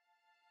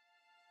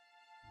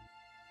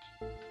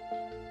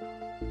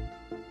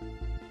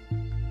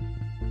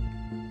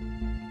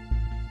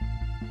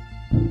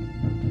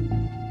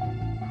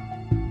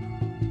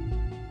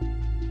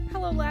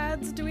Hello,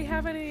 lads. Do we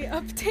have any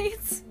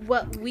updates?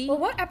 Well,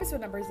 what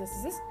episode number is this?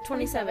 Is this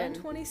 27?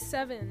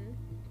 27.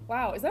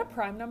 Wow, is that a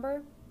prime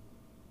number?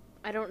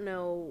 I don't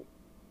know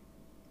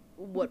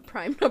what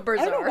prime numbers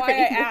I don't know are why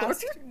anymore. I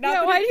asked.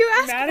 Yeah, why do you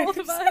ask matters. both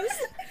of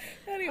us?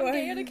 Anyway.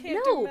 Okay, and I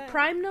can't do No, math.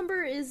 prime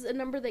number is a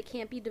number that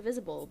can't be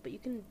divisible, but you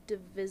can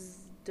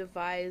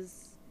divide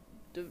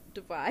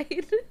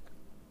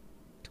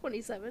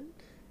 27.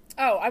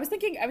 Oh, I was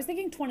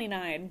thinking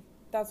 29.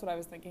 That's what I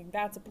was thinking.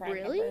 That's a prime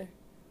Really? number.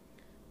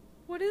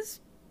 What is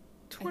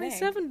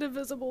 27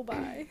 divisible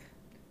by?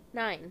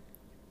 9,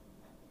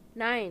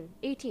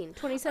 18,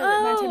 27.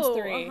 Oh, 9 times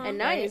 3. uh-huh. And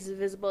 9 right? is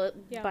divisible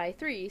Yeah. by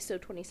 3, so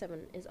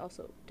 27 is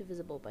also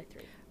divisible by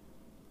 3.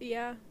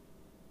 Yeah.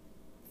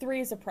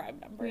 3 is a prime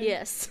number.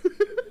 Yes.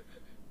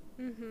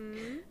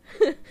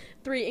 Mm-hmm.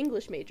 3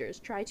 English majors,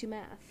 try to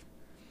math.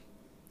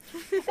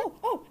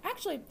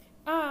 Actually,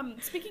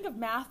 speaking of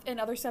math and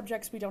other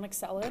subjects we don't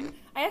excel in,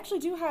 I actually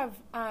do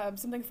have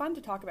something fun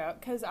to talk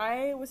about, because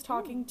I was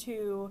talking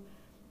to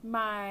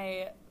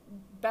my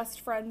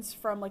best friends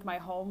from, like, my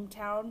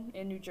hometown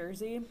in New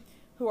Jersey,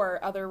 who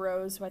are Other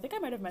Rose, who I think I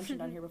might have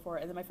mentioned on here before,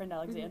 and then my friend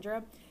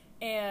Alexandra,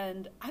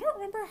 and I don't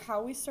remember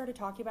how we started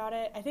talking about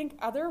it. I think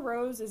Other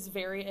Rose is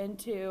very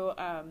into,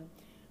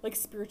 like,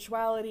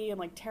 spirituality and,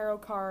 like, tarot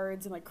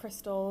cards and, like,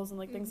 crystals and,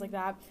 like, things like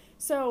that.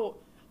 So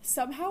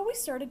somehow we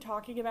started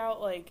talking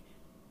about, like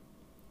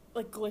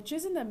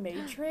glitches in the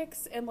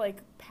Matrix and,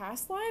 like,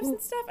 past lives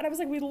and stuff. And I was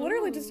like, we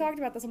literally just talked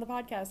about this on the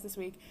podcast this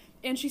week.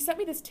 And she sent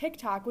me this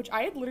TikTok, which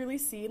I had literally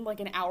seen, like,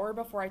 an hour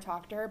before I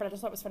talked to her, but I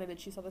just thought it was funny that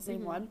she saw the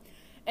same one.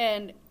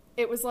 And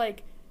it was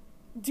like,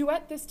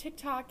 duet this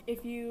TikTok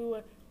if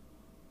you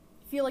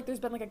feel like there's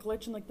been, like, a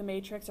glitch in, like, the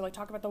Matrix, or, like,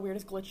 talk about the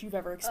weirdest glitch you've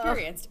ever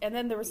experienced. And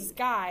then there was this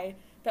guy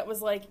that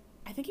was, like,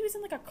 I think he was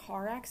in, like, a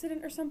car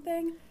accident or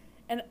something.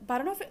 But I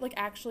don't know if it, like,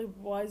 actually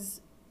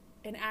was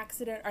an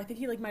accident. I think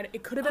he, like,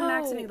 it could have been an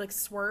accident. He, like,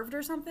 swerved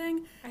or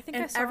something. I think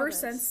and I saw ever this.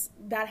 since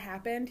that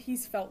happened,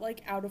 he's felt,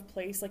 like, out of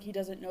place, like he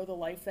doesn't know the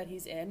life that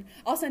he's in.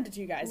 I'll send it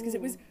to you guys, because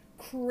it was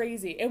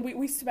crazy, and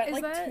we spent Is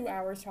like that... 2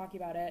 hours talking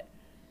about it.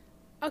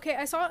 Okay,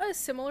 I saw a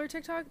similar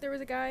TikTok. There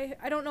was a guy,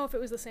 I don't know if it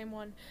was the same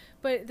one,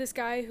 but this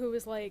guy who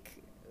was,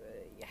 like,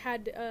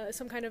 had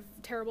some kind of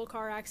terrible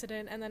car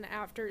accident, and then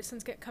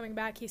since coming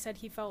back, he said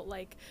he felt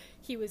like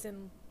he was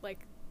in, like,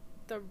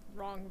 the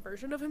wrong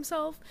version of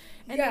himself.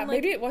 And Yeah, then, like,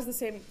 maybe it was the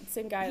same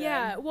guy.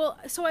 yeah, then. well,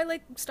 so I,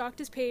 like, stalked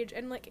his page,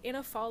 and, like, in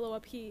a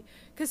follow-up,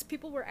 because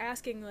people were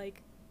asking,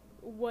 like,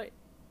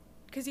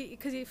 because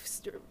he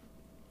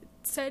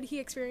said he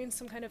experienced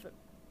some kind of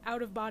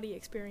out-of-body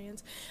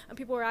experience, and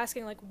people were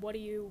asking, like, what do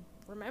you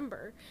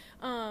remember?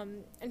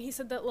 And he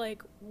said that,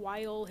 like,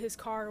 while his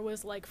car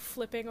was, like,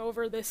 flipping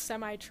over this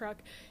semi-truck,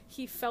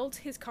 he felt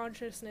his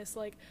consciousness,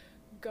 like,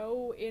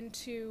 go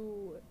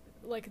into,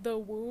 like, the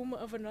womb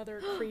of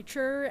another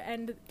creature,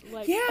 and,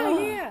 like,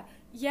 yeah,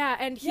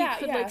 and he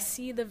could like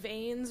see the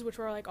veins, which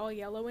were, like, all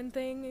yellow and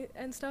thing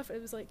and stuff.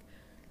 It was like,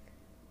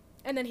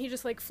 and then he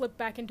just, like, flipped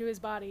back into his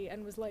body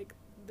and was like,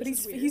 but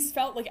he's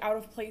felt, like, out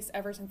of place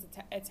ever since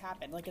it's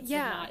happened. Like, it's like,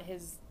 not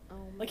his. Oh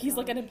my like, he's God.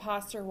 like an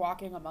imposter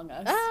walking among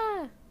us.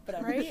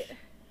 But right.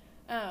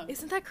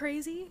 Isn't that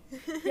crazy?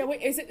 Yeah,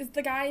 wait, is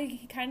the guy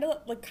kind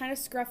of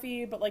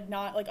scruffy, but, like,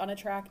 not, like,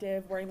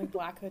 unattractive, wearing, like,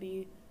 black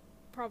hoodie?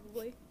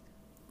 Probably.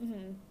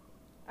 Mm-hmm.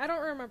 I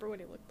don't remember what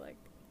he looked like.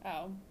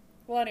 Oh.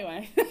 Well,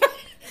 anyway. Yeah,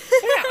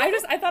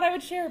 I thought I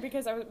would share,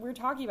 because we were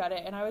talking about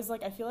it, and I was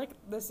like, I feel like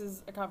this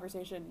is a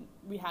conversation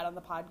we had on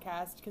the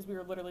podcast, because we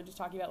were literally just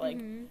talking about, like,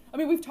 I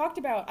mean, we've talked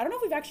about, I don't know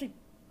if we've actually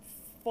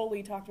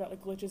fully talked about,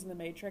 like, glitches in the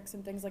Matrix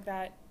and things like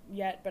that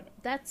yet, but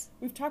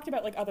we've talked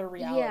about, like, other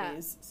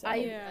realities.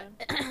 Yeah,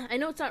 so. I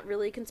know it's not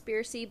really a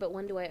conspiracy, but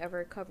when do I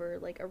ever cover,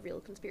 like, a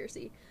real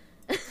conspiracy?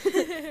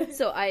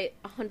 So I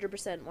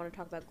 100% want to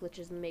talk about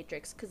glitches in the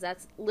Matrix, because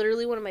that's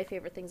literally one of my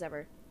favorite things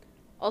ever.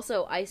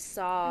 Also, I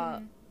saw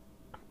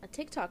a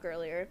TikTok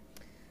earlier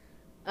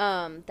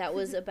that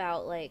was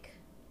about, like,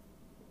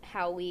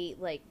 how we,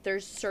 like,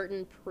 there's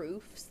certain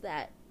proofs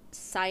that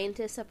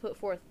scientists have put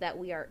forth that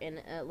we are in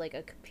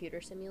a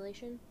computer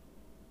simulation.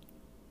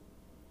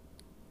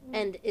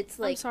 And it's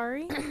like, I'm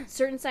sorry?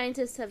 Certain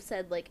scientists have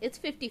said, like, it's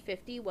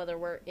 50-50 whether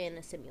we're in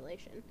a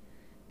simulation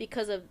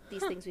because of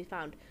these things we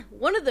found.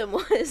 One of them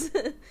was,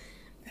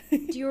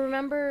 do you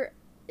remember,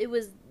 it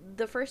was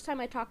the first time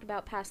I talked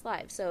about past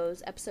lives, so it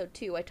was episode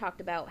 2, I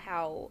talked about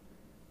how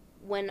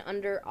when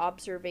under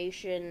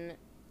observation,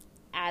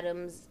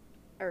 atoms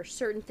or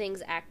certain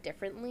things act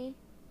differently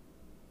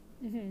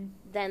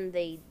than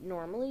they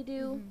normally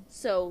do.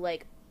 So,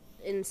 like,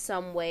 in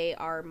some way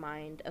our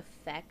mind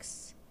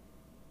affects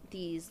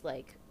these,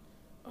 like,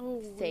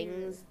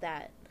 things weird.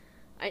 That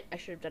I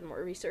should have done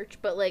more research,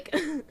 but, like,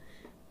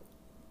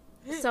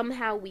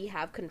 somehow we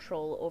have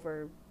control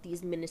over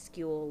these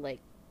minuscule, like,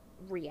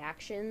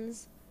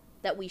 reactions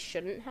that we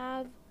shouldn't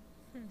have.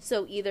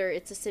 So either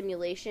it's a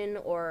simulation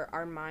or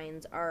our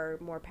minds are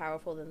more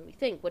powerful than we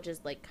think, which is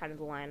like kind of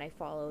the line I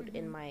followed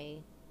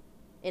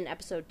in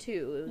episode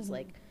 2. It was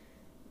like,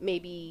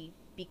 maybe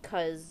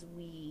because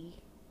we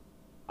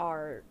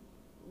are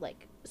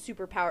like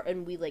superpower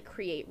and we like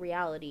create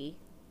reality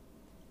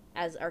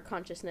as our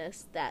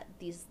consciousness, that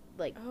these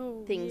like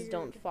things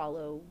don't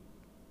follow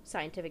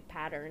scientific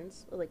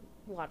patterns or like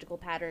logical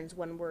patterns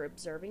when we're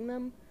observing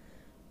them.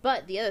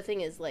 But the other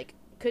thing is, like,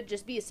 could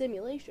just be a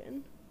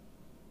simulation.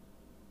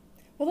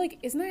 Well, like,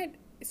 isn't that...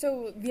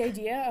 So, the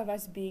idea of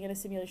us being in a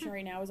simulation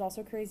right now is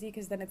also crazy,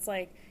 because then it's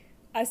like,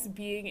 us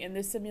being in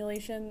this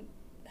simulation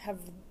have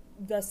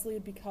thusly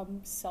become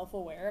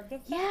self-aware of the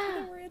fact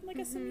that we're in, like,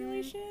 a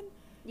simulation.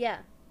 Yeah.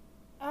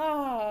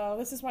 Oh,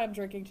 this is why I'm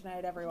drinking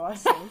tonight, everyone.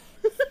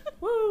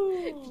 Woo!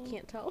 You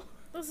can't tell.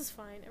 This is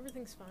fine.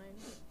 Everything's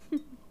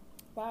fine.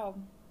 Wow.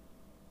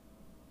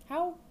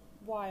 How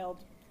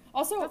wild.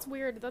 Also... That's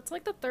weird. That's,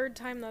 like, the 3rd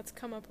time that's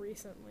come up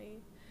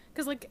recently.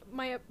 Because, like,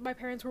 my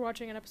parents were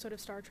watching an episode of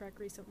Star Trek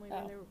recently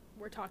where they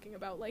were talking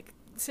about, like,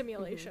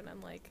 simulation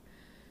and, like,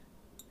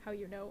 how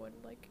you know and,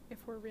 like, if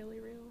we're really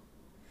real.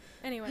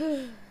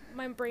 Anyway,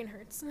 my brain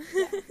hurts.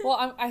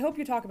 Well, I hope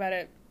you talk about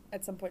it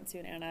at some point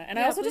soon, Anna. And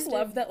I also just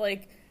love that,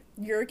 like,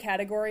 your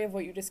category of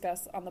what you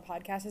discuss on the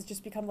podcast has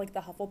just become, like,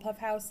 the Hufflepuff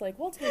house. Like,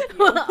 we'll take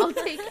you. I'll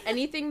take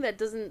anything that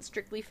doesn't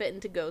strictly fit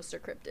into ghosts or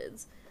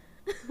cryptids.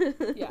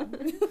 Yeah.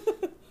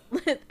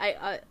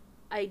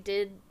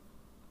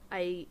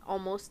 I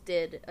almost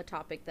did a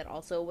topic that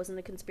also wasn't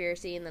a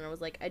conspiracy, and then I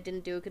was like, I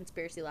didn't do a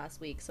conspiracy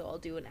last week, so I'll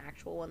do an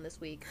actual one this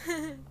week.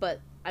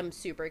 But I'm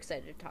super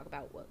excited to talk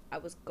about what I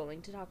was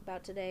going to talk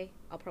about today.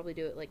 I'll probably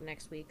do it, like,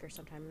 next week or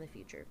sometime in the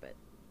future, but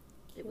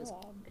it was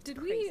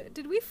crazy.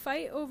 Did we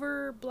fight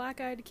over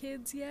black-eyed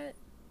kids yet?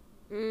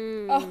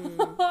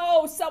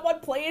 Oh,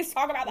 someone please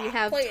talk about that. We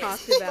have please.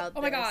 Talked about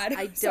Oh my this.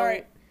 god.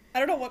 Sorry. I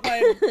don't know what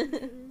my...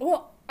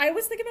 Well, I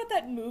was thinking about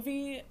that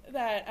movie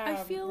that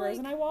Rose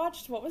and I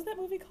watched. What was that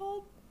movie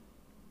called?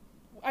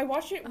 I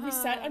watched it. We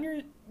sat on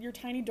your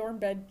tiny dorm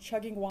bed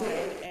chugging wine,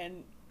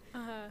 and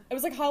it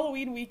was like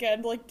Halloween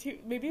weekend. Like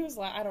maybe it was.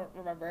 I don't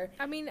remember.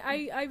 I mean,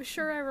 I'm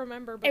sure I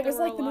remember. But it was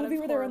like the movie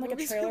where they were in like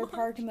a trailer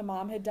park and the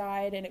mom had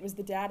died, and it was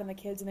the dad and the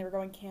kids, and they were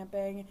going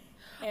camping.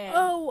 And It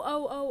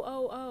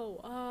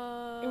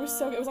was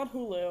so. It was on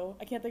Hulu.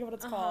 I can't think of what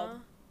it's called.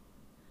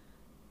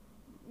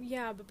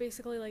 Yeah, but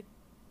basically, like,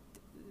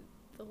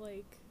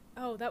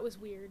 that was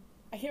weird.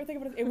 I can't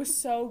think of it. It was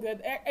so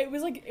good. It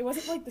was like, it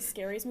wasn't like the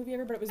scariest movie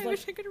ever, but it was I like...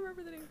 wish I could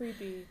remember the name.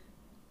 Creepy.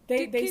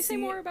 Can you say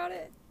more about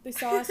it? They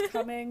saw us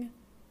coming.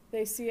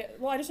 They see it.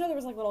 Well, I just know there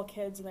was like little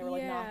kids and they were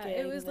like knocking.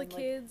 It was the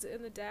kids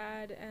and the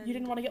dad and... You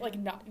didn't want to get like,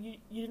 you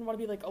didn't want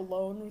to be like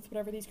alone with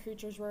whatever these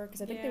creatures were,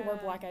 because I think they were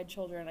black-eyed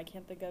children. I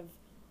can't think of...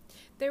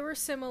 They were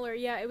similar.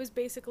 Yeah, it was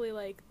basically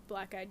like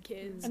black-eyed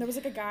kids. And there was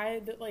like a guy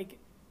that like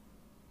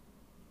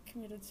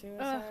committed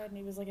suicide and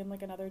he was like in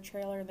like another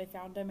trailer and they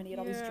found him and he had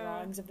all these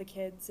drawings of the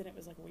kids and it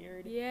was like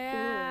weird.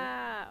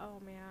 Yeah. Ooh. Oh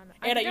man.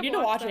 Anna, you need to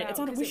watch it. It's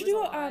on. We should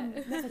do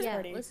Netflix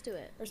party. Let's do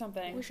it or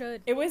something. We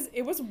should. It was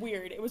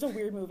weird. It was a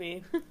weird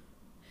movie.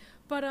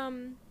 But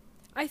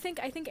I think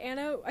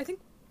Anna.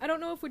 I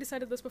don't know if we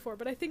decided this before,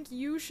 but I think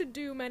you should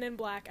do Men in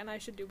Black and I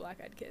should do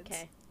Black-Eyed Kids.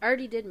 Okay. I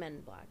already did Men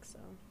in Black, so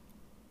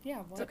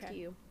yeah. It's up to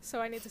you.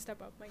 So I need to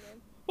step up my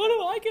game. What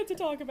do I get to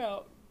talk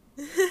about?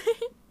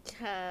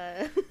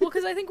 Well,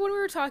 because I think when we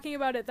were talking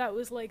about it, that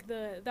was like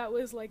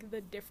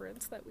the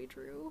difference that we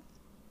drew.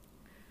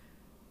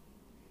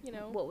 You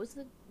know, what was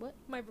the what?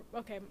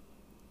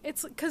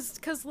 It's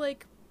because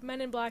like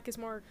Men in Black is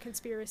more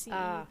conspiracy.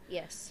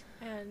 Yes.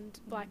 And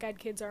Black-Eyed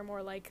Kids are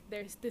more like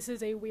this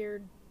is a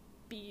weird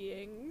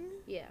being.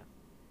 Yeah.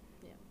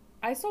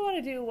 I still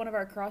want to do one of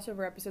our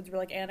crossover episodes where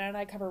like Anna and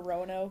I cover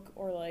Roanoke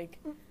or like.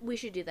 We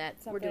should do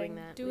that. Something. We're doing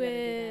that. Do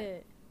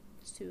it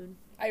soon.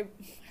 I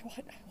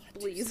want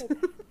Please. So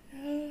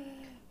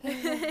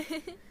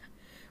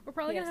We're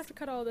probably gonna have to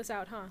cut all this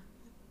out, huh?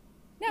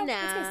 No, it's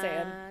gonna stay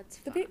in. It's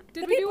The fine.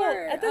 people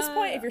at this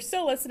point, if you're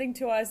still listening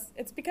to us,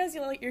 it's because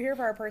you're here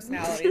for our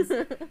personalities.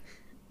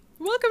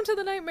 Welcome to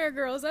the Nightmare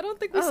Girls. I don't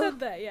think we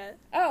said that yet.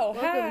 Oh,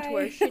 welcome hi. to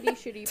our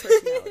shitty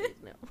personalities.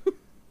 No.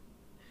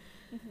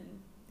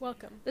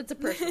 Welcome. That's a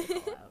personal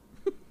call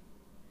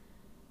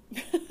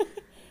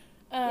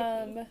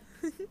out.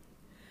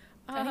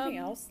 Anything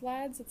else,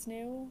 lads? That's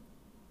new.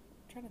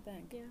 I'm trying to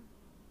think.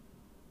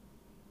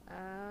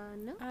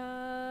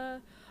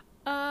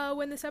 No.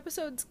 When this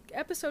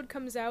episode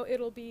comes out,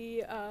 it'll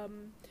be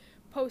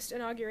post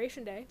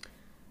inauguration day.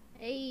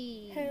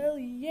 Hey. Hell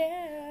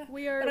yeah.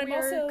 We are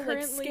also,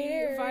 currently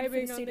scared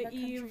vibing for on the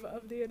eve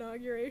of the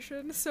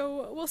inauguration,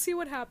 so we'll see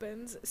what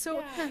happens.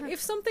 So if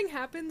something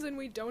happens and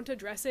we don't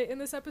address it in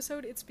this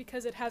episode, it's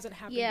because it hasn't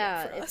happened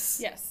yet for us.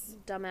 Yes.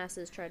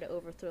 Dumbasses try to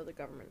overthrow the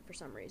government for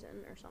some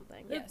reason or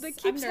something. Yes. That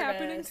keeps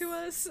happening to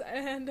us,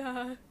 and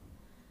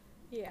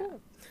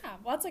Cool. Yeah,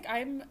 well, it's like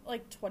I'm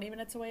like 20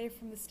 minutes away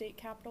from the state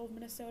capital of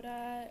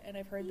Minnesota, and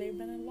I've heard they've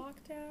been in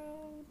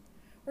lockdown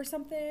or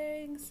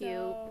something,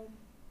 so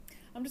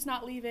I'm just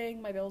not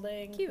leaving my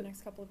building for the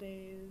next couple of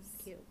days.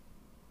 Cute.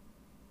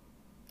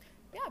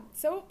 yeah,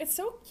 so it's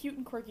so cute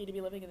and quirky to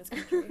be living in this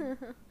country.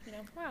 You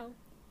know? Wow.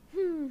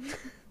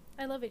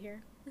 I love it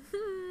here.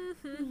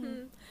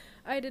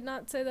 I did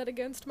not say that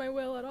against my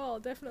will at all.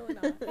 Definitely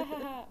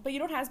not. But you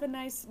know what has been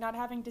nice? Not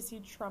having to see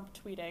Trump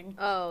tweeting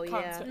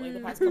constantly the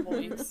past Mm. couple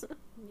weeks.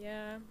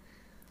 Yeah.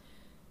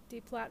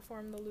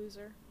 Deplatform the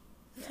loser.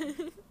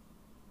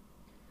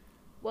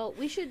 Well,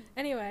 we should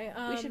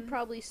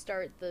probably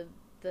start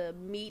the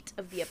meat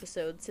of the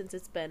episode since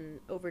it's been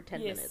over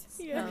 10 minutes.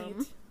 Yeah.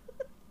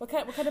 What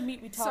kind of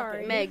meat we talking?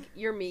 Sorry. Meg,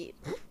 your meat.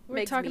 We're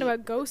Meg's talking meat.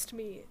 about ghost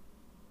meat.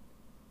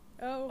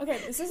 Oh. Okay,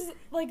 this is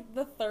like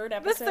the third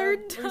episode third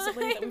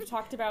recently that time. we've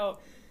talked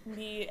about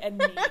meat and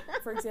meat.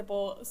 For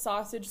example,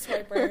 sausage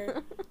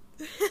swiper.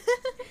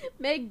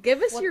 Meg,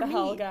 give us What your the meat.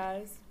 hell,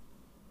 guys?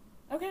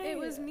 Okay. It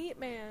was Meat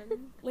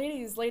Man.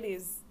 Ladies,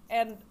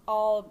 and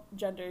all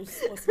genders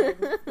listening.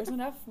 There's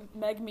enough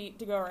Meg meat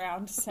to go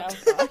around, so.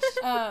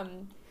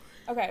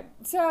 Okay,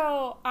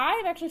 so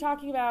I'm actually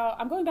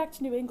I'm going back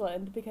to New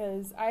England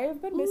because I have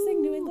been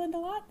missing New England a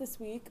lot this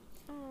week.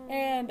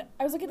 And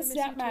I was looking at the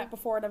snap map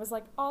before, and I was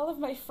like, all of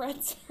my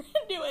friends are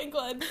in New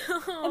England.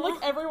 And, like,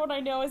 everyone I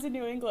know is in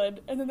New England.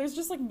 And then there's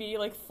just, like, me,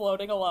 like,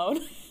 floating alone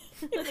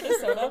in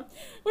Minnesota.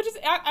 Which is,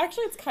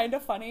 actually, it's kind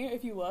of funny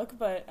if you look.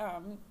 But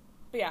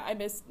yeah, I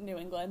miss New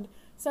England.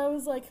 So I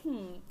was like,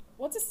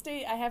 what's a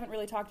state I haven't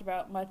really talked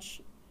about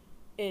much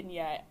in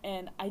yet?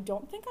 And I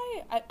don't think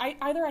I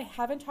either I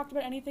haven't talked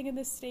about anything in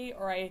this state,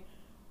 or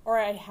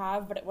I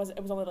have, but it was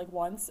only, like,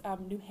 once.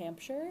 New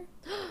Hampshire.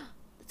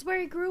 That's where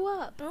I grew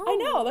up. Oh. I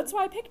know, that's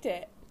why I picked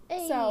it.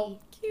 Hey. So,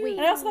 Cute.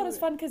 and I also thought it was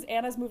fun because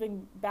Anna's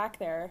moving back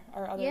there.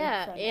 Our other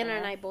friend, Anna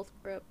and I both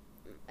grew up.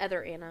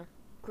 Other Anna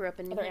grew up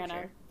in New Hampshire.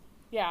 Anna.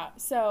 Yeah,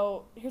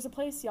 so here's a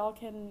place y'all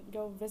can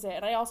go visit,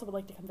 and I also would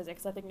like to come visit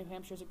because I think New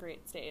Hampshire's a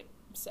great state.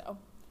 So,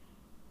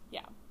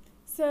 yeah.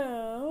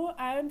 So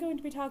I'm going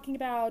to be talking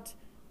about,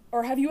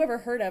 or have you ever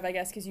heard of? I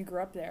guess because you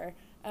grew up there,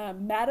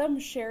 Madame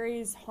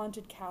Sherri's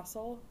haunted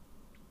castle.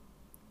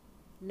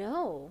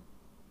 No.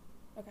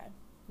 Okay.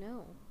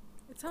 No.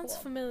 It sounds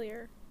Cool.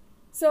 familiar.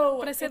 So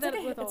But I say it's that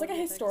like with all it's like a of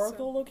the things,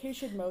 historical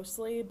location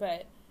mostly,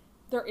 but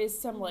there is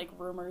some like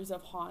rumors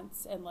of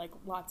haunts and like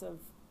lots of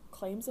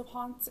claims of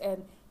haunts,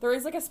 and there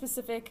is like a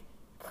specific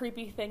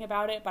creepy thing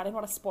about it, but I didn't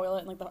want to spoil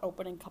it in like the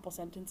opening couple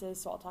sentences,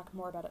 so I'll talk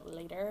more about it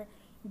later.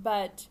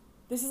 But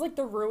this is like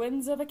the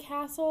ruins of a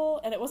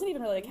castle, and it wasn't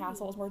even really a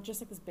castle, it was more just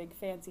like this big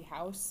fancy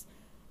house.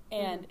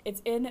 And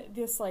it's in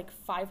this like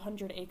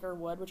 500-acre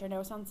wood, which I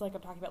know sounds like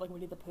I'm talking about like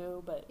Winnie the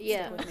Pooh, but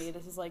stick with me.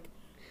 This is like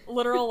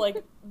literal,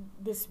 like,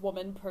 this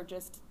woman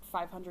purchased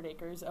 500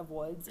 acres of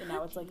woods, and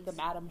now it's like the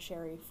Madame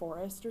Sherri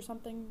Forest or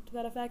something to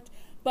that effect.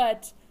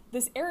 But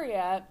this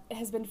area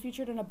has been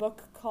featured in a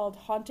book called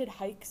Haunted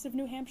Hikes of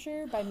New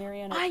Hampshire by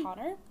Marianne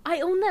O'Connor. I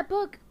own that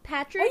book,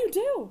 Patrick. Oh, you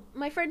do?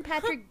 My friend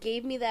Patrick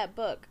gave me that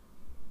book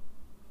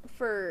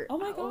for, Oh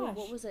my gosh.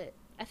 what was it?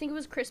 I think it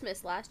was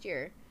Christmas last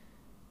year.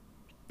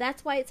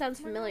 That's why it sounds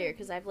familiar,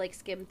 because I've like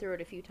skimmed through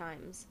it a few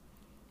times.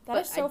 That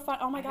is so fun.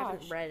 Oh my I gosh.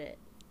 haven't read it.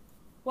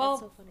 Well,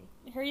 That's so funny.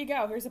 Here you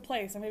go. Here's a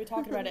place. I'm going to be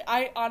talking about it.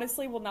 I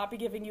honestly will not be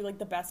giving you like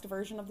the best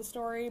version of the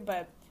story,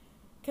 but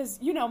because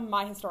you know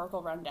my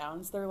historical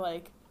rundowns, they're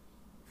like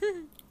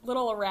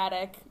little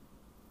erratic.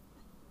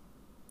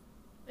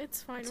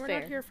 It's fine. It's We're fair.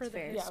 not here for It's the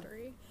fair.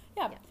 history.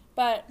 Yeah. Yeah.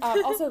 But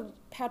also,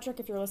 Patrick,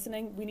 if you're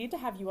listening, we need to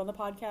have you on the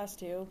podcast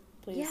too,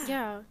 please. Yeah.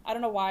 Yeah. I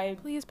don't know why.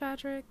 Please,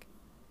 Patrick.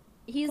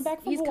 He's Come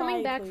back from coming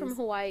Hawaii, back please. from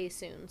Hawaii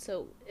soon,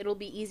 so it'll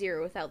be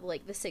easier without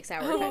like the 6-hour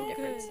Oh, time good.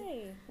 difference.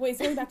 Yay. Wait, he's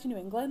going back to New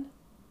England?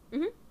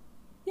 Mhm.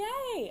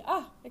 Yay!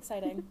 Oh,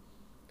 exciting.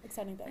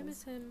 Exciting I things.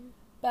 miss him.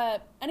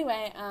 But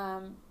anyway,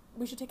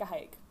 we should take a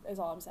hike, is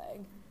all I'm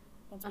saying.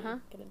 Once we get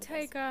into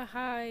Take this. a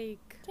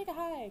hike. Take a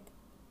hike.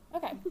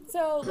 Okay,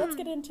 so let's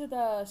get into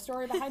the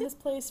story behind this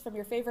place from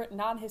your favorite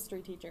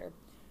non-history teacher.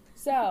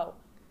 So,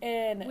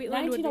 in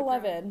Wheatland would be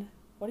 1911,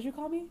 what did you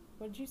call me?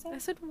 What did you say?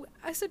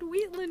 I said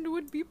Wheatland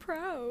would be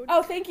proud.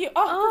 Oh, thank you.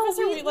 Oh,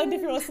 Professor Wheatland. Wheatland,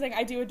 if you're listening,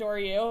 I do adore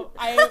you.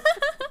 I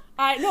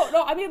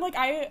mean, like,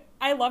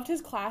 I loved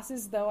his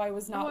classes, though I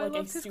was not, Oh, I like, a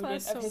loved his student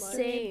class of so much.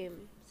 history.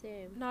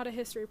 Same. Not a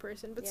history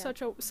person, but Yeah.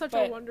 such a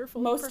But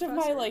wonderful most professor. of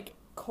my, like,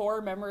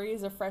 core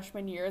memories of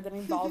freshman year that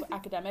involve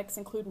academics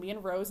include me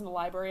and Rose in the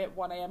library at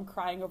 1 a.m.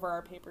 crying over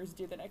our papers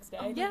due the next day.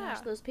 Oh my Yeah.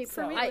 gosh, those papers.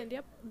 For Wheatland,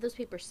 yep. Those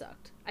papers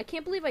sucked. I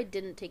can't believe I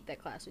didn't take that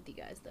class with you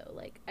guys though.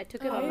 Like I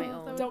took it on my That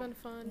own. would have been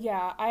fun.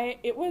 Yeah,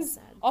 it was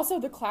Sad. also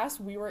the class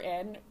we were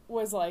in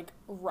was like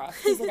rough.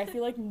 'Cause, like I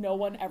feel like no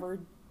one ever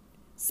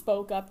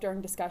spoke up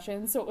during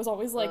discussions, so it was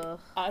always like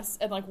Ugh. us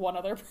and like one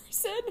other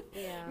person.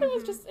 Yeah. It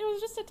was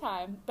just a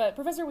time. But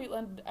Professor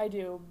Wheatland, I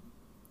do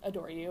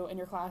adore you, and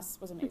your class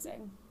was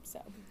amazing. So,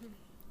 I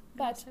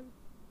but miss him.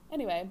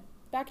 anyway,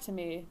 back to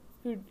me,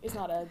 who is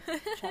not a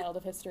child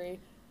of history.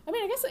 I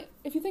mean, I guess like,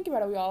 if you think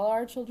about it, we all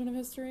are children of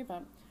history.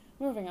 But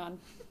moving on.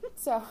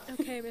 So.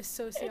 Okay, Miss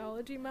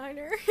Sociology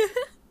minor.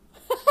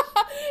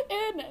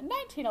 In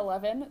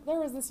 1911, there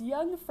was this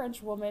young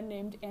French woman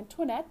named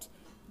Antoinette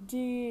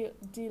I'm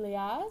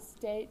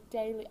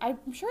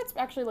sure it's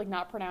actually like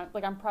not pronounced.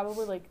 Like I'm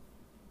probably like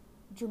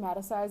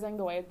dramatizing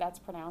the way that's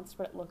pronounced,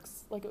 but it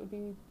looks like it would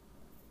be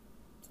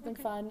something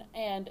fun.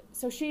 And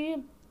so she,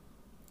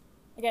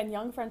 again,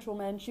 young French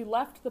woman, she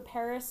left the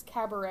Paris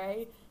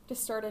cabaret to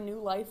start a new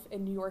life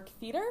in New York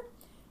theater.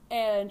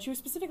 And she was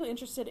specifically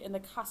interested in the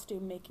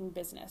costume making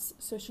business.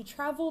 So she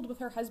traveled with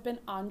her husband,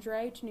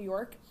 Andre, to New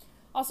York.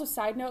 Also,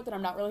 side note that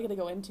I'm not really going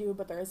to go into,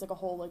 but there is like a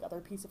whole like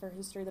other piece of her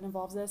history that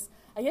involves this.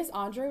 I guess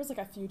Andre was like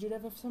a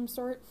fugitive of some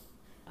sort.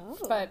 Oh.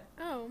 But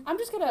I'm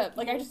just going to,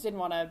 like, I just didn't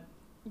want to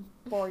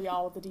bore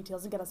y'all with the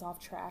details and get us off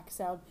track.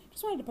 So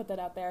just wanted to put that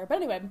out there. But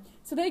anyway,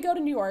 so they go to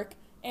New York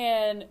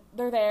and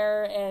they're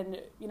there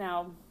and, you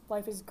know,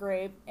 life is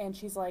great. And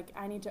she's like,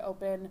 I need to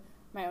open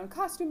my own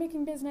costume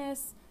making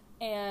business.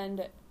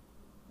 And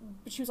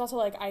but she was also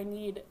like, I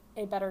need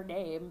a better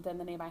name than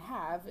the name I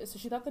have. So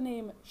she thought the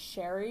name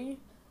Sherri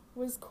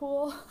was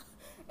cool.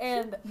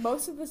 And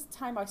most of this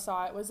time I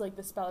saw it was like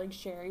the spelling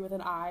Sherri with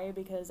an I,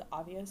 because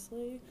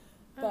obviously.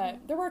 But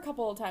there were a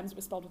couple of times it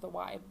was spelled with a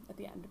Y at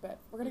the end. But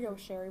we're going to go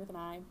with Sherri with an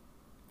I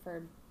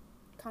for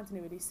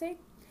continuity's sake.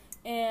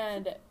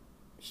 And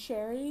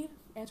Sherri,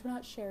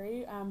 Antoinette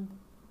Sherri,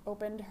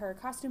 opened her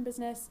costume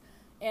business.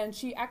 And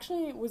she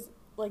actually was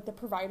like the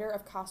provider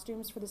of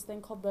costumes for this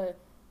thing called the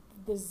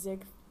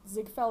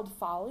Ziegfeld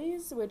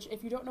Follies, which,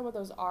 if you don't know what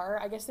those are,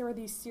 I guess there were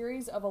these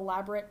series of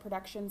elaborate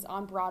productions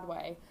on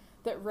Broadway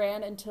that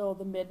ran until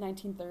the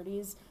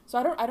mid-1930s. So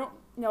I don't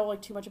know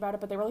like too much about it,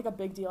 but they were like a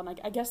big deal, and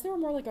I guess they were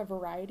more like a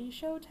variety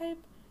show type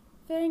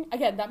thing.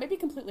 Again, that may be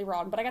completely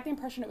wrong, but I got the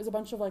impression it was a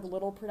bunch of like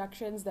little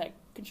productions that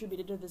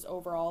contributed to this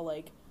overall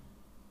like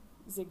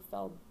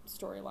Ziegfeld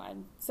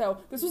storyline. So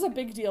this was a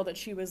big deal that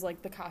she was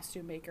like the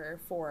costume maker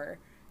for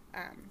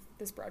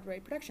this Broadway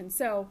production.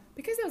 So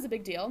because that was a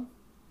big deal,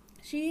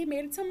 she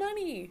made some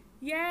money.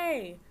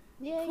 Yay!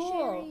 Yay, cool.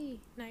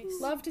 Sherri! Nice.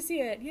 Love to see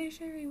it. Yay,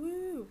 Sherri!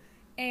 Woo!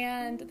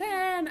 And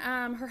then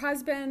her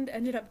husband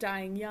ended up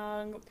dying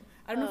young.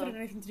 I don't know if it had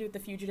anything to do with the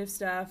fugitive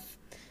stuff.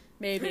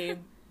 Maybe.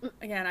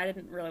 Again, I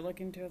didn't really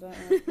look into it that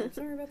much. I'm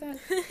sorry about that.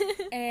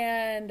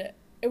 And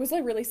it was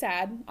like really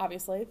sad,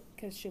 obviously,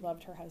 because she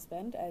loved her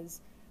husband, as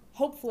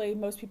hopefully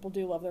most people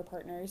do love their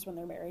partners when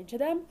they're married to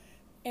them.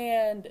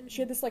 And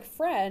she had this like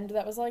friend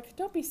that was like,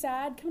 don't be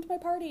sad, come to my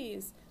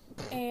parties.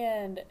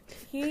 And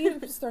he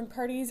was throwing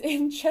parties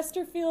in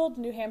Chesterfield,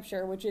 New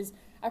Hampshire, which is,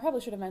 I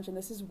probably should have mentioned,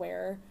 this is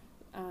where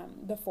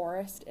the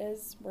forest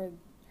is, where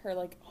her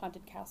like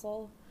haunted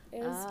castle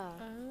is.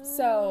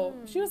 So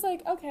she was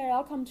like, okay,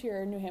 I'll come to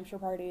your New Hampshire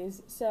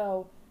parties.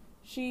 So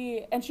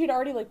she'd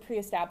already like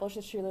pre-established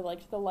that she really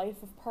liked the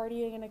life of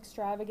partying and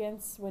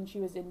extravagance when she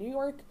was in New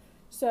York.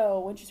 So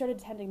when she started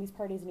attending these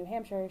parties in New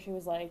Hampshire, she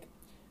was like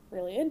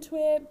really into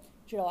it.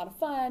 She had a lot of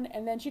fun.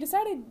 And then she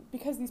decided,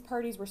 because these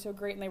parties were so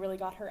great and they really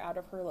got her out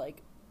of her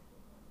like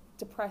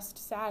depressed,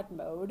 sad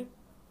mode,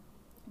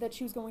 that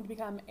she was going to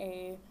become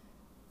a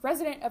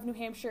resident of New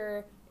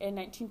Hampshire in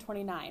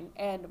 1929.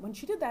 And when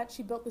she did that,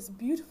 she built this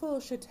beautiful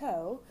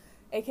chateau,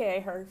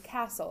 aka her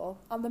castle,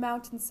 on the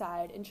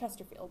mountainside in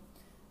Chesterfield.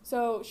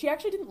 So she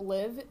actually didn't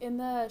live in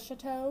the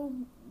chateau,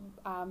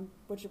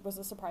 which was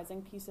a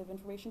surprising piece of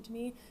information to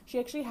me. She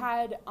actually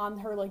had on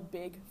her like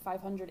big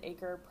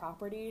 500-acre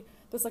property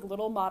this like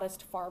little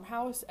modest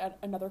farmhouse at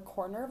another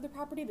corner of the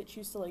property that she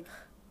used to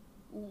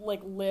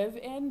like live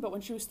in. But when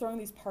she was throwing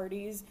these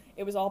parties,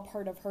 it was all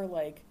part of her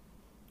like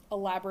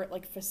elaborate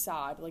like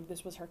facade. Like,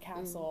 this was her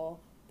castle.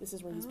 This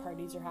is where these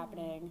parties are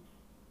happening.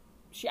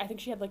 I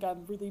think she had like a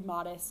really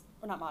modest,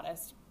 or not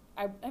modest,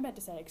 I meant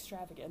to say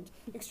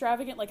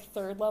extravagant like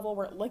third level,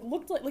 where it like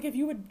looked like if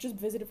you would just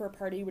visit it for a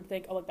party, you would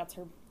think, oh, like that's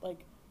her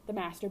like the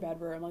master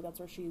bedroom, like that's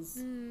where she's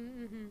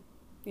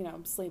you know,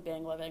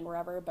 sleeping, living,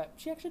 wherever. But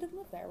she actually didn't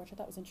live there, which I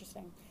thought was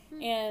interesting.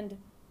 And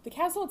the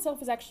castle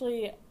itself was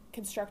actually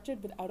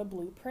constructed without a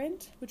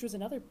blueprint, which was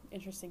another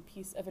interesting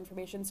piece of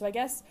information. So I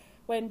guess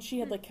when she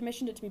had like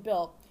commissioned it to be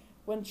built,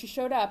 when she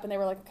showed up and they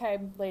were like, okay,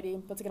 lady,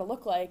 what's it gonna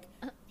look like?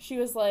 She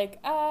was like,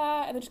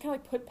 and then just kind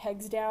of like put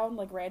pegs down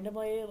like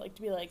randomly, like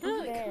to be like,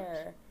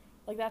 there,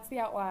 like that's the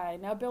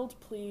outline, now build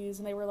please.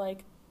 And they were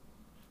like,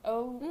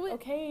 oh,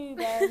 okay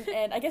then.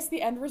 And I guess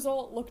the end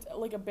result looked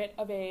like a bit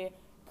of a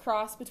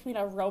cross between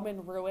a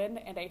Roman ruin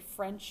and a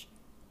French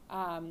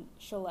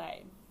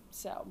chalet.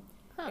 So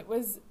it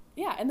was,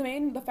 yeah,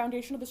 and the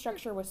foundation of the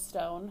structure was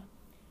stone.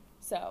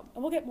 So,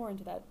 and we'll get more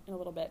into that in a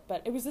little bit,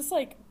 but it was this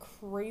like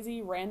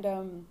crazy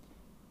random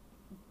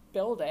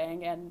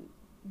building,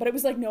 but it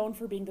was like known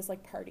for being this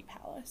like party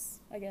palace,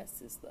 I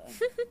guess is the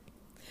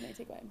main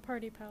takeaway.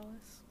 Party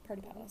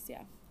palace,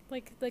 yeah.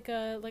 Like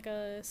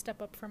a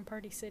step up from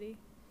Party City.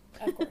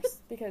 Of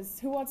course, because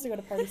who wants to go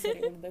to Party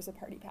City when there's a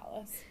party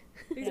palace?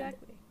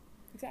 Exactly.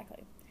 Yeah.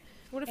 Exactly.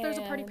 What if there's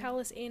a party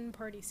palace in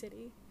Party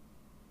City?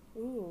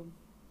 Ooh.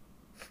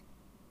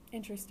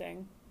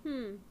 Interesting.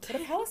 Would a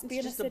palace be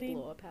in a city? A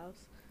blow-up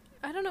house.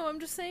 I don't know. I'm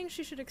just saying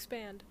she should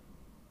expand.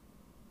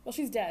 Well,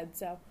 she's dead,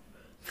 so.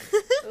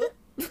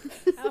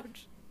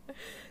 Ouch.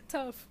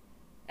 Tough.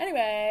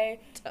 Anyway,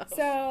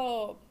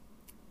 so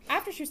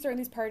after she was throwing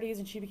these parties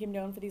and she became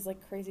known for these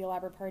like crazy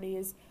elaborate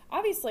parties,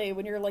 obviously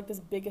when you're like this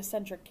big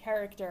eccentric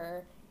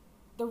character,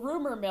 the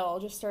rumor mill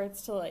just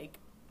starts to, like,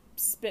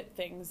 spit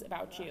things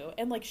about you.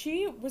 And, like,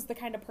 she was the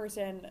kind of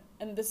person,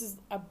 and this is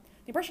the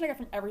impression I got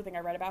from everything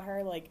I read about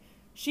her, like,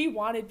 she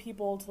wanted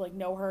people to, like,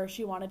 know her.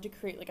 She wanted to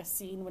create, like, a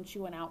scene when she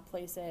went out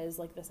places,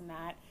 like, this and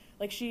that.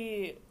 Like,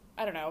 she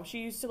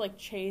used to, like,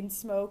 chain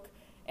smoke,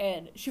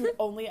 and she would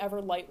only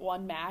ever light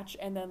one match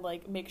and then,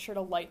 like, make sure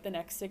to light the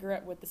next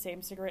cigarette with the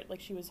same cigarette,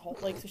 like, she was,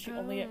 like, so she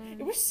only,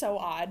 it was so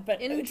odd,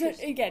 but,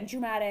 again,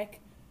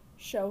 dramatic,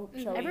 showy.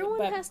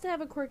 Everyone has to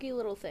have a quirky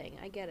little thing.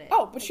 I get it.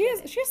 Oh, but she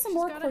has some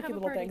more quirky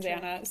little things,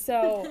 Anna.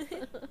 So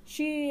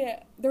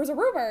there was a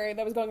rumor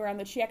that was going around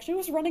that she actually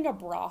was running a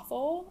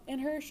brothel in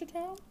her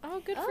chateau.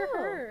 Oh, good for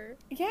her.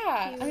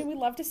 Yeah, cute. I mean, we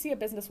love to see a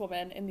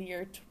businesswoman in the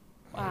year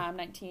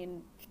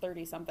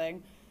 1930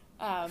 something,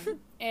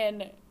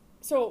 and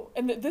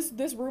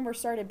this rumor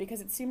started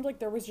because it seemed like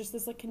there was just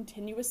this, like,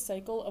 continuous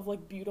cycle of,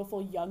 like,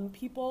 beautiful young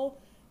people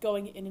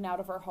going in and out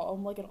of her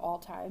home, like, at all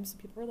times.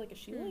 People were like, is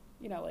she, like,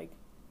 you know, like,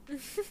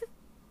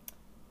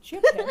 she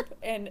a pimp?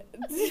 And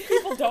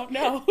people don't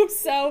know.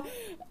 So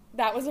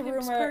that was a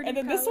rumor. And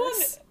then this one,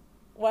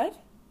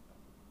 what?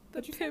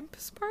 The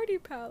Pimp's Party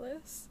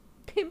Palace.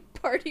 Pimp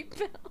Party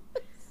Palace.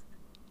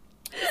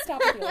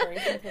 Stop with the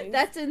alliteration, please.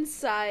 That's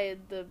inside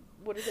the,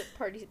 what is it,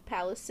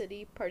 Palace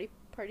City? Party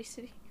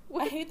City?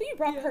 What? I hate that you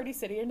brought Party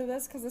City into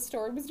this, because the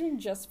story was doing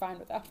just fine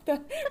without this.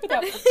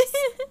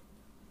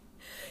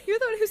 You're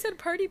the one who said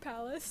Party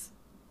Palace.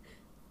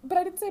 But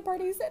I didn't say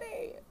Party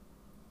City.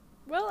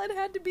 Well, it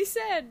had to be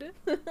said.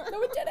 No,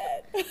 it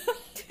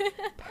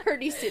didn't.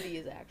 Party City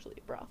is actually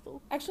a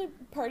brothel. Actually,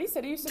 Party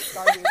City used to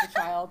scar me as a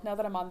child, now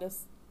that I'm on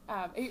this.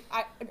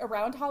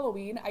 Around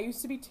Halloween, I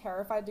used to be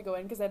terrified to go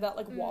in because they had that,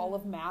 like, wall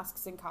of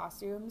masks and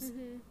costumes.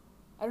 Mm-hmm.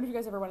 I don't know if you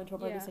guys ever went into a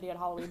Party City at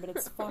Halloween, but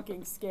it's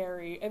fucking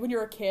scary. And when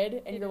you're a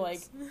kid and you're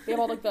like, they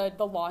have all, like,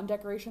 the lawn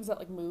decorations that,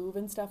 like, move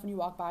and stuff when you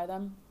walk by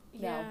them.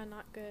 No. Yeah,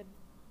 not good.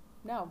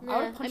 No. Yeah,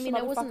 I would punch the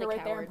motherfucker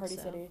right there in Party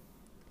City.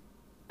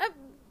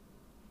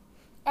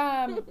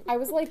 I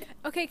was like,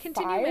 okay,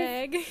 continue, 5.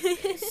 Meg.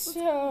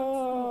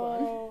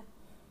 So,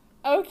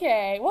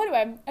 okay. Well,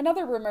 anyway,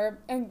 another rumor,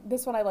 and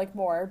this one I like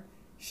more.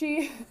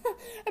 She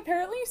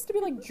apparently used to be,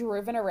 like,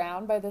 driven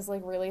around by this,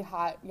 like, really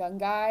hot young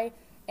guy,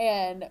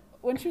 and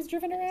when she was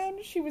driven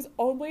around, she was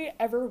only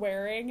ever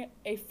wearing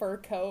a fur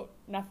coat,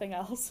 nothing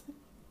else.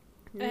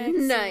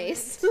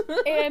 Nice.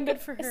 And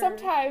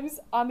sometimes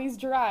on these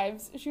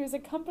drives, she was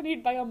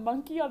accompanied by a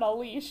monkey on a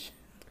leash.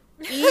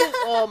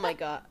 Oh my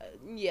god.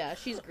 Yeah,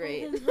 she's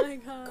great. Oh my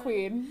god.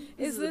 Queen.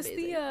 Is this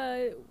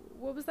amazing.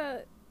 What was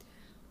that?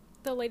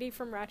 The lady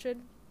from Ratched?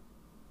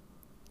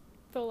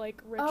 The,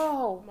 like, rich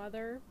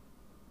mother?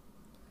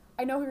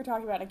 I know who you're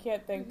talking about. I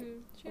can't think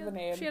of the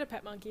name. She had a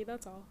pet monkey,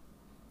 that's all.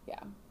 Yeah.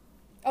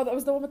 Oh, that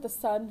was the one with the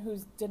son who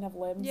didn't have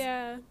limbs?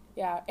 Yeah.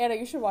 Yeah. Anna,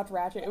 you should watch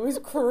Ratched. It was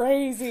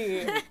crazy.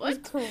 It was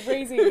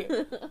crazy.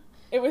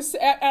 It was,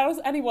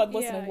 anyone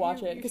listening,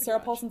 watch it, because Sarah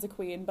Paulson's a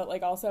queen, but,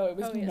 like, also, it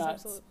was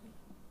nuts. Absolutely.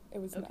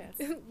 It was nuts.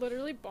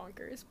 Literally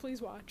bonkers.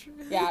 Please watch.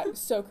 Yeah,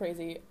 so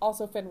crazy.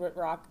 Also, Finn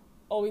Wittrock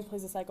always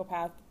plays a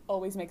psychopath,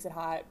 always makes it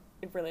hot.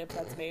 It really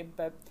upsets me,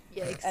 but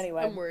yikes.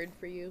 Anyway. I'm worried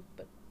for you,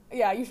 but...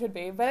 Yeah, you should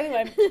be. But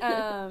anyway,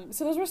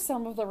 so those were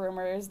some of the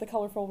rumors, the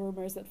colorful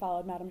rumors that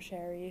followed Madame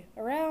Sherri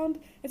around.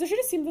 And so she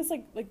just seemed this,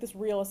 like this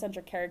real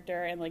eccentric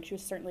character, and, like, she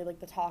was certainly, like,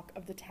 the talk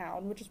of the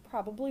town, which is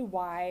probably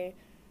why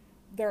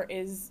there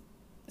is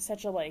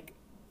such a, like,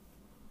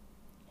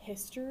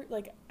 history,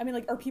 like, I mean,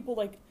 like, are people,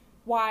 like,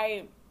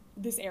 why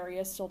this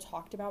area is still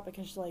talked about,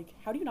 because, like,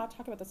 how do you not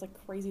talk about this, like,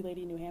 crazy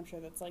lady in New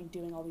Hampshire that's, like,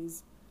 doing all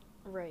these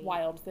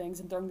wild things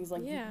and throwing these,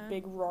 like,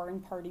 big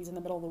roaring parties in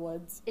the middle of the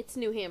woods? It's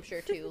New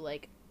Hampshire, too,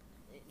 like,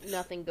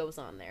 nothing goes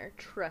on there,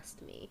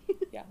 trust me.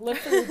 Yeah, live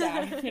free or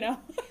die, you know?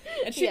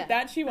 And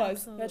she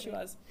was.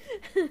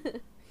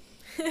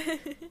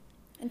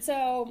 And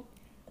so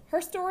her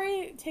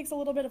story takes a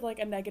little bit of, like,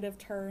 a negative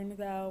turn,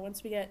 though,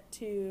 once we get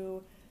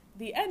to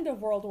the end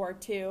of World War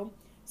II.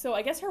 So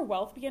I guess her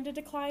wealth began to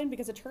decline,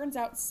 because it turns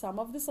out some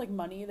of this, like,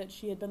 money that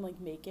she had been, like,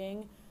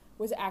 making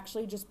was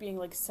actually just being,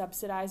 like,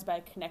 subsidized by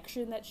a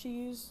connection that she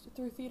used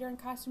through theater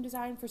and costume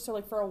design.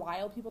 For a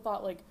while, people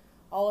thought, like,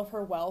 all of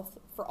her wealth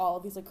for all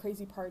of these, like,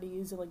 crazy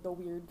parties and, like, the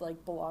weird,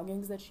 like,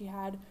 belongings that she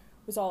had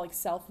was all, like,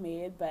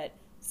 self-made, but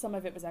some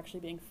of it was actually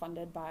being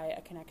funded by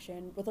a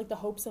connection with, like, the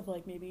hopes of,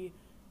 like, maybe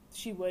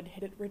she would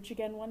hit it rich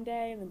again one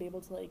day and then be able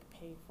to, like,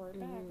 pay for it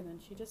back. And then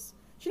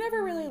she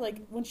never really,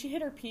 like, when she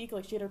hit her peak,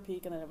 like, she hit her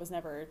peak, and then it was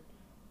never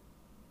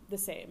the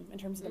same in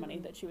terms of the money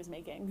that she was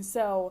making.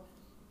 So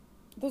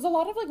there's a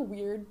lot of, like,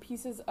 weird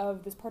pieces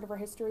of this part of her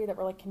history that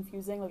were, like,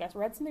 confusing. Like, I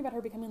read something about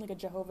her becoming, like, a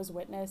Jehovah's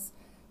Witness,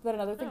 but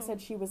another thing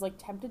said she was, like,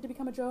 tempted to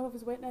become a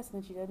Jehovah's Witness,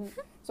 and then she didn't.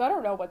 So I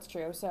don't know what's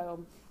true, so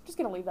I'm just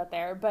gonna leave that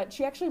there. But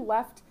she actually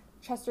left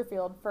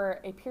Chesterfield for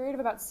a period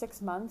of about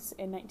 6 months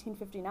in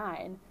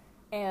 1959,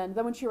 and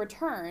then when she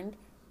returned,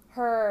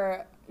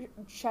 her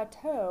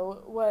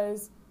chateau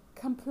was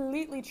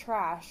completely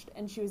trashed,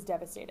 and she was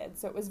devastated.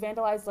 So it was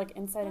vandalized, like,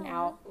 inside and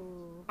out.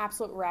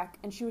 Absolute wreck.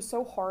 And she was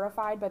so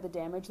horrified by the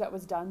damage that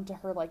was done to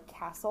her, like,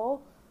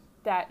 castle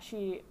that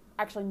she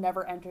actually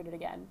never entered it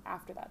again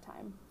after that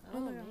time. Oh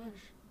my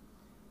gosh.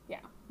 Yeah,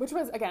 which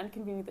was, again,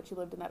 convenient that she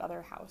lived in that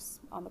other house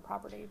on the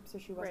property, so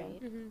she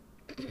wasn't. Right.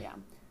 Mm-hmm.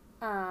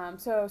 Yeah.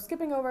 So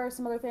skipping over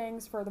some other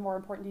things for the more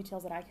important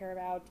details that I care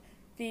about,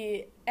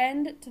 the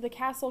end to the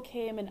castle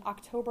came in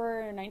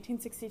October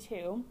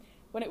 1962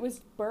 when it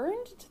was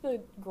burned to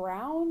the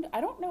ground.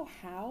 I don't know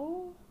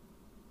how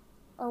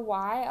or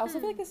why. I also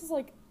feel like this is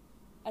like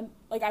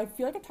I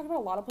feel like I've talked about a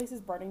lot of places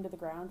burning to the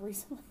ground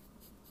recently.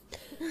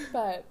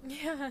 But,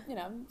 Yeah. you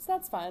know, so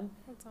that's fun.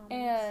 That's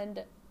ominous.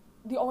 And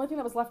the only thing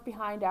that was left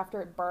behind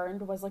after it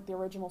burned was like the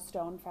original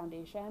stone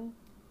foundation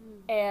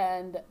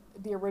and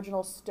the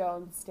original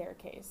stone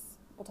staircase.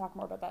 We'll talk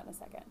more about that in a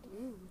second.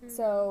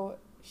 So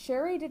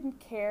Sherri didn't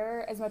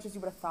care as much as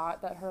you would have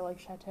thought that her like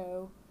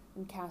chateau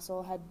and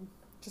castle had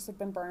just like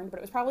been burned, but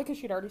it was probably because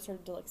she'd already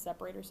started to like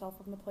separate herself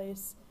from the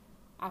place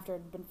after it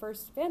had been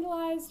first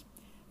vandalized.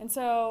 And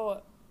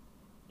so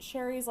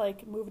Sherri's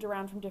like moved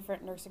around from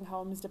different nursing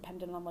homes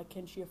dependent on like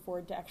can she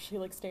afford to actually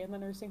like stay in the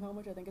nursing home,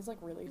 which I think is like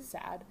really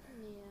sad.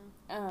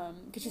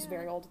 Because she's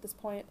very old at this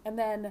point. And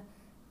then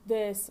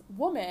this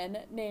woman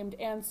named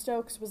Anne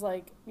Stokes was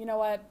like, you know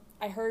what,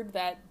 I heard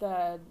that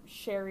the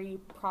Sherri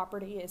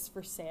property is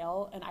for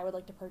sale and I would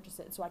like to purchase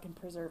it so I can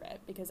preserve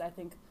it because I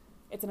think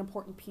it's an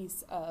important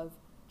piece of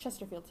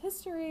Chesterfield's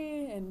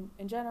history and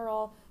in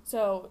general.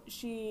 So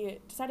she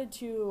decided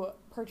to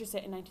purchase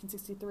it in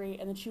 1963,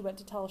 and then she went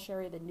to tell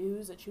Sherri the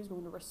news that she was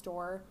going to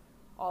restore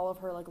all of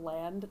her like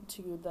land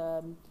to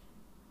the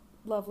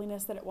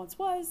loveliness that it once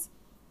was.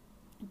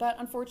 But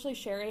unfortunately,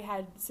 Sherri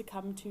had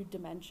succumbed to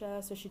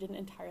dementia, so she didn't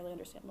entirely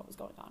understand what was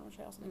going on, which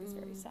I also think is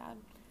very sad.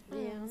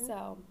 Yeah.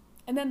 So,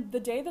 and then the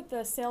day that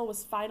the sale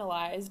was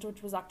finalized,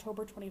 which was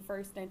October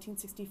 21st,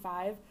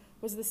 1965,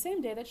 was the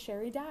same day that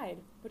Sherri died,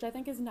 which I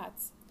think is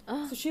nuts.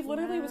 So she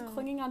literally was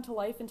clinging on to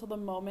life until the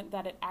moment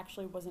that it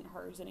actually wasn't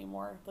hers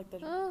anymore, like the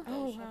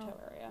chateau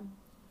area,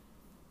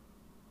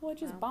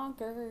 which is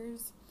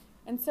bonkers.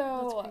 And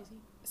so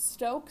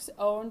Stokes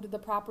owned the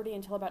property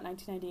until about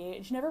 1998,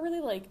 and she never really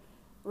like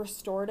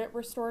restored it.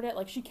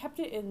 Like she kept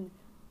it in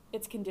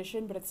its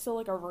condition, but it's still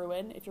like a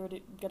ruin if you were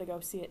gonna go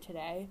see it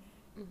today.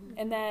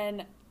 And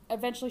then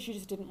eventually she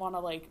just didn't want to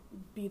like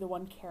be the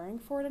one caring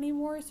for it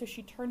anymore, so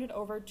she turned it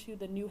over to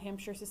the New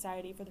Hampshire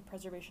Society for the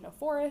Preservation of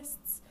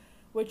Forests,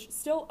 which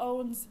still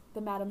owns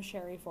the Madame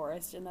Sherri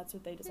Forest, and that's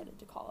what they decided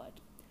to call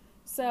it.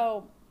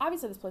 So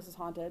obviously this place is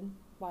haunted.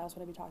 Why else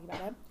would I be talking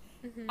about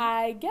it?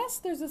 I guess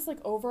there's this like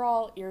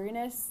overall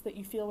eeriness that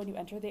you feel when you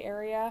enter the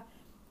area,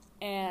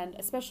 and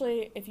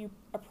especially if you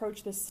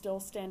approach this still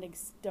standing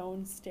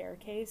stone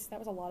staircase. That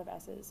was a lot of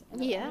S's.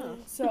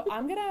 So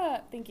I'm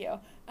gonna thank you.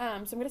 So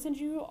I'm gonna send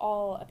you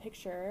all a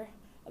picture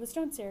of the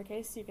stone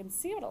staircase so you can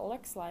see what it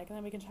looks like, and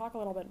then we can talk a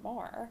little bit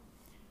more.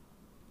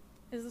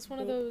 Is this one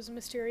of those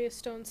mysterious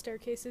stone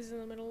staircases in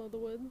the middle of the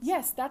woods?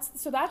 Yes, that's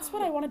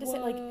what I wanted to say.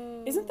 Like,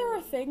 isn't there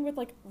a thing with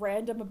like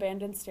random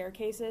abandoned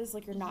staircases?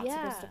 Like you're not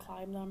supposed to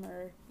climb them,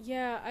 or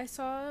Yeah, I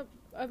saw.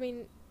 I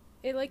mean,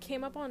 it like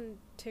came up on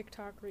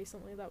TikTok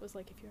recently. That was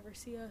like, if you ever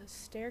see a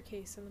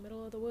staircase in the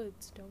middle of the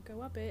woods, don't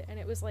go up it. And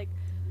it was like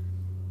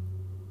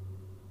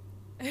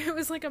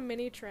a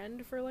mini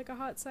trend for like a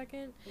hot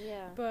second.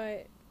 Yeah.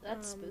 But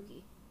that's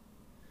spooky.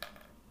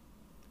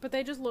 But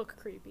they just look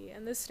creepy,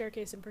 and this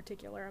staircase in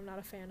particular, I'm not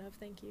a fan of.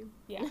 Thank you.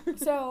 Yeah.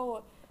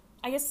 So,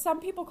 I guess some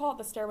people call it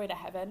the Stairway to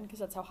Heaven because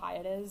that's how high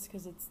it is.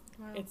 Because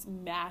it's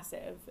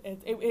massive.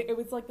 It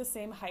was like the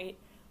same height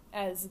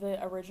as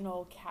the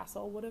original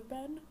castle would have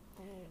been.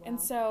 Oh, wow.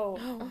 And so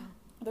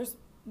there's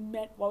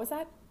what was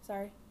that?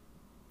 Sorry,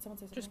 someone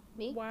say something. Just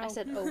me. wow. I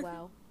said, "Oh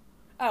wow."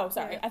 Oh,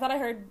 sorry. Yeah. I thought I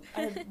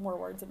heard more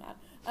words than that.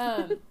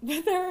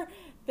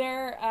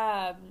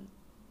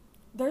 But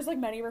there's like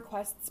many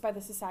requests by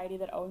the society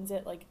that owns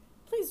it, like,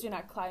 please do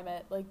not climb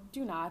it, like,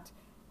 do not.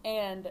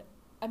 And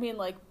I mean,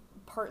 like,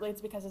 partly it's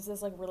because it's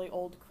this like really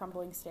old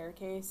crumbling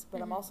staircase,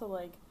 but I'm also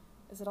like,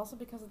 is it also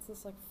because it's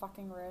this like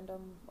fucking random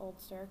old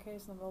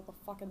staircase in the middle of the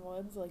fucking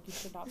woods? Like, you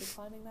should not be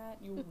climbing that,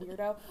 you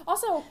weirdo.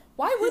 Also,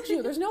 why would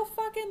you? There's no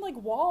fucking like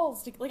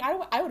walls to, like,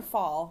 I would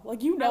fall.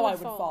 Like, you know I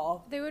would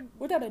fall. They would,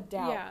 without a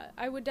doubt. Yeah,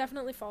 I would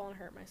definitely fall and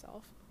hurt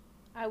myself.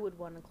 I would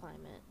want to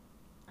climb it.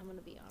 I'm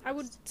gonna be honest. I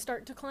would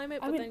start to climb it,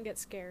 but then get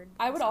scared.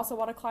 I would also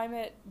want to climb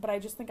it, but I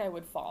just think I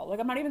would fall. Like,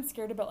 I'm not even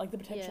scared about like the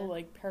potential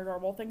like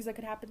paranormal things that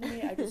could happen to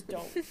me. I just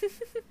don't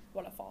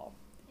want to fall.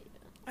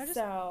 I just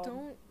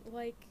don't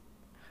like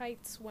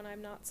heights when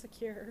I'm not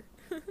secure.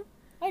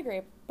 I agree,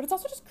 but it's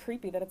also just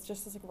creepy that it's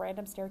just this like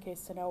random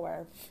staircase to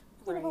nowhere,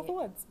 like above the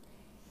woods.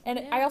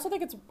 And I also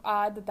think it's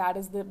odd that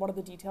is one of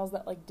the details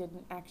that like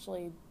didn't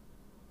actually,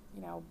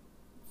 you know,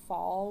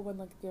 fall when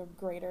like the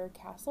greater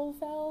castle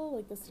fell.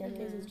 Like the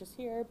staircase is just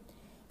here,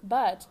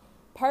 but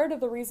part of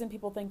the reason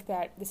people think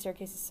that the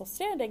staircase is still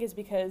standing is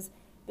because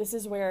this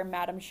is where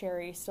Madame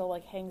Sherri still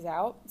like hangs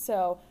out.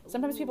 So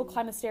sometimes people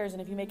climb the stairs,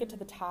 and if you make it to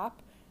the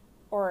top,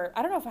 or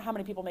I don't know how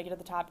many people make it to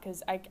the top,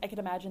 because I could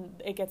imagine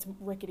it gets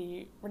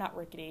rickety, or not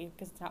rickety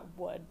because it's not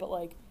wood, but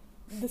like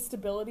the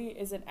stability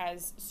isn't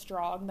as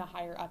strong the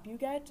higher up you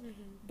get.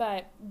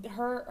 But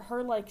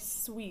her like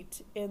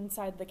suite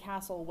inside the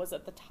castle was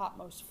at the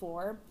topmost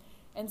floor.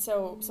 And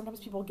so sometimes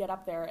people get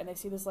up there and they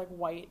see this like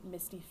white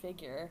misty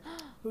figure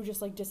who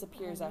just like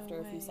disappears after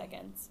a few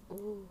seconds.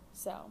 Ooh.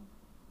 So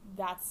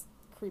that's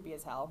creepy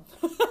as hell.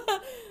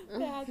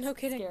 That's no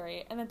kidding.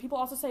 Scary. And then people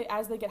also say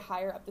as they get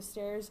higher up the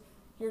stairs,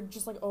 you're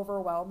just like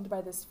overwhelmed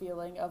by this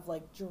feeling of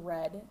like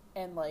dread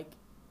and like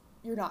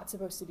you're not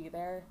supposed to be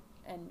there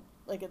and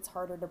like it's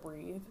harder to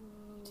breathe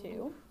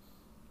too,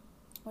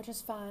 which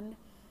is fun.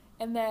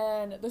 And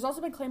then there's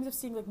also been claims of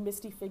seeing like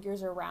misty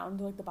figures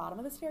around like the bottom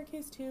of the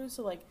staircase too.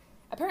 So like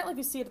apparently if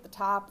you see it at the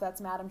top, that's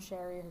Madame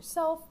Sherri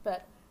herself,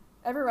 but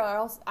everywhere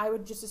else I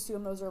would just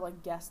assume those are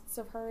like guests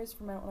of hers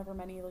from one of her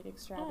many like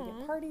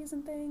extravagant parties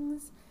and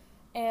things.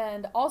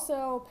 And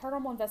also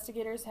paranormal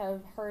investigators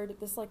have heard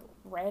this like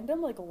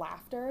random like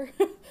laughter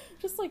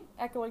just like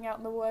echoing out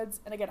in the woods.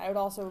 And again, I would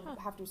also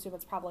have to assume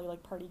it's probably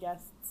like party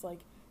guests like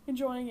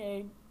enjoying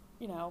a,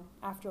 you know,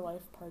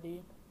 afterlife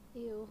party.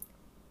 Ew.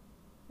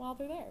 While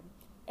they're there.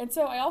 And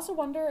so I also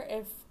wonder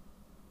if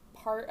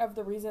part of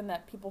the reason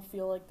that people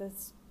feel like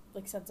this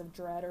like sense of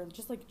dread or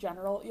just like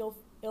general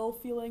ill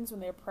feelings when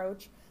they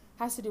approach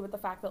has to do with the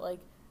fact that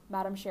like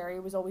Madame Sherri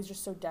was always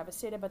just so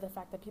devastated by the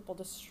fact that people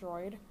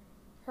destroyed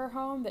her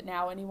home that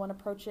now anyone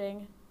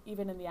approaching,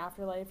 even in the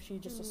afterlife, she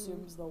just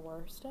assumes the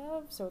worst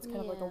of. So it's kind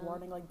of like a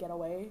warning, like get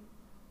away.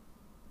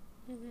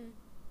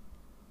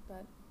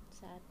 But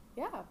sad.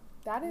 Yeah,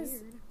 that is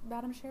Weird.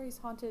 Madame Sherri's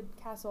haunted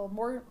castle.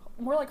 More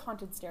like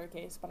haunted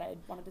staircase, but I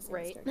wanted to say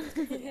Right. staircase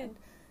at the end.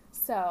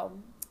 So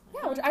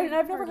yeah, which I've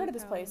never Party heard of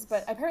this place,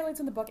 palace. but apparently it's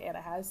in the book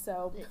Anna has.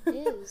 So It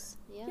is.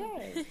 Yeah.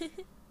 yay.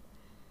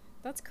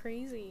 That's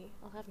crazy.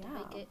 I'll have to Yeah.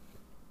 hike it.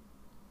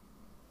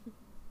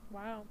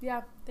 Wow.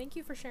 Yeah, Thank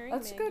you for sharing,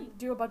 let's Maggie. go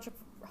do a bunch of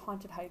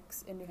haunted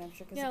hikes in New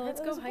Hampshire. 'Cause Yeah, let's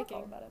apparently go there's a book all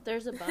hiking. about it.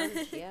 There's a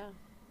bunch, yeah.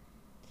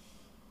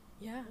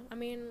 Yeah, I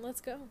mean,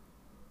 let's go.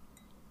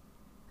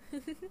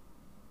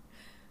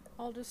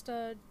 I'll just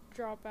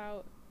drop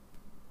out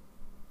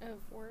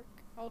of work.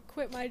 I'll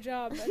quit my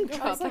job and go.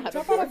 I was like, out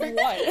drop of out of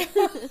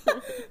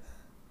what?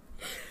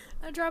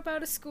 I drop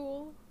out of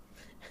school.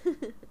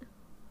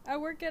 I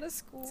work at a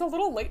school. It's a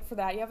little late for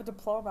that. You have a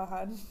diploma,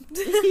 hun.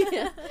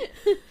 Yeah.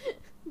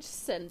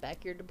 Just send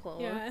back your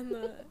diploma. Yeah, and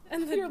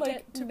the You're debt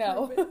like, to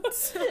no. prove it,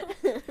 so.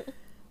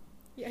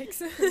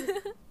 Yikes.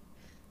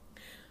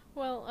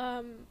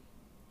 Well,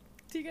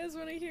 do you guys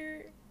want to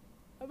hear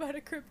about a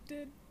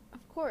cryptid?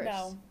 Of course.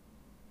 No.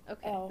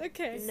 Okay. Oh,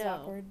 Okay. this is No.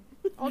 awkward.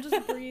 I'll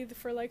just breathe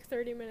for like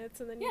 30 minutes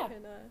and then you Yeah.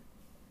 can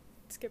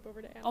skip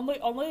over to Al.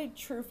 Only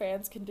true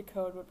fans can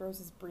decode what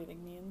Rose's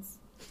breathing means.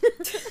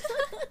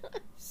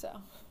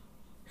 So.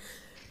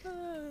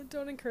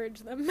 Don't encourage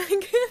them,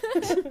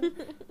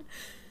 Megan.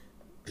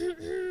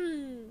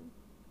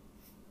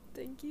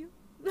 Thank you.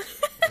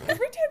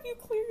 Every time you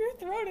clear your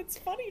throat, it's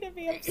funny to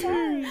me. I'm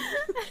sorry.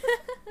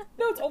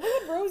 No, it's only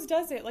when Rose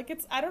does it. Like,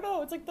 it's, I don't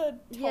know, it's like the tone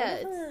Yeah,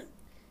 of her.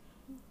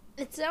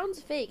 It sounds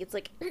fake. It's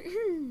like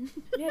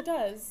Yeah, it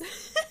does.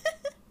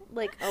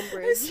 like I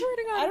umbrage. swear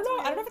to God. I don't it's know.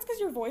 I don't know weird. if it's because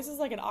your voice is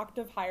like an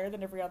octave higher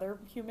than every other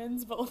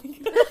human's, but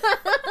like.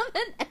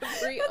 Than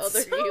every That's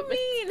other so human.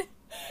 mean.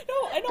 No,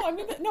 I know. I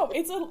mean, no.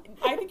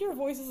 I think your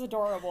voice is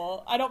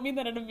adorable. I don't mean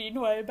that in a mean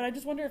way, but I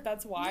just wonder if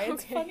that's why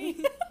it's Okay. funny.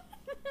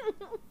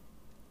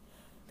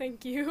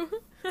 Thank you.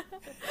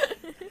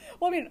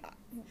 Well, I mean,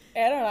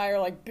 Anna and I are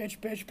like bitch,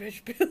 bitch,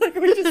 bitch, bitch. Like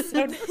we just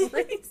sound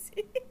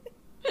crazy.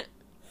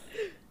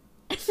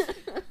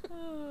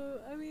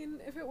 I mean,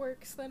 if it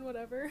works, then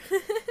whatever.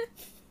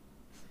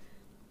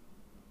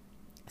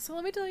 So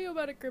let me tell you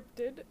about a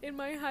cryptid in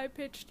my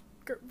high-pitched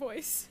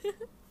voice.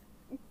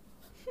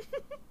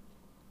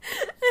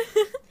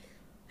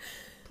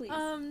 Please.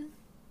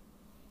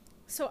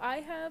 So I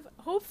have,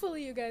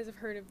 hopefully you guys have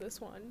heard of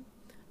this one.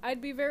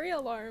 I'd be very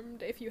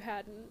alarmed if you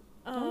hadn't.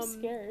 I'm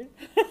scared.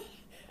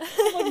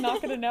 I'm like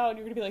not gonna know, and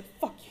you're gonna be like,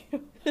 "Fuck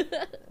you."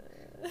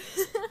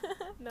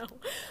 No.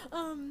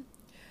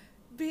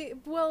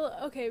 Well,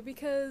 okay,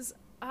 because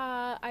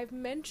I've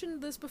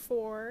mentioned this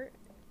before,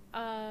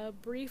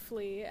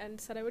 briefly, and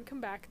said I would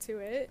come back to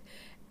it.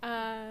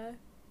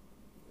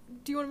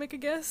 Do you want to make a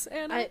guess,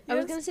 Anna? I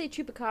was Yes? gonna say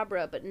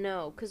chupacabra, but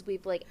no, because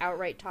we've like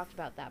outright talked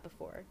about that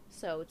before,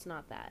 so it's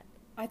not that.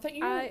 I thought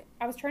you. I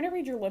was trying to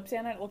read your lips,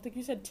 Anna. And it looked like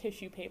you said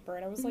tissue paper,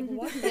 and I was like,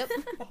 "What?" Yep.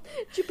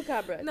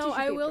 Chupacabra. No, tissue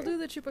I will paper. do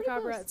the Pretty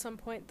chupacabra close. at some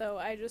point, though.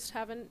 I just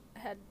haven't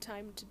had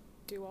time to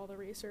do all the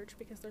research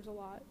because there's a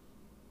lot.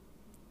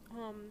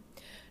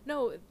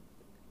 No,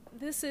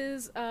 this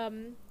is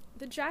the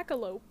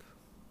jackalope.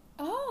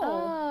 Oh,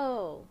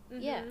 Oh,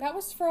 yeah. Mhm. that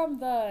was from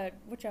the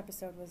which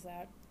episode was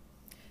that?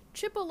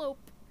 Chipalope.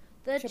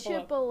 The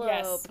Chipalope. chipalope.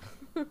 Yes.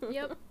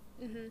 Yep.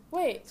 hmm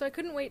Wait, So I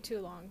couldn't wait too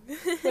long.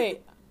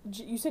 wait.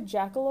 You said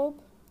jackalope?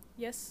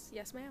 Yes,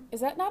 ma'am.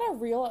 Is that not a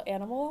real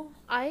animal?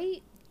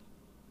 I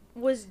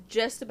was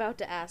just about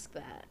to ask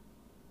that.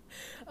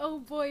 Oh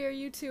boy, are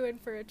you two in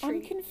for a I'm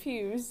treat?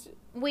 confused.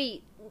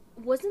 Wait,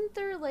 wasn't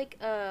there like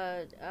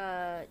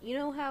you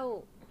know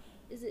how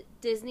is it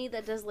Disney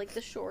that does, like,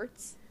 the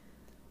shorts?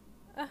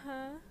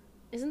 Uh-huh.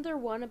 Isn't there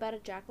one about a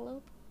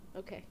jackalope?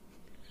 Okay.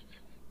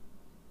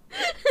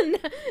 Do you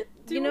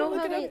you know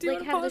wanna how look it they, up? Do you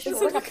like, wanna have the pause this? Is it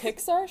shorts? like a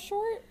Pixar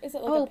short? Is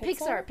it like Oh, a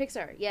Pixar?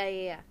 Pixar.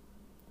 Yeah.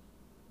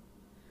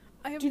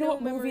 I have Do you know no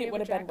what movie memory it of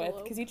would a have been with?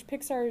 jackalope. Because each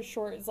Pixar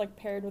short is like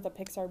paired with a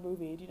Pixar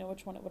movie. Do you know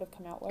which one it would have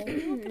come out with? Look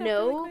it up really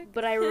No, quick.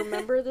 but I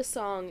remember the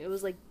song. It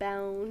was like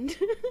bound,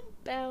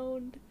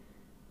 bound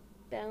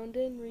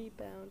and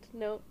rebound.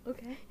 No,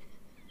 okay.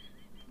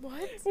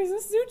 What? Was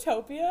this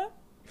Zootopia?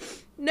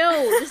 No,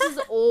 this is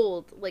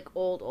old, like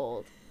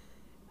old.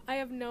 I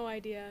have no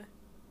idea.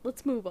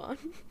 Let's move on.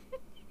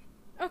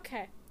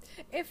 Okay.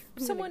 If I'm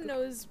gonna someone go-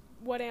 knows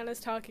what Anna's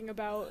talking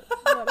about,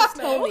 let us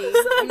know. Tell me.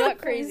 I'm not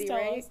Please crazy, tell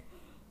right? us.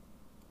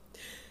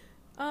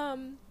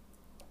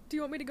 Do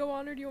you want me to go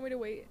on or do you want me to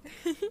wait?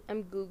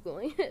 I'm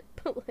Googling it,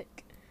 but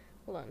like,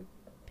 hold on.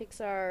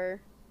 Pixar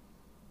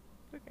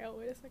Okay, I'll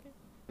wait a second.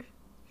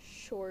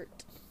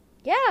 short.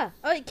 Yeah!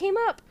 Oh, it came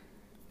up!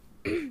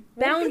 What the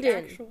Boundin'.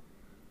 actual-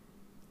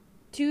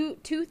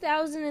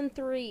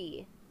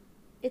 2003.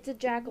 It's a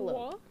jackalope.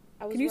 What?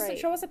 I was Can you right.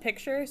 show us a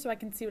picture so I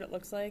can see what it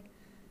looks like?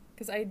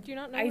 Because Do you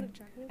not know what a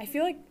jackalope I is?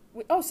 feel like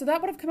so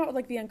that would have come out with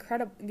like the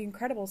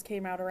Incredibles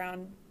came out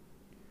around.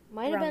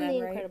 Might have around been then,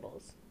 The right?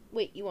 Incredibles.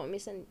 Wait, you want me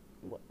to send...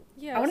 What?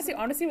 Yeah. I want to so- see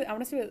honestly. I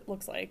want to see what it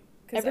looks like.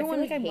 'Cause Everyone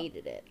I feel like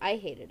hated it. I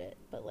hated it,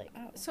 but like...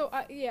 Oh. So,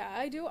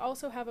 I do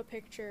also have a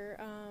picture,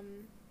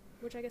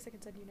 which I guess I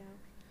can send you now.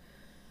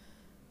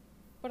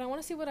 But I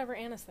want to see whatever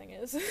Anna's thing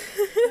is.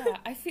 Yeah,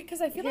 I feel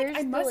like Here's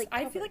I the, must. like, I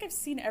cover. feel like I've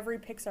seen every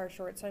Pixar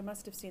short, so I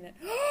must have seen it.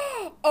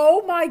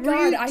 Oh my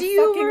god! I Do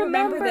you fucking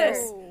remember this.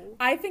 Oh.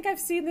 I think I've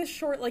seen this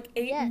short like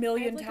 8 Yes.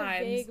 million I have, like,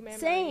 times. A vague memory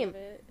Same. Of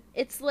it.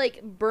 It's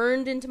like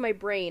burned into my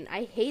brain.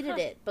 I hated Huh.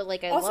 it, but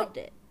like I Also- loved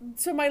it.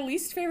 So my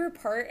least favorite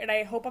part, and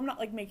I hope I'm not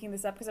like making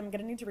this up because I'm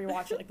gonna need to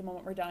rewatch it like the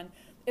moment we're done.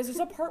 Is there's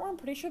a part where I'm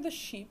pretty sure the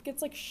sheep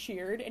gets like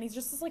sheared and he's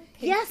just this like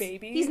pink Yes,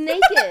 baby. he's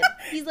naked.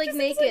 He's like Just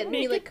this, naked, and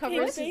he like naked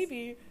covers pink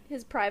baby.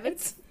 his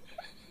privates.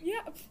 Yeah,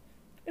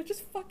 it's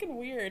just fucking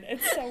weird.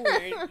 It's so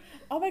weird.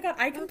 Oh my god,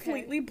 I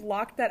completely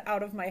blocked that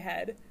out of my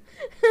head.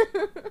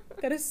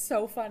 That is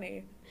so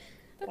funny.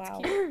 That's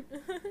Wow. cute.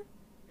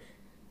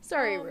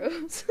 Sorry, Um,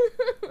 Rose.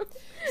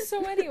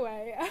 So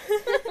anyway,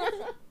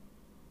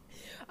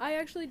 I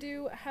actually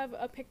do have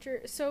a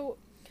picture. So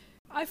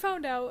I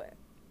found out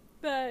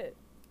that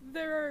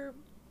there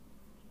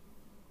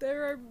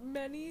are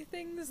many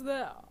things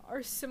that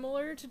are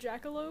similar to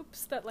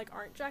jackalopes that like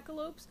aren't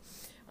jackalopes,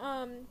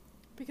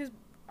 because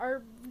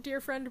our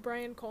dear friend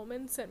Brian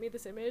Coleman sent me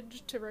this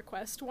image to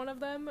request one of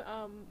them,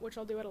 which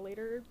I'll do at a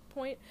later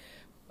point.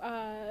 But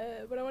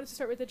I wanted to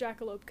start with the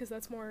jackalope because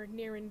that's more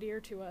near and dear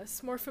to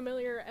us, more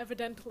familiar,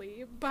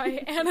 evidently, by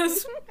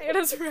Anna's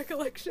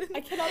recollection. I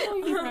cannot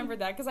believe you remembered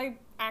that because I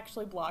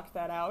actually blocked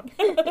that out.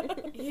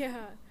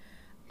 Yeah.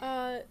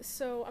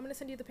 So I'm gonna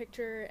send you the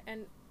picture,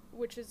 and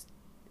which is,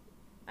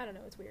 I don't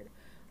know, it's weird.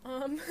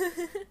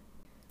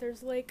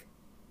 There's like,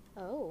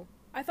 Oh,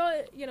 I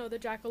thought the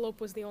jackalope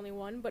was the only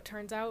one, but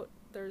turns out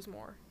there's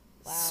more.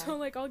 wow. So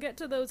like I'll get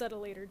to those at a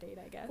later date,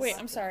 I guess. Wait,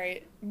 I'm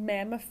sorry.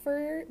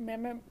 Mammiferous?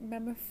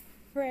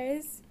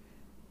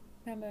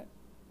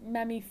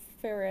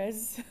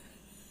 Mammiferous.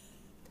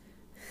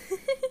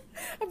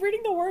 I'm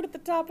reading the word at the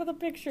top of the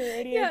picture,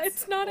 idiots. Yeah,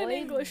 it's not in Oi,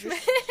 English, man.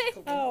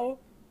 vishkele. Oh.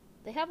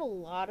 They have a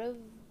lot of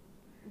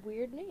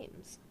weird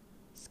names.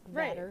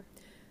 Right. Skvatter.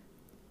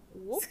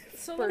 Whoop.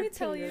 So let me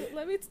tell you.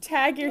 Let me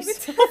Tag tell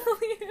yourself.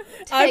 you.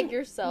 Tag I'm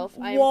yourself.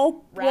 I'm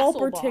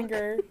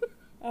Wolpertinger.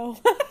 Oh.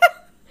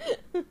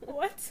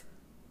 What?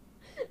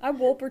 I'm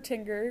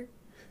Wolpertinger.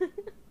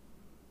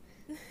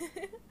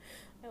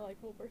 I like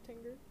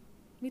Wolpertinger.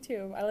 Me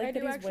too. I like I that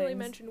do he's actually wings.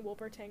 mention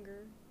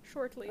Wolpertinger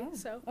shortly, Oh,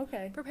 so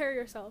okay. prepare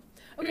yourself.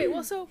 Okay,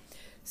 well, so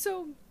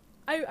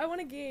I want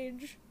to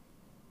gauge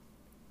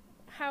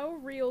how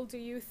real do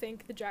you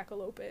think the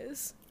jackalope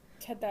is?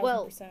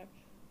 10,000%.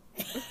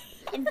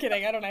 I'm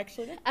kidding. I don't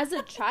actually know. As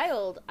a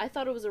child, I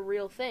thought it was a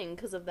real thing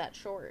because of that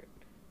short.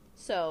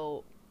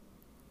 So,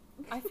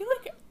 I feel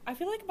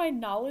like my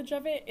knowledge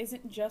of it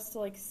isn't just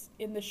like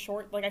in the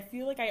short. Like I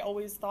feel like I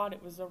always thought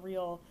it was a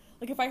real.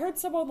 Like if I heard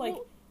someone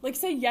like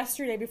say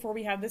yesterday before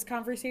we had this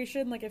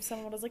conversation, like if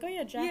someone was like, "Oh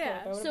yeah, jackalope,"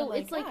 Yeah. I would have So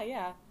been it's like, like- "Ah,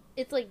 yeah."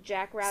 it's like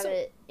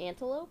jackrabbit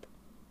antelope.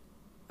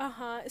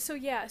 So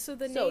yeah, so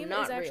the So name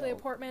not is actually real.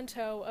 a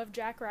portmanteau of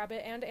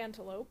jackrabbit and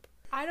antelope.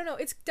 I don't know.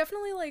 It's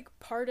definitely like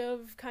part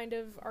of kind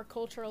of our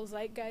cultural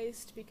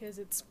zeitgeist because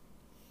it's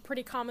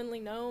pretty commonly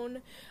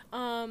known.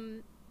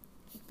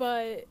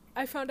 But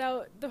I found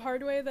out the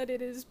hard way that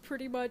it is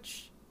pretty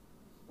much,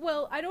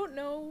 well, I don't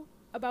know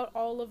about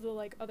all of the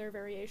like other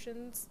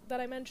variations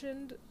that I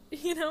mentioned,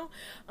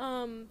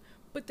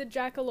 but the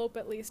jackalope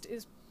at least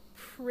is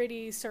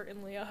pretty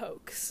certainly a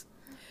hoax.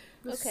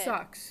 This Okay.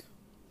 sucks.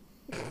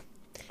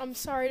 I'm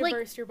sorry to Like,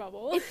 burst your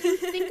bubble. If you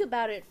think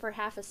about it for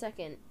half a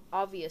second,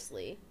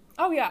 obviously.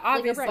 Oh yeah, Like a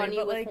obviously, bunny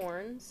but with like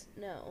horns?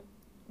 No.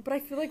 But I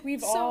feel like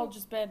we've all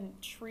just been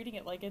treating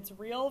it like it's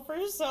real for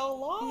so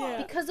long.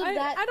 Yeah. Because of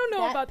that. I don't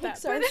know that about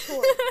Pixar that.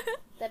 short.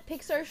 That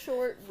Pixar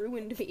short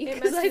ruined me.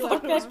 Because I Fuck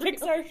thought that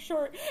Pixar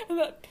short and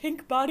that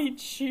pink-bodied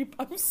sheep.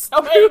 I'm so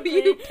angry.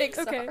 you,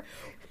 Pixar. Okay.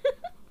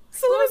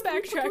 So let's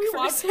backtrack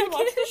for a second.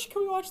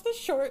 Can we watch the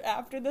short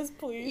after this,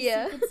 please?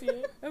 Yeah. So you can see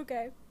it.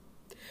 Okay.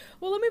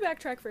 Well, let me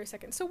backtrack for a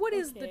second. So what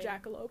is the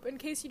jackalope? In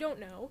case you don't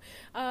know,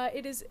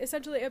 it is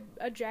essentially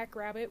a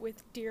jackrabbit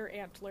with deer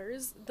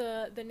antlers.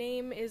 The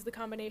name is the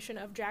combination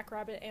of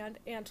jackrabbit and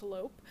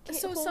antelope.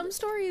 So some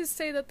stories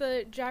say that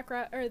the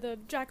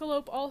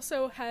jackalope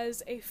also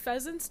has a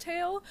pheasant's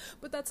tail,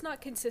 but that's not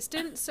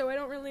consistent, so I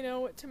don't really know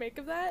what to make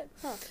of that.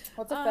 Huh.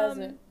 What's a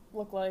pheasant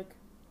look like?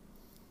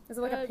 Is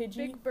it like a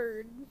pigeon? Big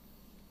bird.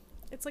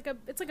 It's like a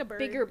bird.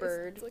 Bigger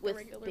bird it's like with a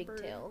regular big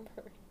bird. tail.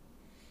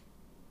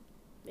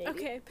 Maybe.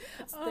 Okay.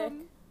 It's thick.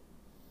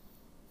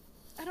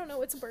 I don't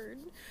know, it's a bird.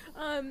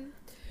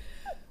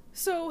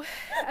 So,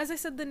 as I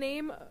said, the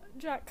name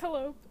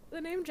Jackalope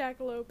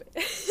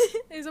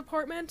is a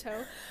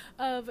portmanteau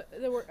of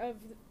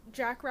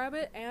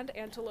jackrabbit and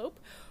antelope,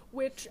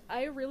 which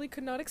I really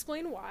could not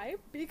explain why,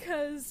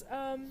 because,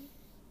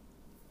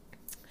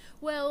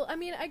 well, I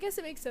mean, I guess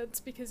it makes sense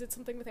because it's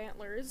something with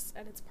antlers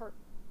and it's part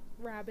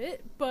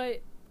rabbit,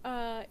 but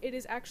it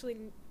is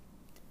actually...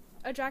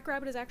 A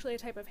jackrabbit is actually a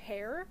type of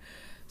hare,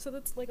 so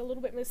that's, like, a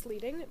little bit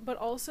misleading, but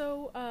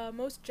also,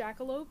 most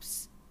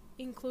jackalopes,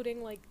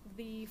 including, like,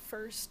 the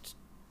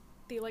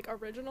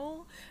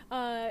original,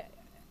 are,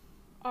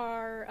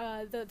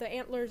 the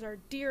antlers are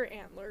deer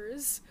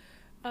antlers,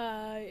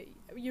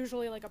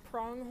 usually, like, a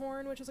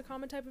pronghorn, which is a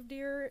common type of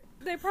deer.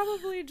 They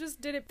probably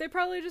just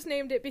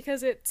named it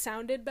because it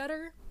sounded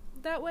better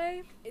that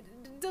way. It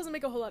doesn't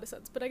make a whole lot of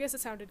sense, but I guess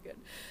it sounded good.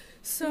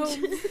 So...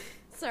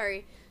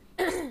 Sorry.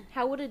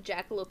 How would a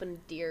jackalope and a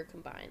deer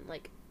combine?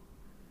 Like,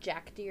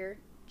 jack deer?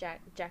 I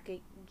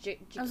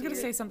was gonna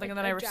say something and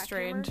then I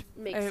restrained.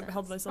 Makes I sense.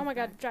 held myself Oh my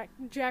back. god,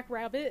 jack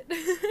rabbit.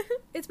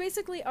 It's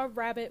basically a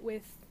rabbit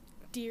with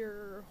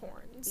deer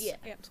horns,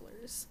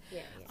 antlers.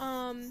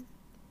 Yeah.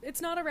 It's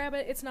not a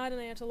rabbit, it's not an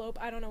antelope,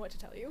 I don't know what to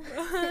tell you.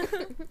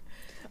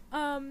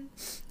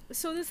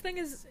 So this thing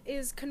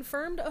is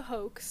confirmed a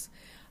hoax.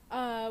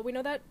 We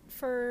know that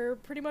for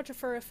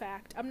a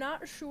fact. I'm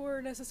not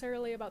sure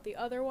necessarily about the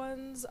other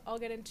ones. I'll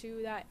get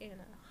into that in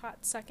a hot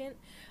second.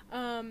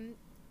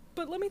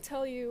 But let me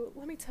tell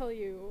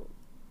you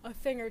a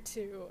thing or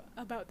two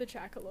about the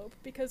jackalope,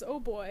 because oh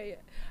boy,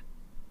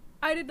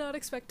 I did not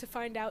expect to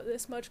find out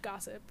this much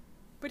gossip,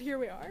 but here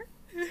we are.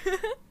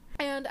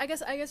 And I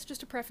guess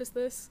just to preface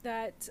this,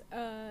 that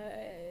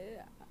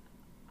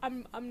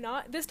I'm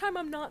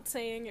not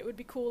saying it would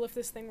be cool if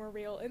this thing were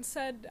real.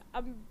 Instead,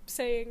 I'm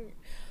saying,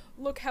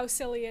 look how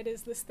silly it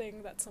is, this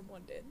thing that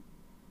someone did.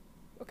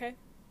 Okay?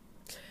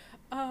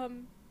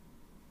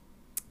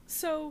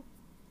 So,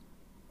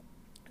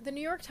 the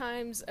New York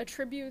Times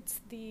attributes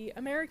the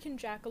American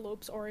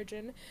jackalope's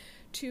origin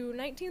to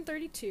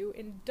 1932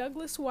 in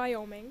Douglas,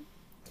 Wyoming.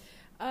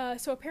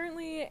 So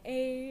apparently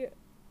a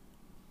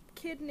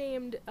kid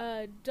named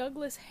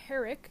Douglas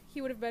Herrick,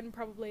 he would have been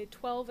probably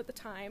 12 at the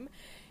time,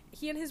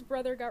 he and his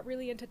brother got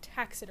really into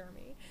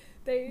taxidermy.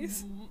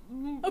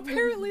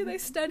 Apparently they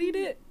studied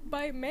it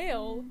by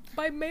mail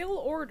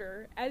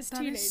order as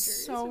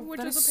teenagers,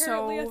 which is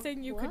apparently a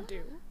thing you could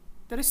do.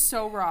 That is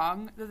so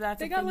wrong.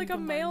 They got like a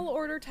mail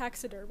order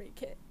taxidermy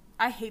kit.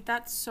 I hate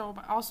that so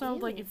much. Also,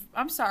 like,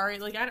 I'm sorry,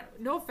 like,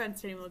 no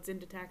offense to anyone that's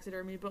into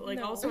taxidermy, but like,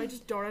 also, I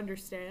just don't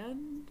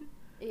understand.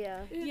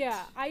 Yeah.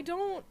 Yeah, I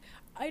don't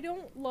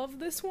love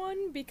this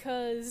one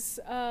because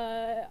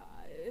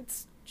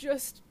it's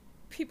just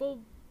people.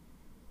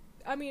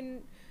 I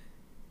mean,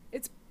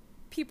 it's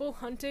people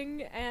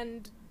hunting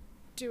and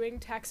doing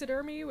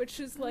taxidermy, which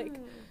is like,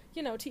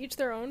 to each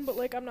their own, but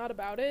like I'm not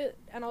about it,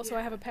 and also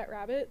I have a pet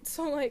rabbit,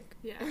 so like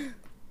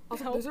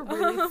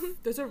Also,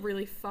 there's a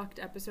really fucked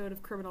episode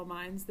of Criminal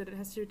Minds that it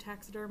has to do with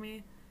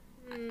taxidermy.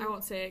 I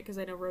won't say it because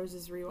I know Rose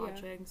is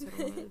rewatching, so I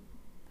don't want to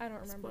I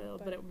don't remember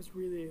spoil, but it was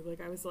really like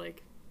I was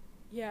like,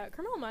 yeah,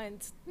 Criminal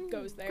Minds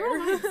goes there.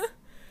 Criminal Minds.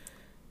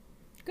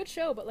 Good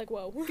show, but like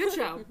whoa. Good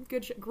show,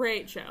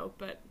 great show,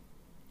 but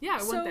yeah,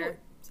 I went there.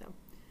 So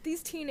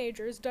these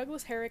teenagers,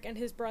 Douglas Herrick and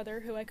his brother,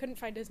 who I couldn't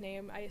find his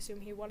name, I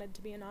assume he wanted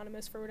to be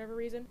anonymous for whatever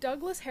reason.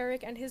 Douglas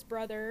Herrick and his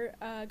brother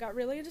got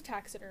really into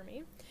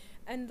taxidermy,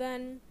 and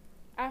then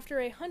after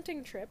a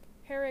hunting trip,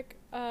 Herrick,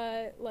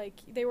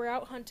 they were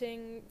out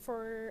hunting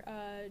for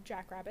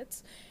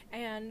jackrabbits,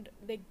 and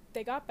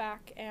they got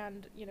back,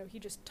 and, he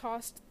just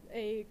tossed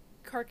a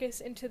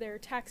carcass into their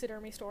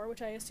taxidermy store,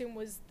 which I assume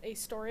was a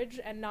storage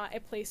and not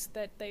a place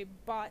that they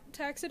bought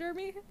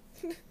taxidermy.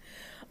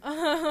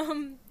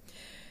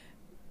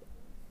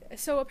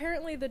 So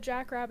apparently the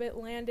jackrabbit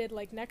landed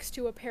like next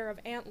to a pair of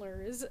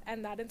antlers,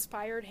 and that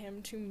inspired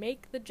him to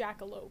make the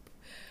jackalope,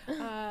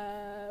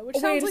 which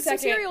sounds like some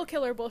serial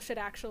killer bullshit,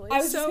 actually. I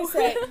was just gonna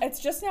say,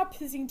 it's just now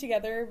piecing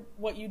together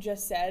what you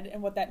just said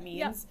and what that means.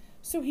 Yeah.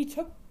 So he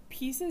took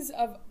pieces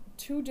of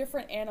two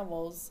different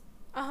animals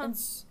and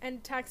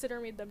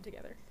taxidermied them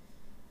together.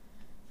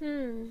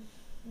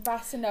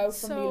 That's a no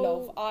from me,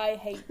 love. I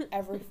hate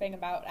everything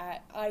about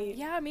it.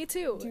 Yeah, me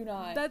too. Do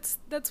not.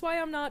 That's why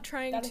I'm not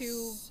trying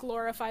to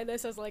glorify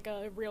this as like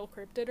a real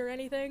cryptid or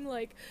anything.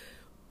 Like,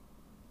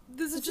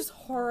 this is just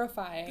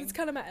horrifying. It's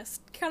kind of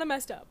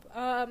messed up.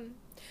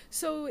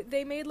 So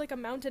they made like a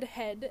mounted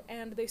head,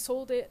 and they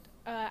sold it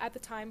at the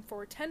time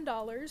for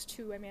 $10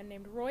 to a man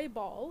named Roy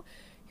Ball,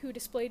 who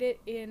displayed it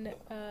in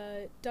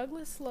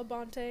Douglas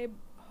Labonte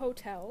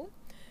Hotel.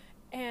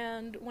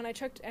 And when I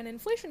checked an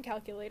inflation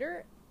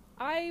calculator,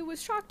 I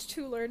was shocked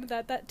to learn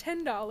that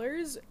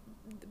 $10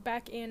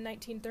 back in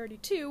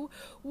 1932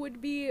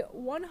 would be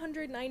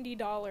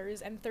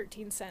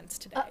 $190.13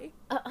 today.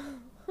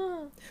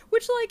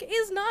 Which, like,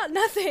 is not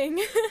nothing.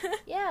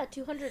 Yeah,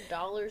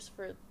 $200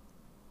 for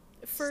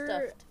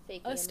stuffed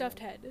fake animal. Stuffed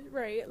head,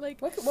 right?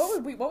 Like, what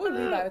would we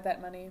buy with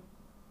that money?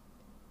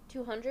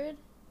 200?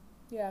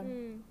 Yeah.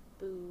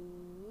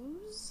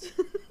 Booze.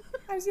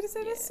 I was gonna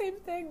say the same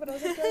thing, but I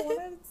was like, do I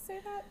want to say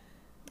that?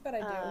 But I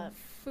do.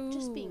 Food.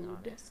 Just being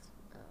honest.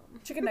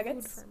 Chicken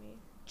nuggets for me.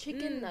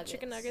 Chicken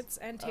nuggets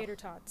and tater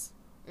tots.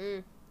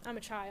 I'm a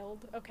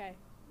child. Okay.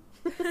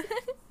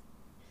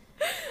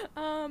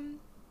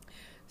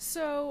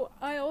 So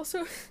I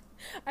also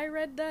I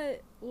read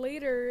that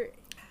later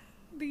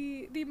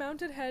the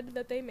mounted head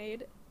that they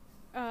made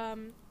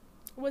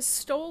was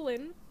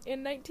stolen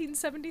in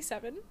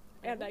 1977,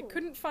 and I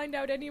couldn't find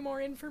out any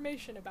more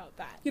information about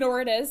that. You know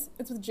where it is?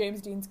 It's with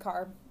James Dean's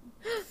car.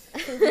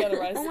 Prove me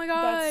otherwise. Oh my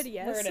god, That's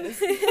yes. where it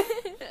is.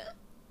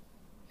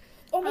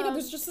 Oh my god,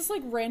 there's just this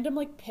like random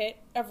like pit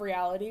of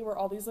reality where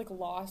all these like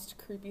lost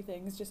creepy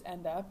things just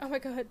end up. Oh my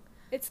god.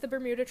 It's the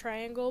Bermuda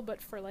Triangle, but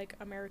for like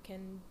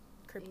American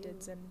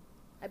cryptids. Ew. And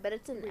I bet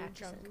it's in weird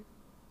Atchison. Junk.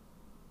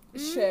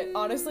 Shit,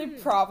 honestly,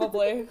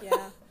 probably.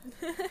 Yeah.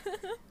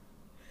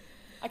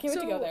 I can't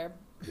wait to go there.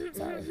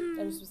 Sorry, I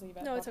just was thinking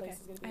about no, that it's okay.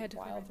 place is gonna be I had to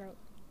clear my wild. throat.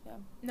 Yeah.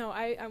 No,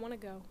 I want to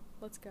go.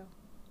 Let's go.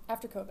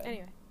 After COVID.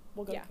 Anyway,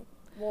 we'll go. yeah.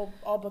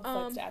 I'll book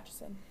flights to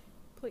Atchison.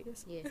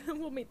 Please. Yeah.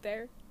 We'll meet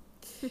there.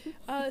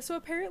 So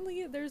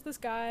apparently there's this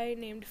guy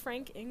named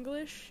Frank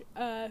English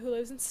who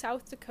lives in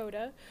South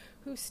Dakota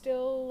who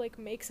still like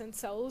makes and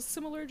sells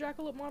similar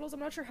jackalope models. I'm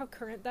not sure how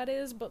current that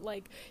is, but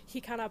like he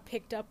kind of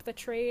picked up the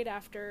trade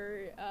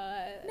after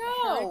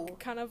Herrick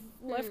kind of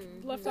left off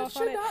on it. That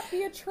should not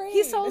be a trade.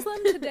 He sells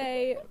them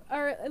today,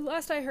 or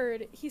last I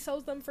heard, he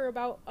sells them for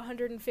about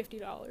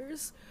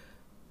 $150.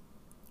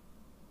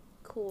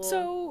 Cool.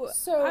 So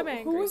I'm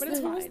angry, but it's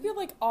fine. Who's the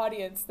like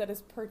audience that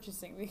is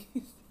purchasing these?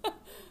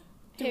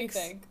 Do we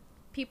think?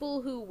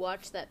 People who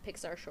watch that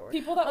Pixar short.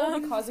 People that will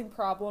be causing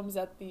problems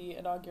at the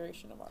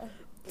inauguration tomorrow.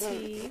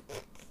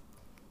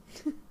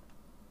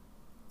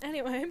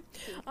 Anyway,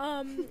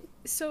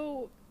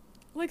 so,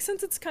 like,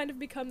 since it's kind of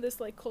become this,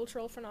 like,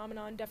 cultural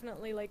phenomenon,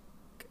 definitely, like,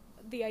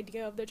 the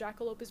idea of the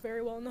jackalope is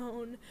very well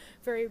known,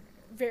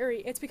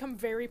 it's become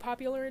very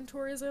popular in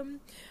tourism.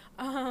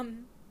 I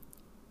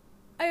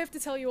have to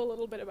tell you a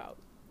little bit about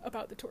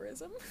the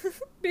tourism,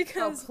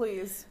 because... Oh,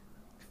 please.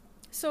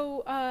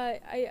 So,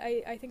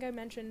 I think I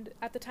mentioned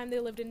at the time they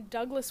lived in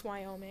Douglas,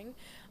 Wyoming.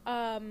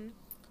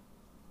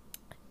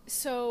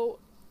 So,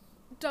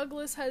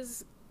 Douglas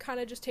has kind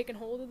of just taken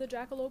hold of the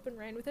jackalope and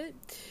ran with it,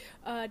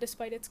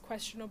 despite its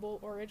questionable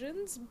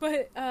origins.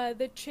 But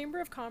the Chamber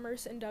of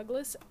Commerce in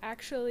Douglas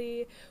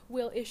actually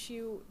will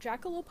issue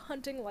jackalope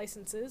hunting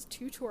licenses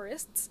to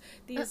tourists.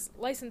 These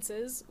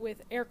licenses,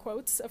 with air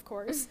quotes, of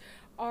course,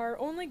 are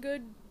only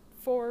good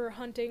for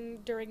hunting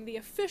during the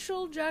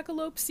official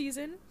jackalope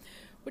season,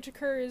 which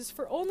occurs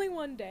for only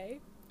one day,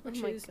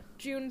 which is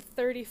June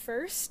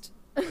 31st.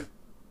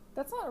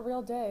 That's not a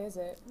real day, is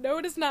it? No,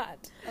 it is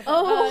not.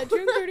 Okay.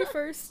 June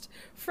 31st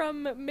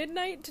from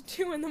midnight to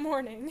 2 in the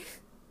morning.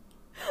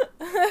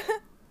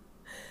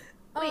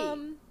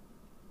 Wait.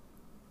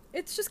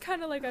 It's just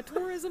kind of like a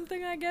tourism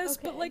thing, I guess,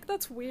 but, like,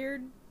 that's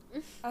weird.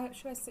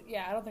 Should I say?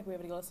 Yeah, I don't think we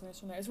have any listeners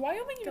from there. Is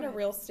Wyoming even a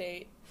real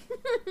state?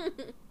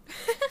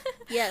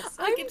 Yes.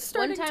 I'm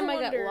starting one time to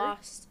I wonder. got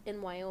lost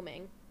in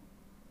Wyoming.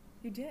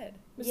 You did?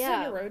 Was this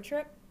on your road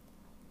trip?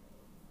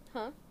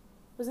 Huh?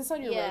 Was this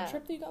on your road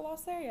trip that you got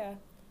lost there? Yeah.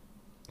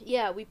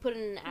 Yeah, we put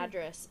in an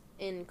address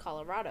in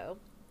Colorado,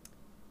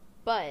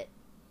 but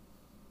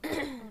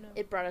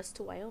it brought us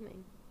to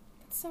Wyoming.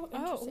 That's so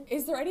interesting.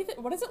 Is there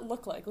anything? What does it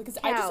look like? Because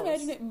Cows. I just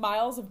imagine it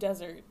miles of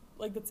desert.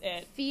 Like, that's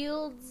it.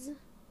 Fields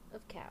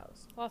of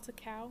cows. Lots of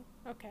cow?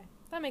 Okay.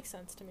 That makes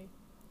sense to me.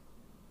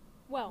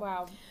 Well.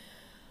 Wow.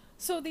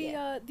 So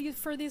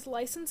for these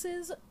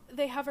licenses,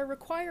 they have a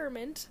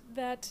requirement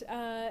that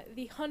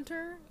the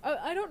hunter...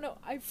 I don't know.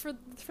 For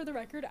the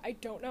record, I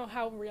don't know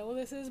how real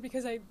this is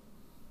because I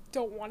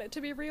don't want it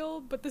to be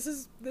real, but this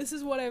is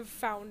what I've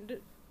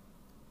found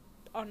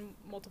on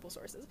multiple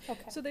sources.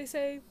 Okay. So they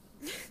say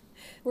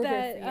We're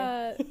that...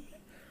 here for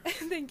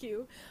you. Thank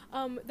you.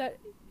 That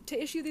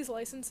to issue these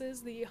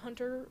licenses, the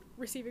hunter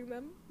receiving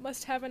them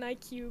must have an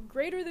IQ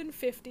greater than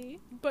 50,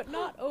 but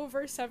not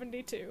over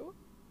 72.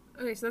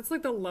 Okay, so that's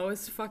like the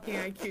lowest fucking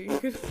IQ you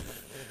could...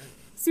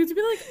 Seems to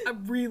be like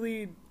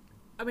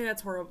I mean,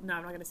 that's horrible. No,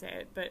 I'm not going to say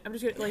it, but I'm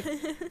just going to, like,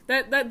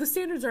 that the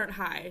standards aren't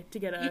high to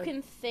get a... You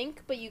can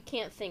think, but you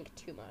can't think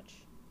too much.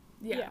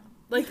 Yeah.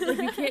 Like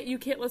you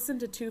can't listen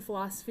to two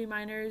philosophy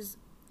minors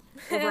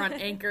over on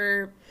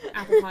Anchor,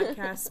 Apple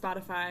Podcasts,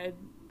 Spotify,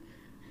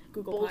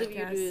 Google Bold of you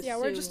Podcasts. to Yeah,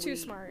 we're just assume too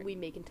smart. We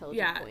make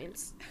intelligent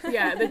points.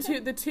 Yeah,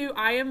 the two,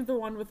 I am the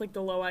one with, like,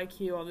 the low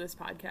IQ on this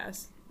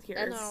podcast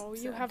here. No,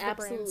 you have the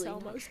brain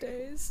cell most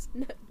days.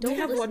 No, don't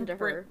have listen one to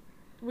her.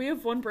 We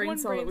have one brain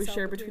cell that we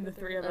share between the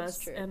three of That's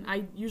us, true. and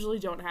I usually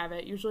don't have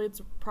it. Usually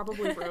it's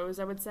probably Rose,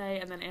 I would say,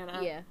 and then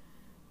Anna. Yeah.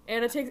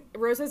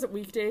 Rose has it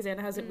weekdays,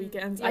 Anna has it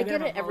weekends. I get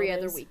on it every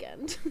other holidays.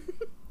 weekend.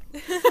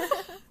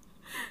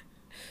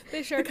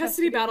 They share The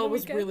custody battle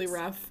was weekends. really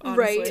rough,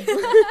 honestly. Right.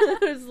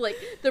 It was like,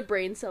 the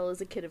brain cell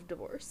is a kid of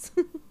divorce.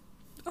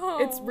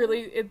 Oh. It's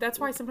really, that's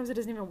why sometimes it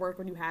doesn't even work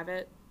when you have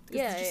it.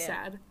 Yeah, It's just yeah.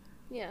 sad.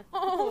 Yeah.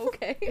 Oh.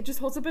 Okay. It just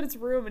holds up in its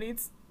room and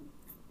eats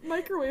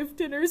microwave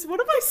dinners. What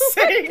am I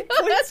saying?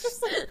 Please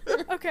just...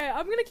 Okay,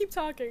 I'm gonna keep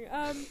talking.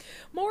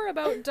 More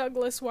about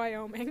Douglas,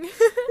 Wyoming,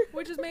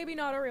 which is maybe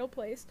not a real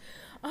place.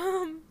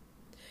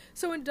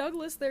 So in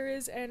Douglas, there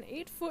is an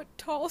 8-foot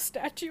tall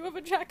statue of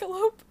a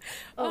jackalope.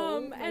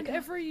 And God.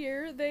 every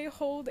year they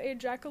hold a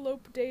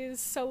Jackalope Days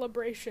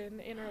celebration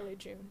in early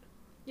June.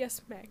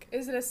 Yes, Meg.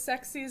 Is it as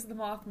sexy as the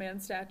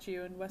Mothman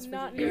statue in West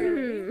Not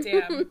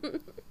Virginia? nearly.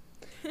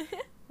 Damn.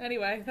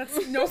 Anyway,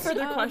 that's no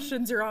further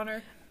questions, Your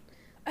Honor.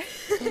 At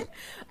least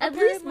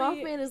Apparently-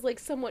 Mothman is like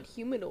somewhat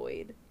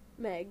humanoid,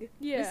 Meg.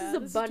 Yeah, This is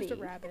a bunny. just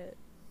a rabbit.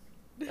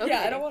 Okay.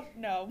 Yeah, I don't want...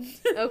 No.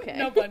 Okay.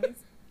 No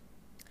bunnies.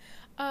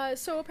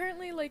 So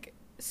apparently, like,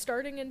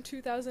 starting in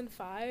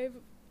 2005,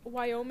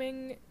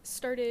 Wyoming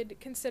started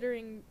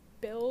considering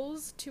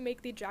bills to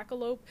make the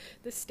jackalope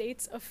the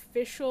state's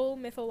official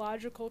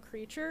mythological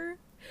creature.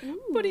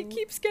 But it Ooh.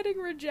 keeps getting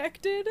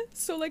rejected,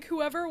 so, like,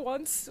 whoever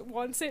wants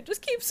it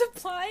just keeps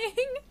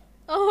applying.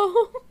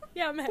 Oh.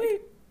 Yeah, Meg.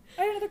 Wait,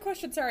 I have another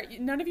question. Sorry,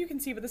 none of you can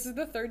see, but this is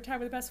the third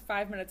time in the past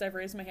 5 minutes I've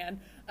raised my hand.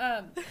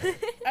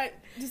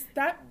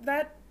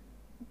 That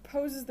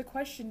poses the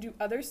question, do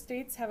other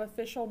states have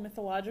official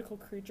mythological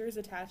creatures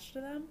attached to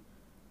them?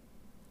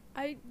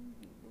 I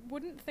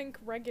wouldn't think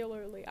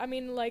regularly. I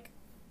mean, like...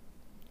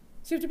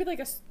 So you have to be like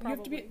you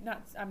have to be, Probably.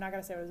 not, I'm not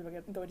going to say what I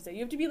was going to say.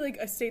 You have to be like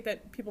a state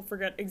that people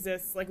forget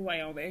exists, like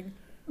Wyoming.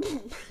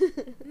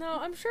 No,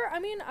 I'm sure... I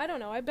mean, I don't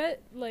know. I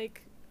bet,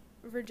 like,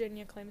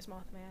 Virginia claims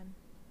Mothman.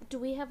 Do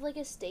we have like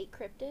a state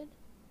cryptid?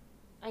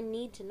 I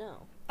need to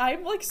know.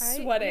 I'm like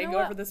sweating you know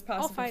what? over this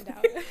I'll possibility. find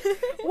out.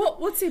 Well,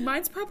 let's see.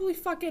 Mine's probably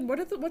fucking.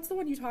 What's the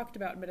one you talked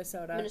about in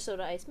Minnesota?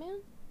 Minnesota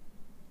Iceman?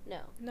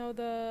 No. No,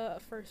 the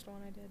first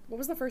one I did. What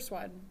was the first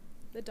one?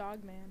 The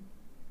Dog Man.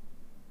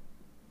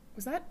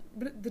 Was that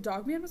the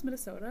Dog Man was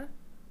Minnesota?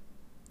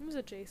 It was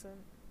adjacent.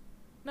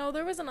 No,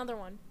 there was another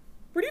one.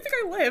 Where do you think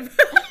I live?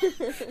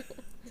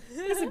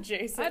 It's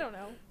adjacent. I don't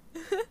know.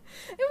 It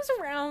was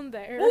around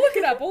there. We'll look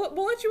it up.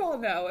 We'll let you all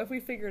know if we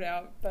figure it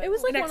out. But It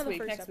was, like, next one of the week,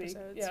 first next week.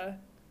 episodes. Yeah.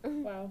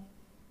 Wow.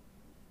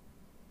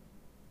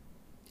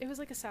 It was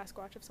like a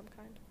Sasquatch of some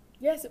kind.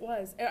 Yes, it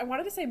was. I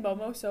wanted to say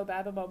Momo so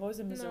bad, but Momo's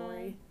in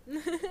Missouri. No.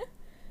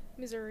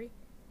 Missouri.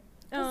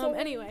 Missouri.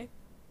 Anyway.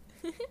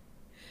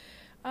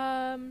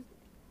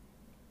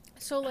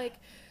 So, like,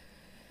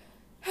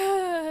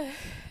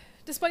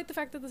 despite the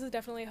fact that this is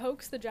definitely a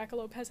hoax, the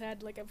jackalope has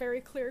had, like, a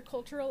very clear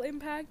cultural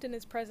impact and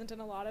is present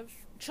in a lot of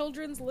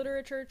children's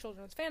literature,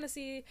 children's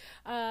fantasy,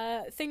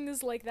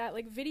 things like that,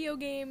 like video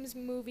games,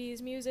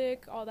 movies,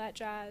 music, all that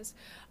jazz.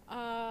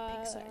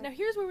 Pixar. Now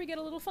here's where we get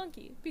a little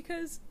funky,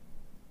 because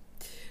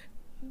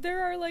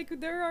there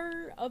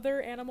are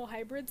other animal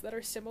hybrids that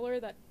are similar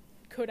that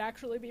could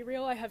actually be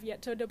real. I have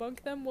yet to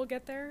debunk them. We'll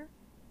get there.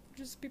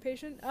 Just be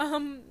patient.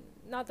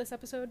 Not this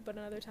episode, but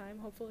another time,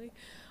 hopefully.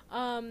 So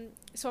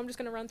I'm just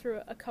going to run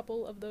through a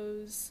couple of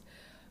those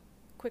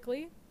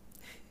quickly.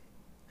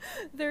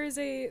 There is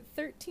a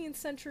 13th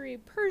century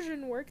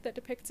Persian work that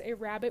depicts a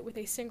rabbit with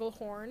a single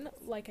horn,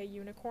 like a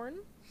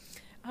unicorn.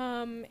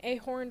 A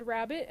horned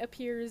rabbit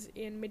appears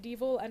in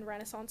medieval and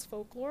Renaissance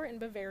folklore in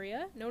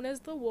Bavaria, known as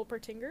the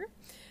Wolpertinger,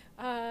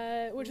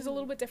 which is a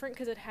little bit different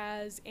because it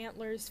has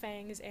antlers,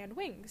 fangs, and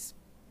wings.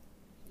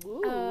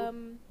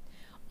 Ooh.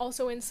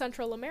 Also in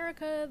Central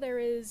America, there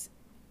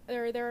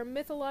are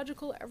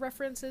mythological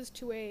references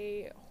to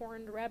a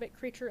horned rabbit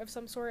creature of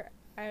some sort.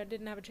 I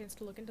didn't have a chance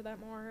to look into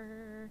that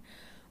more.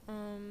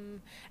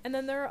 And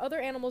then there are other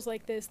animals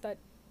like this that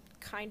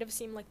kind of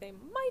seem like they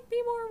might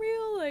be more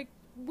real. Like,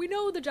 we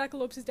know the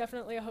jackalopes is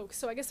definitely a hoax,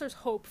 so I guess there's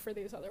hope for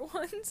these other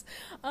ones.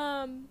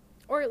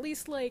 Or at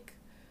least, like,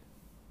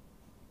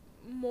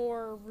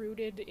 more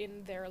rooted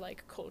in their,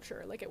 like,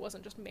 culture. Like, it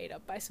wasn't just made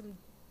up by some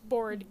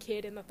bored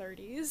kid in the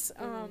 30s.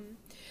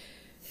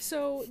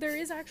 So there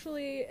is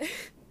actually...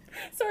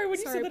 Sorry, when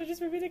you said that, it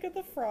just made me think of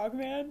the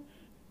Frogman.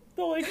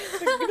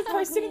 The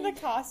person in the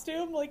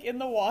costume, like, in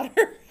the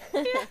water.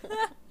 Yeah.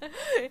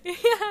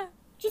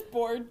 Just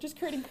bored, just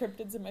creating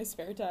cryptids in my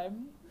spare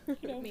time.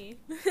 You know? Me.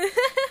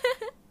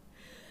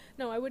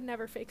 No, I would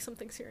never fake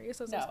something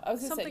serious as No, I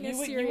was gonna something say,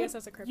 as serious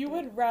as a cryptid. you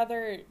would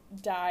rather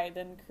die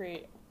than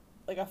create,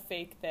 like a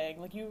fake thing.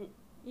 Like you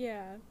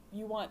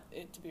want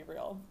it to be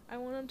real. I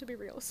want them to be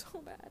real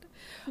so bad.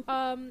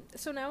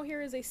 So now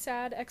here is a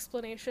sad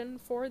explanation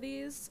for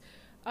these,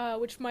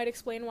 which might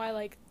explain why,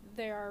 like,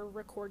 they are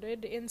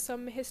recorded in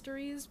some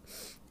histories.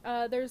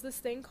 There's this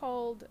thing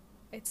called,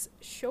 it's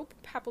Shope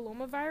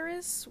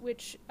papillomavirus,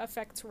 which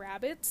affects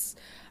rabbits.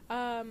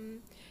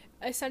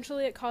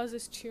 Essentially, it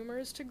causes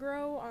tumors to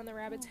grow on the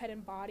rabbit's head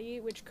and body,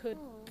 which could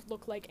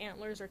look like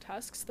antlers or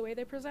tusks the way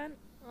they present.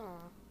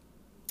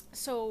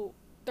 So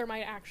there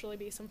might actually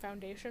be some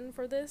foundation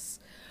for this,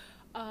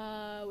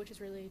 which is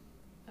really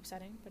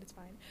upsetting, but it's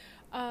fine.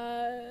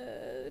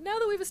 Now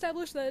that we've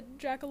established that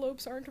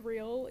jackalopes aren't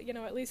real, you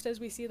know, at least as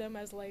we see them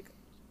as, like,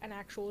 an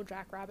actual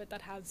jackrabbit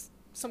that has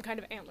some kind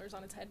of antlers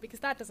on its head, because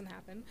that doesn't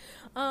happen,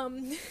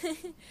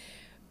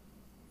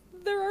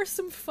 there are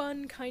some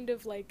fun kind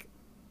of, like,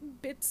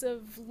 bits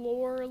of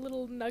lore,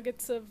 little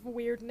nuggets of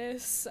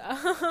weirdness,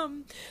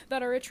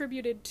 that are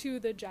attributed to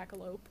the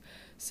jackalope.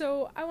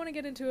 So I want to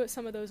get into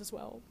some of those as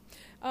well.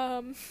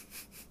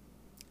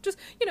 Just,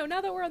 you know,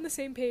 now that we're on the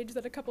same page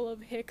that a couple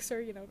of hicks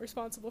are, you know,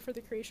 responsible for the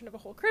creation of a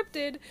whole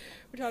cryptid,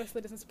 which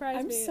honestly doesn't surprise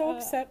me. I'm so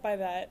upset by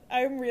that.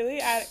 I'm really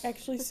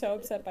actually so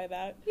upset by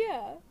that.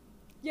 Yeah.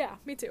 Yeah,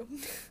 me too.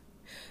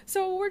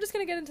 So we're just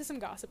gonna get into some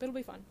gossip. It'll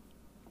be fun.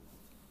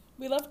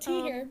 We love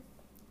tea here.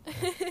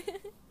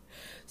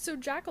 So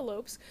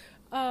jackalopes,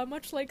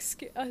 much like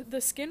the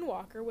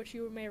skinwalker, which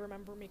you may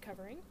remember me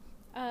covering,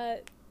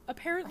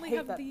 apparently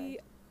have the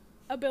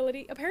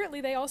ability, apparently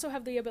they also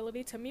have the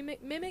ability to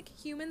mimic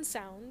human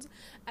sounds,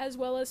 as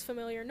well as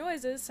familiar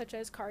noises, such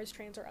as cars,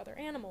 trains, or other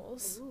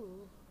animals.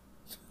 Ooh.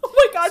 Oh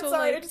my god, So,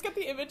 sorry, like, I just got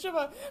the image of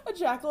a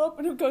jackalope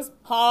and it goes,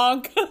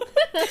 honk.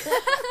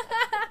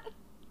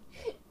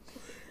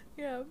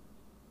 Yeah.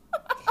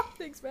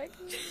 Thanks, Meg.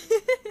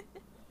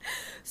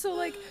 So,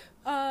 like,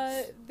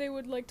 they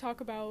would, like,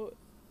 talk about,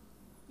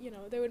 you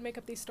know, they would make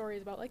up these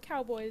stories about, like,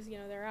 cowboys, you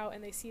know, they're out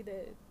and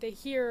they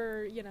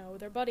hear, you know,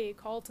 their buddy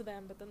call to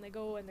them, but then they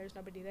go and there's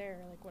nobody there,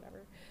 like,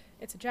 whatever.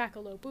 It's a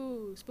jackalope,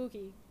 ooh,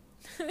 spooky.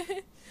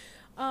 It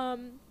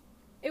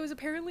was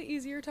apparently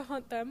easier to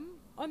hunt them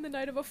on the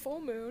night of a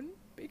full moon,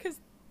 because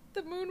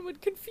the moon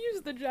would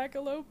confuse the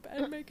jackalope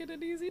and make it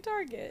an easy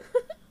target.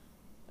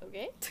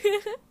 Okay.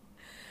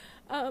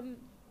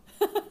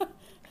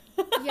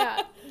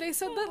 Yeah, they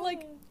said that,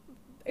 like,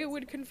 it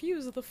would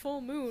confuse the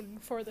full moon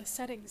for the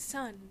setting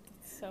sun.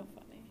 So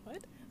funny.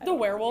 What? The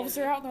werewolves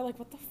are out and they're like,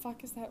 what the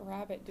fuck is that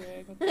rabbit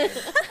doing?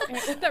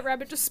 That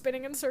rabbit just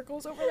spinning in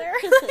circles over there.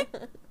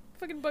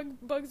 Fucking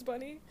Bugs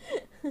Bunny.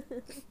 The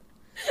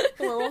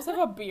werewolves have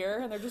a beer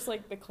and they're just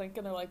like, they clink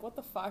and they're like, what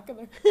the fuck?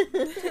 And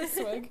they're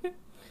swig.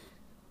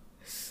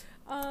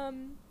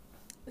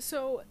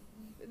 So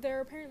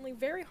they're apparently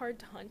very hard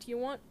to hunt. You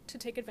want to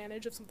take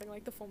advantage of something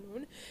like the full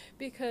moon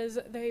because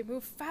they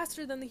move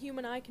faster than the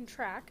human eye can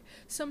track.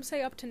 Some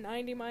say up to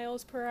 90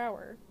 miles per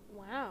hour.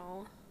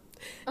 Wow.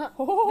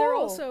 They're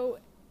also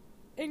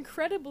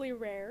incredibly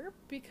rare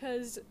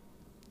because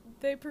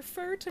they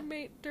prefer to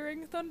mate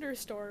during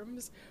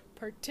thunderstorms,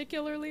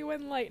 particularly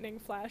when lightning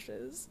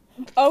flashes.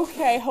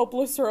 Okay,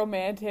 hopeless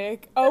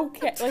romantic.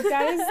 Okay, like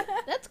that is...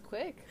 That's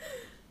quick.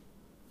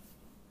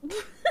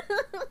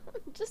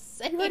 Just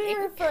saying. You heard it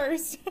here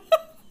first.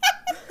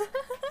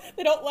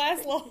 They don't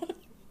last long.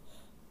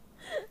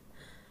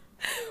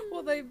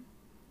 Well,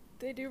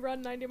 they do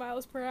run 90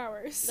 miles per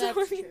hour. So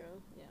That's true.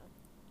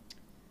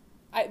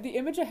 Yeah. The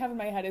image I have in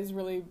my head is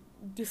really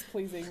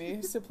displeasing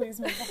me, so please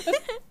move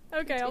on.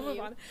 Okay, I'll move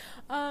Continue.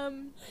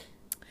 on.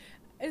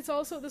 It's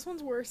also, this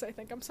one's worse, I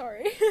think. I'm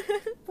sorry.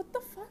 What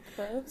the fuck,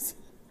 bros?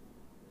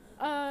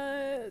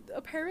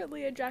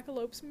 Apparently a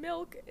jackalope's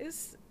milk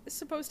is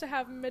supposed to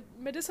have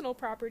medicinal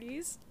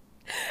properties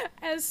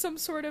as some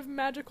sort of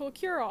magical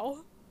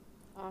cure-all.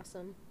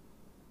 Awesome.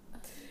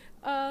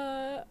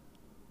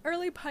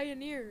 Early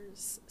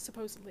pioneers,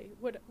 supposedly,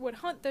 would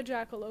hunt the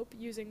jackalope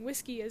using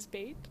whiskey as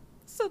bait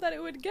so that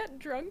it would get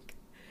drunk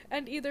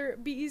and either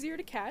be easier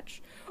to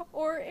catch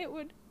or it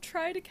would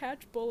try to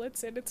catch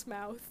bullets in its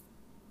mouth.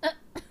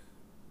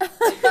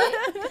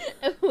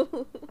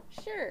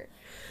 Sure.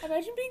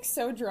 Imagine being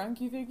so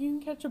drunk you think you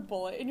can catch a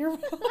bullet in your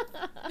mouth.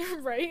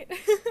 Right?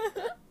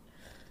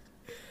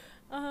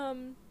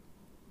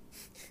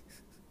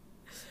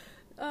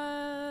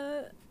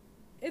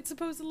 It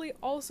supposedly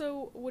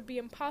also would be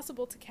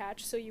impossible to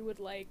catch, so you would,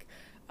 like,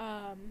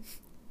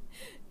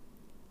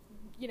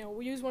 you know,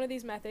 use one of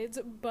these methods,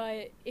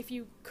 but if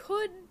you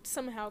could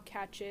somehow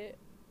catch it,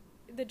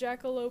 the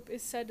jackalope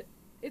is said...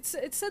 It's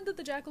said that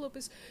the jackalope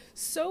is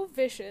so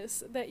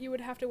vicious that you would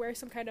have to wear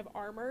some kind of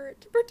armor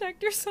to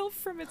protect yourself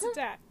from its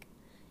attack.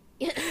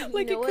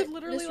 Like, it could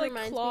literally, like,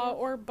 claw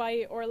or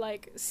bite or,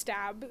 like,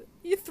 stab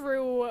you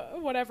through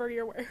whatever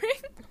you're wearing.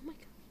 Oh my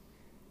god.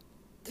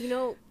 You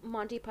know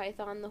Monty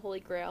Python, the Holy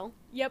Grail?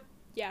 Yep.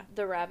 Yeah.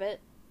 The rabbit?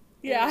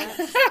 Yeah.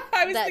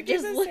 I was that thinking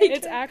just, the like, same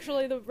It's thing.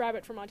 actually the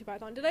rabbit from Monty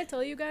Python. Did I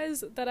tell you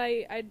guys that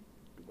I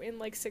in,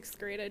 like, 6th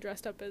grade, I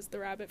dressed up as the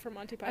rabbit from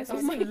Monty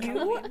Python?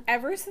 You,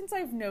 ever since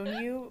I've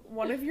known you,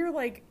 one of your,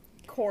 like,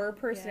 core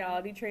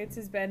personality traits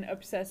has been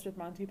obsessed with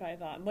Monty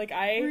Python. Like,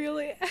 I...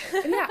 Really?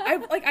 Yeah,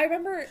 I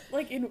remember,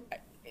 like,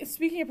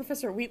 speaking of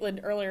Professor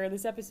Wheatland earlier in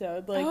this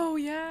episode, like... Oh,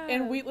 yeah.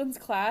 In Wheatland's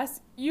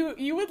class, you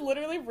would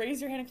literally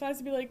raise your hand in class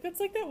and be like, that's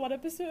like that one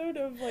episode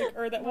of, like...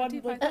 Or that Monty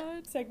one, Python?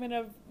 like, segment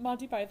of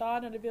Monty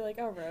Python, and I'd be like,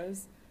 oh,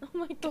 Rose. Oh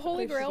my god. The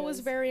Holy There she Grail was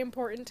goes. very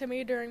important to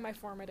me during my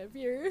formative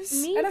years.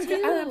 Me And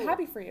too. I'm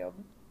happy for you.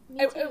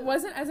 Me too. It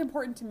wasn't as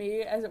important to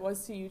me as it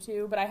was to you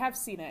two, but I have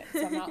seen it,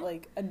 so I'm not,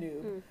 like, a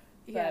noob.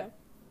 Yeah.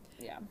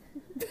 Yeah.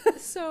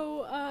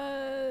 So,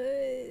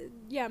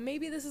 yeah,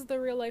 maybe this is the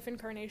real life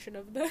incarnation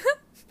of the...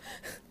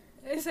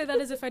 I say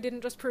that as if I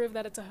didn't just prove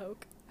that it's a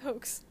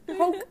hoax. A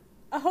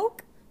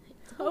hoax?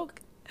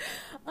 Hoax.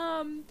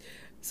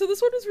 So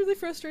this one was really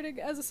frustrating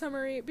as a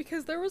summary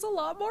because there was a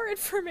lot more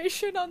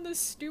information on this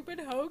stupid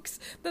hoax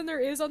than there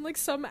is on, like,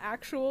 some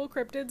actual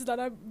cryptids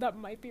that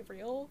might be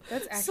real.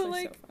 That's actually so,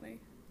 like, so funny.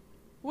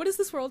 what is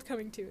this world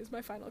coming to is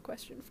my final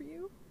question for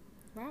you.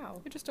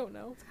 Wow. I just don't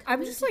know.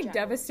 I'm just, like, Jackalope.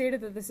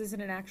 devastated that this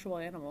isn't an actual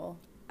animal.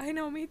 I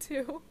know, me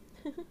too.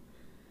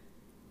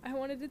 I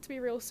wanted it to be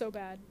real so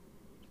bad.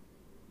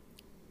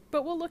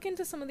 But we'll look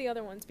into some of the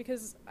other ones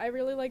because I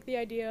really like the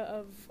idea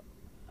of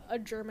a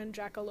German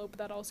jackalope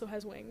that also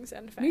has wings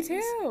and fangs. Me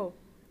too.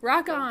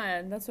 Rock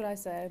on. That's what I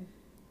said.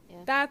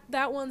 Yeah.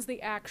 That one's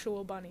the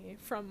actual bunny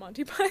from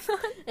Monty Python.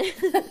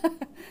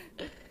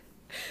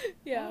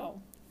 Yeah.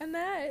 Wow. And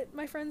that,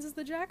 my friends, is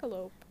the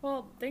jackalope.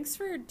 Well, thanks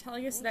for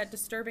telling us that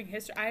disturbing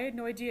history. I had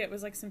no idea it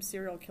was like some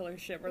serial killer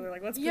shit where they're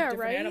like, let's put Yeah,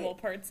 different right? animal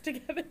parts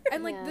together.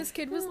 And, like, Yeah. this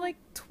kid was, like,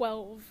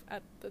 12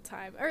 at the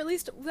time. Or at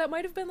least, that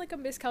might have been, like, a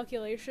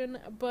miscalculation,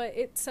 but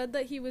it said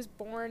that he was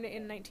born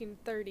in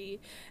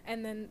 1930,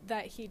 and then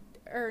that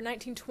or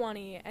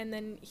 1920, and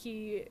then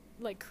he,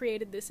 like,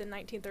 created this in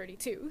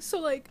 1932.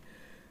 So, like...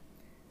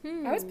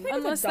 I was playing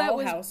Unless with a that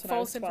was dollhouse when I was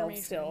false 12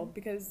 information. still,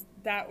 because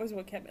that was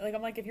what kept me... Like,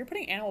 I'm like, if you're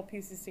putting animal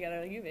pieces together,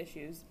 like, you have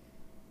issues.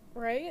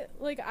 Right?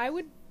 Like, I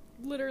would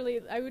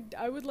literally,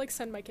 I would like,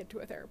 send my kid to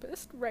a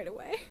therapist right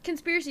away.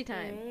 Conspiracy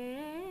time.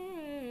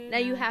 Now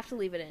you have to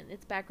leave it in.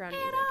 It's background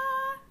music.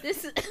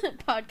 This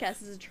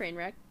podcast is a train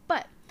wreck,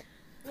 but...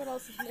 What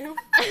else is new?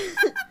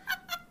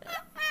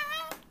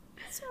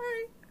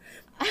 Sorry.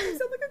 I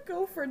sound like a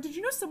gopher. Did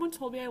you know someone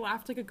told me I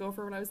laughed like a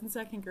gopher when I was in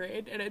 2nd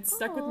grade, and it's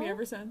stuck with me Aw.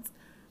 ever since?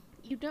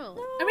 You don't.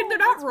 I mean, they're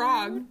not that's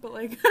wrong, rude. but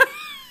like...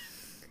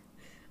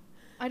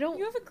 I don't...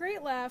 You have a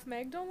great laugh,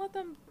 Meg. Don't let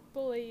them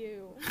bully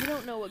you. You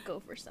don't know what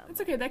gopher sounds It's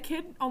okay, that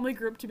kid only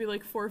grew up to be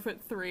like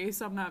 4'3",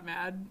 so I'm not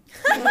mad.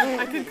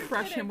 I could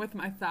crush him with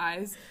my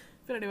thighs.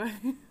 But anyway.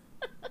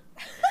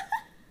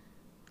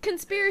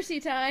 Conspiracy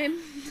time.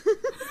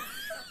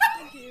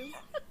 Thank you.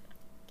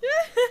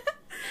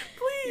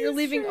 Please. You're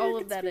leaving share all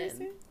your of that in.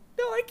 conspiracy.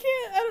 No, I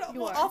can't. I don't know. You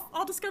Well, are.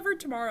 I'll discover it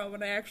tomorrow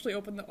when I actually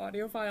open the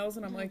audio files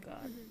and I'm like,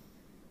 God.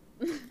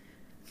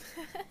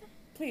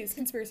 please,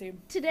 conspiracy.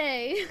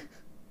 Today,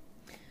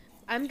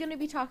 I'm going to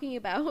be talking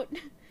about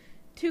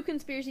 2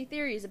 conspiracy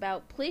theories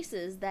about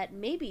places that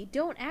maybe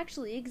don't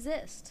actually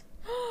exist.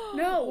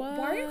 No, why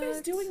are you guys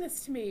What? doing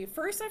this to me?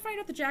 First I find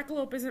out the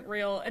jackalope isn't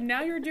real, and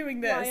now you're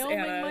doing this, Wyoming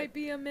Anna. might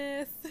be a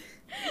myth.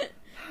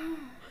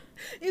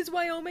 Is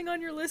Wyoming on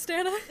your list,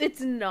 Anna?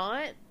 It's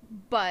not,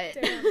 but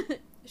Damn.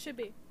 It should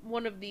be.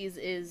 one of these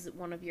is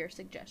one of your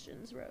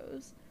suggestions,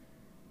 Rose.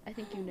 I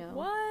think you know.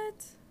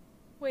 What?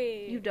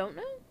 Wait. You don't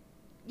know?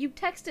 You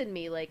texted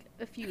me like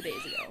a few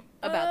days ago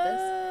about this.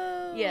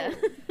 Oh. Yeah.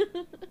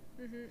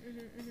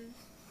 Mm-hmm.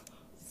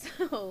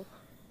 So,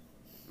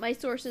 my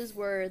sources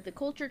were The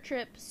Culture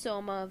Trip,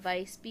 Soma,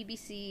 Vice,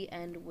 BBC,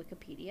 and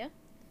Wikipedia.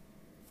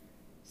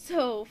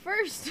 So,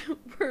 first,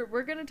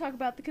 we're going to talk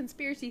about the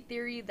conspiracy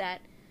theory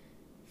that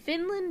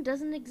Finland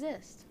doesn't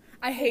exist.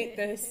 I hate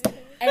this.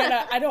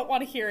 Anna, I don't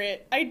want to hear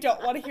it. I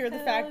don't want to hear the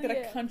fact Hell that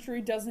yeah. a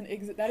country doesn't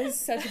exist. That is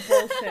such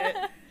bullshit.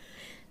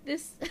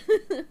 This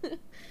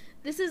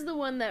this is the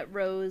one that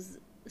Rose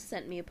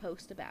sent me a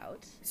post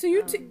about. So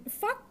you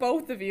fuck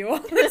both of you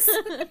on this.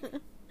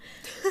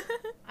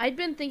 I'd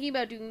been thinking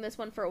about doing this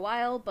one for a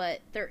while, but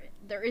there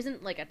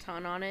isn't like a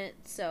ton on it,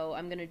 so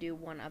I'm gonna do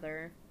one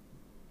other.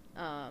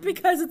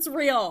 Because it's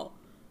real.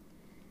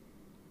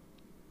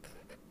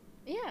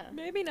 Yeah.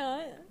 Maybe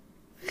not.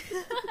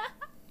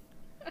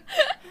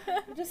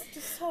 Just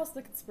tell us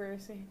the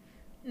conspiracy.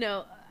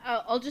 No,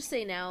 I'll just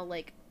say now,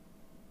 like,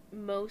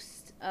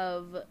 most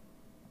of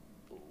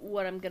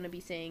what I'm gonna be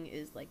saying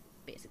is like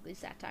basically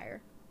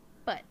satire,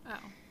 but Oh.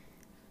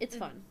 it's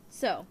fun.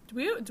 So, Do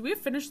we have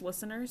finished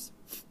listeners?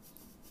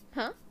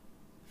 huh?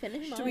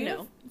 Finished? Do we No, have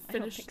I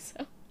don't finished? think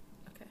so.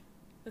 Okay.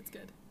 That's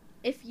good.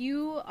 If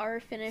you are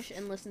Finnish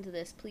and listen to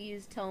this,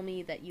 please tell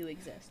me that you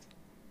exist.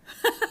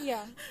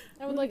 Yeah.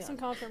 I would Moving like some on.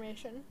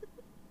 confirmation.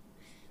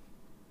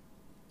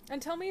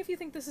 And tell me if you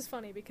think this is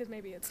funny, because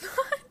maybe it's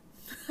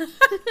not.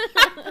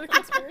 The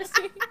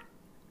conspiracy.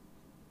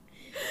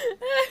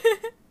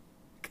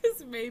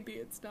 Because maybe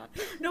it's not.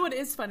 No, it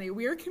is funny.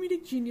 We are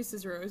comedic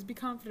geniuses, Rose. Be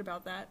confident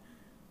about that.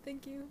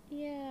 Thank you.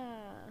 Yeah.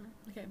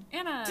 Okay.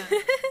 Anna.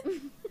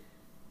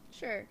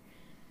 Sure.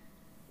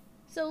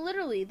 So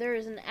literally, there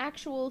is an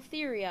actual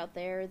theory out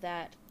there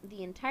that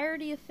the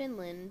entirety of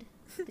Finland,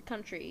 the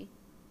country,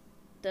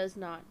 does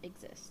not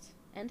exist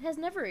and has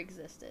never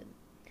existed.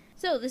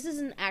 So this is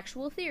an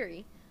actual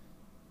theory.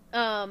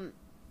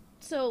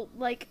 So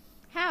like,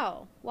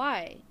 how?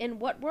 Why? In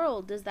what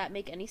world does that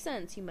make any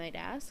sense, you might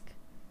ask?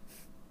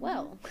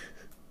 Well,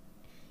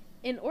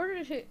 in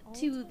order to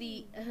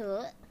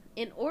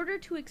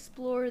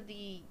explore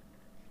the,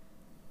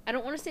 I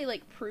don't want to say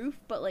like proof,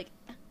 but like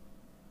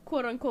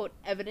quote unquote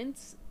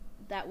evidence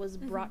that was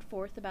brought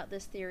forth about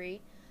this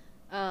theory,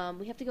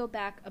 we have to go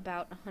back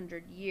about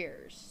 100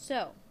 years.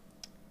 So,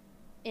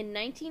 in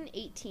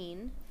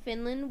 1918,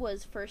 Finland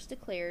was first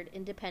declared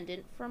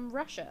independent from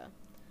Russia,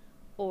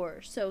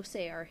 or so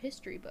say our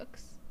history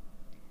books.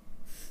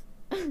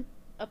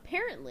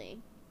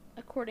 Apparently,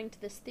 according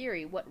to this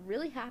theory, what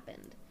really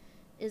happened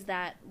is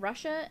that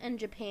Russia and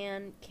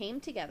Japan came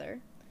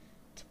together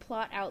to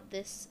plot out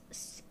this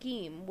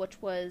scheme,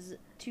 which was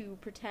to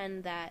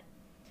pretend that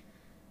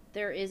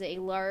there is a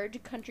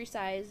large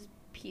country-sized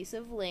piece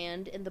of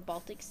land in the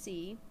Baltic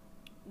Sea,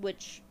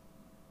 which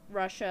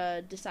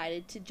Russia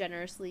decided to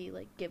generously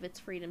give its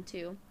freedom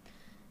to,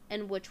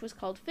 and which was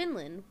called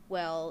Finland.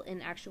 Well,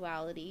 in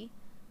actuality,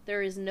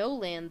 there is no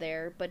land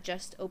there, but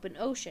just open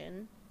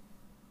ocean.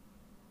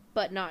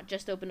 But not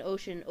just open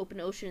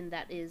ocean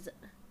that is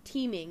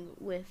teeming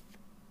with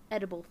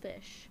edible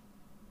fish.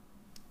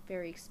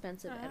 Very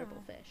expensive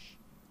edible fish.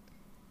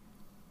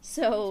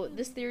 So,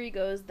 this theory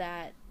goes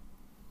that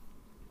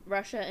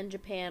Russia and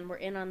Japan were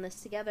in on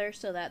this together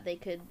so that they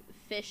could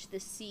fish the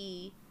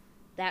sea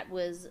that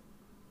was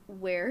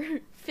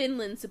where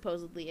Finland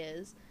supposedly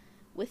is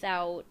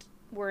without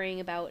worrying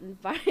about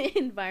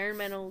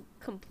environmental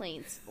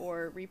complaints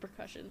or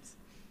repercussions.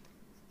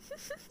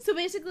 So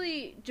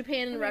basically,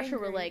 Japan and Russia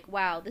were like,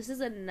 wow, this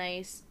is a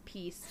nice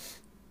piece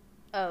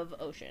of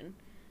ocean.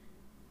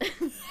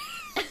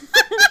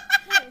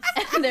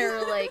 And they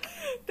were like,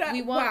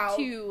 we want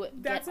to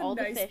get all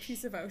the fish. That's a nice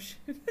piece of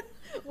ocean.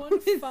 One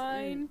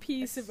fine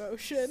piece of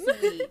ocean.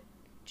 Sweet,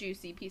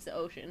 juicy piece of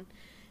ocean.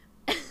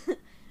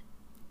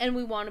 And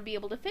we want to be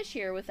able to fish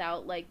here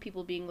without,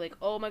 people being like,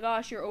 oh my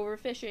gosh, you're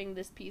overfishing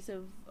this piece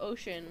of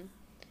ocean.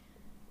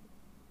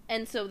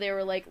 And so they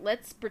were like,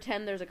 let's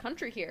pretend there's a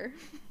country here.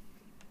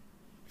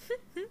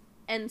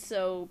 And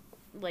so,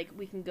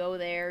 we can go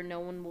there, no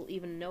one will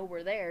even know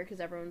we're there, because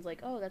everyone's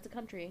like, oh, that's a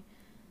country.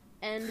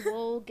 And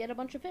we'll get a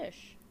bunch of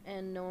fish,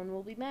 and no one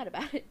will be mad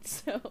about it,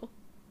 so...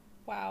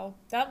 Wow.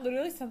 That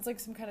literally sounds like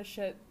some kind of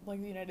shit, the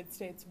United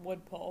States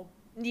would pull.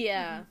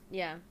 Yeah,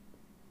 yeah.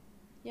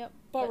 Yep.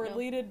 But we're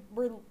leaded...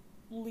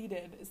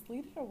 Is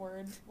leaded a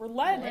word? We're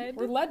led.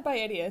 We're led by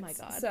idiots.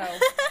 Oh my god. So...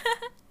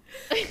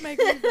 My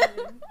god.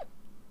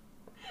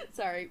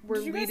 Sorry, we're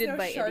leaded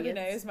by Chardonnay idiots.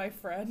 Chardonnay is my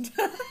friend.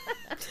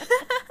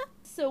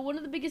 So one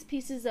of the biggest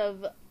pieces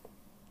of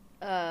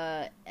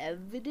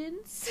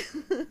evidence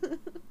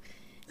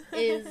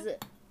is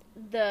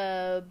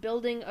the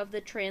building of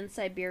the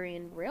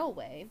Trans-Siberian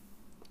Railway,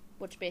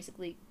 which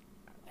basically,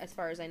 as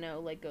far as I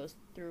know, goes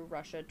through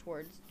Russia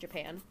towards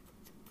Japan.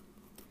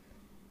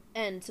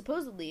 And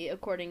supposedly,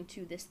 according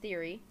to this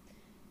theory,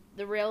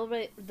 the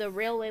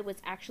railway was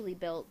actually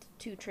built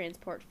to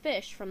transport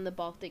fish from the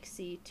Baltic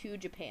Sea to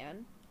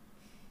Japan.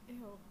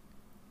 Ew.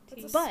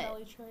 It's a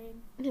smelly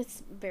train.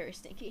 It's very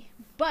stinky.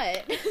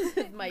 But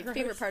my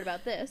favorite part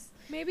about this...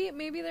 Maybe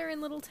they're in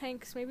little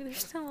tanks. Maybe they're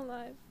still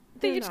alive.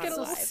 They each get a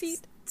little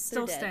seat.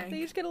 Still stank. They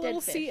each get a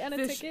little seat and a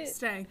fish ticket.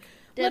 Stank.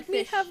 Let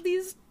me have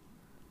these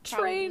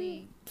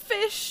train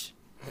fish.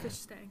 Fish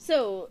stank.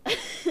 So,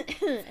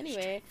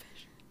 anyway,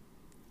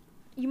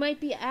 you might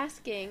be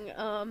asking,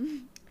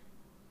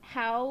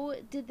 how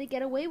did they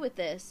get away with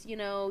this? You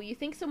know, you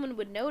think someone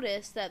would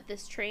notice that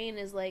this train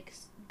is,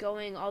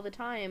 going all the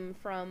time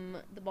from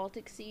the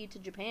Baltic Sea to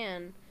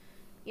Japan.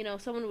 You know,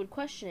 someone would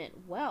question it.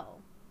 Well,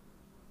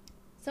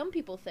 some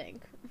people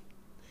think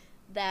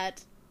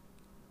that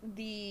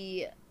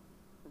the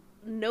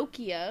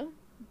Nokia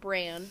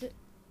brand,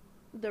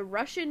 the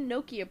Russian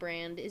Nokia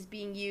brand, is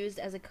being used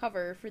as a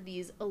cover for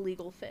these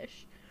illegal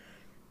fish.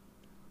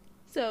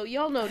 So,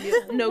 y'all know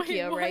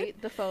Nokia, Wait,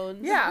 right? The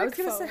phones. Yeah, I was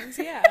Brick gonna phones,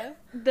 say. Yeah.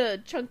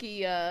 The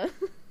chunky,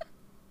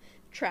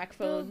 track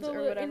phones the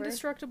or whatever.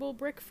 Indestructible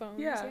brick phones.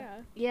 Yeah.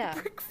 Yeah.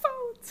 Brick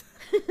phones.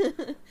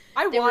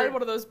 I wanted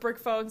one of those brick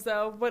phones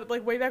though, but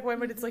way back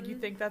when it's you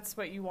think that's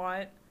what you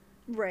want.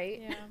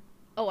 Right. Yeah.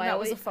 Oh, that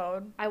was a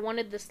phone. I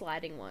wanted the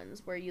sliding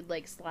ones where you'd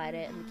slide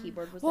it and the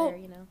keyboard was there,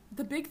 you know.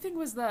 The big thing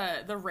was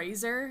the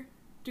Razor.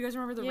 Do you guys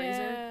remember the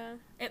Razor?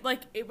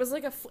 It was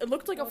it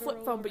looked like a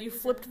flip phone, but you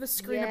flipped the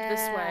screen up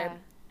this way.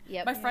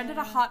 Yep. My friend had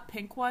a hot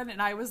pink one,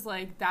 and I was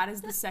like, that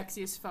is the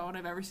sexiest phone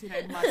I've ever seen.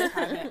 I must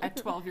have it at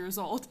 12 years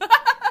old.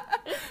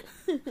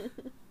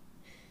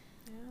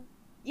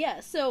 Yeah,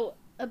 so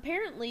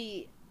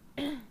apparently,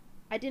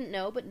 I didn't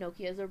know, but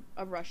Nokia is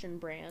a Russian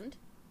brand.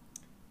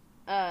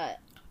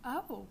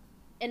 Oh.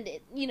 And,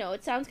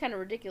 it sounds kind of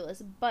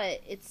ridiculous,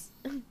 but it's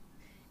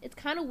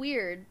kind of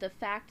weird, the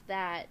fact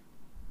that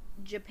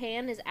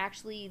Japan is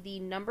actually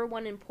the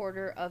 #1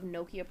 importer of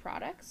Nokia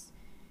products,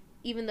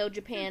 even though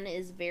Japan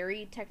is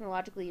very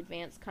technologically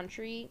advanced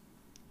country,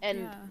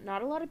 and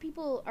not a lot of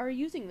people are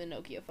using the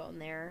Nokia phone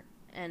there,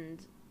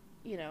 and,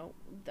 you know,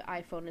 the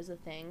iPhone is a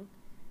thing.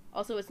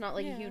 Also, it's not,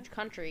 like, a huge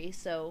country,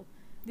 so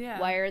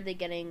why are they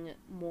getting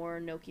more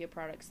Nokia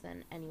products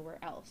than anywhere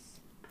else?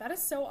 That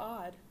is so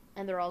odd.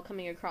 And they're all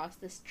coming across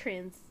this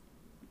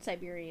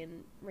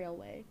Trans-Siberian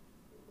Railway.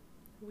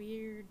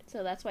 Weird.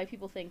 So that's why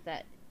people think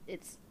that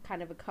it's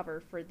kind of a cover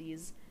for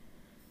these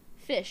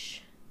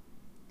fish.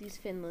 These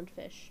Finland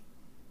fish.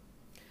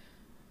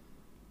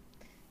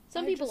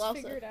 Some people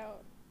also figured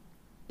out.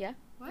 Yeah?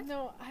 What?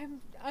 No,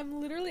 I'm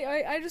literally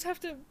I just have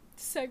to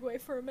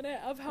segue for a minute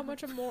of how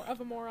much more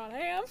of a moron I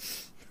am.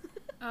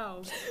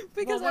 Oh.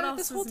 Because well, what else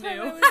this whole is time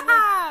new? I was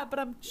like, but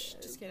I'm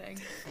just kidding.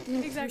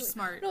 exactly You're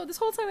smart. No, this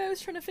whole time I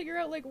was trying to figure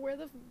out like where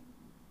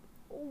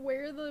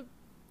the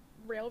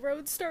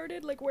railroad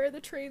started, like where the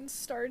trains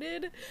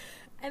started,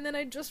 and then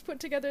I just put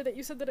together that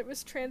you said that it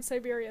was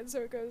Trans-Siberian, so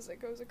it goes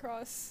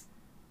across.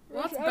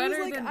 Well, that's I was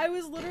better like, than... I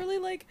was literally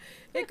like,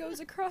 it goes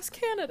across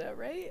Canada,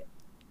 right?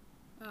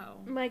 Oh.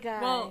 My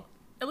God. Well,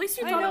 at least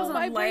you I thought know, it was on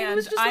my brain land.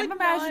 was just I'm like,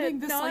 imagining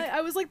not, this not, like...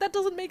 I was like, that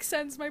doesn't make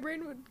sense. My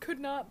brain could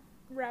not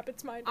wrap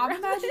its mind around I'm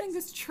imagining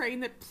this. this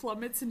train that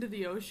plummets into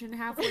the ocean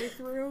halfway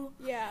through.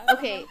 Yeah.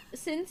 Okay,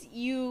 since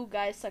you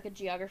guys suck at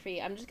geography,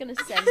 I'm just gonna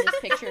send this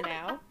picture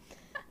now.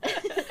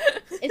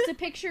 It's a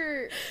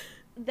picture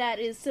that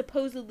is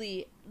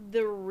supposedly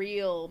the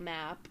real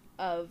map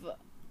of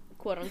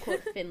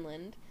quote-unquote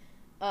Finland.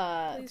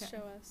 Please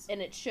show us.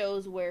 And it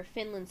shows where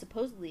Finland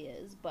supposedly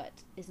is, but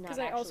is not Because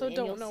actually. I also and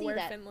don't you'll know see where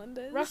that Finland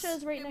is. Russia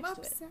is right next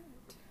to it. Upset.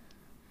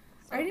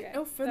 So, I didn't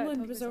know Finland tells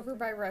me was over something.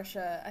 by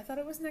Russia. I thought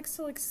it was next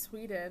to, like,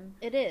 Sweden.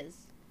 it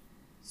is.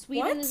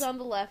 Sweden What? is on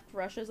the left,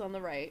 Russia's on the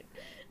right.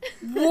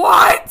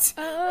 What?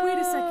 Oh. Wait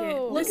a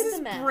second. Look This at is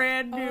the map.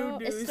 brand new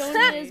news to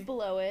Estonia me. is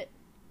below it.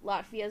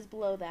 Latvia is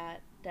below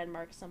that.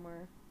 Denmark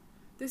somewhere.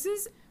 This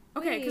is...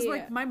 Okay, because,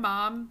 Wait. like, my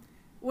mom...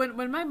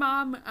 When my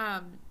mom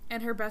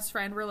and her best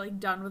friend were, like,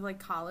 done with, like,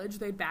 college,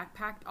 they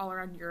backpacked all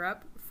around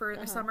Europe for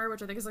a summer,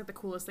 which I think is, like, the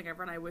coolest thing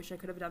ever, and I wish I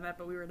could have done that,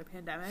 but we were in a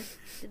pandemic.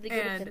 Did they go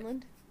to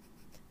Finland?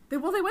 They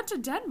went to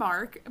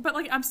Denmark, but,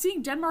 like, I'm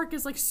seeing Denmark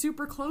is, like,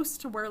 super close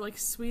to where, like,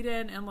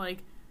 Sweden and,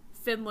 like,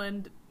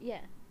 Finland...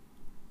 Yeah.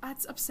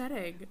 That's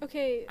upsetting.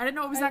 Okay. I didn't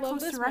know it was I that love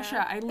close this to Russia.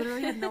 map. I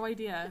literally had no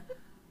idea.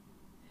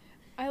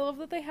 I love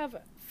that they have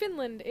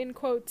Finland in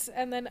quotes,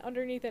 and then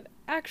underneath it,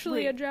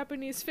 actually Wait, a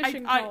Japanese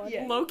fishing I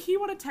colony. low-key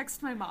want to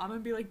text my mom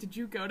and be like, did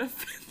you go to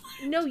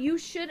Finland? No, you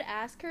should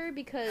ask her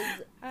because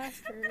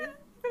Ask her.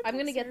 I'm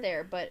gonna get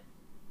there, but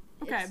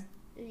Okay. it's-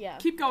 yeah.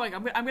 Keep going.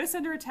 I'm gonna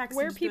send her a text.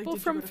 Where and just be like, people "Did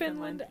you from go to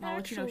Finland and I'll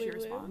let you know if she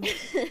actually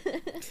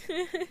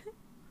responds.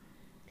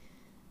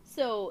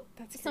 So,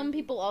 That's some creepy.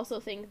 people also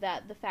think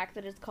that the fact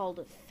that it's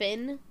called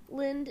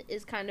Finland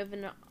is kind of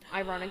an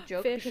ironic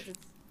joke Fish. because it's,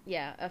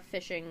 a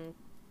fishing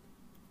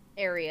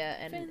area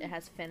and Fin. it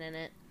has fin in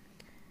it.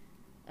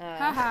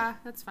 Haha,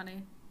 that's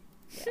funny.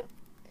 Yeah.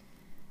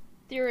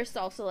 Theorists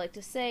also like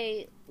to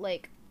say,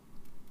 like,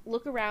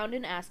 look around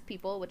and ask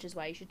people, which is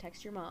why you should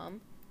text your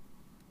mom.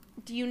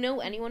 Do you know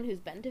anyone who's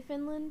been to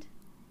Finland?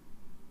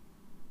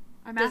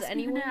 I'm Does asking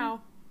anyone- her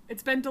now.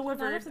 It's been Not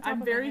delivered. off the top I'm of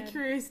my very head.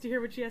 curious to hear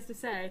what she has to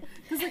say.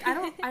 Because,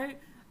 like,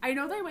 I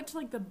know they went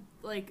to,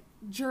 like,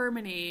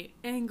 Germany,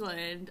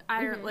 England,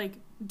 Ireland,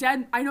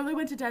 I know they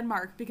went to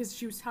Denmark because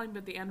she was telling me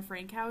about the Anne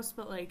Frank house,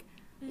 but, like,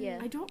 Yeah.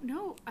 I don't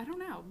know.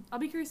 I'll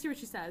be curious to hear what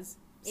she says.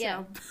 So.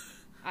 Yeah.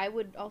 I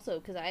would also,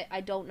 because I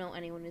don't know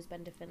anyone who's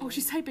been to Finland. Oh,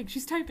 she's typing.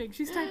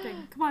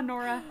 Come on,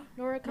 Nora.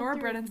 Nora, come Nora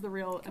through. Brennan's the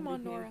real Come on,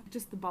 MVP. Nora.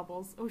 Just the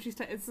bubbles. Oh,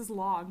 this is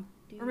long.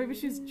 Or maybe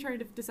she's trying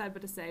to decide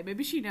what to say.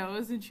 Maybe she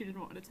knows and she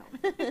didn't want to tell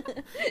me.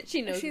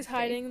 She knows. She's it's fake.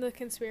 hiding the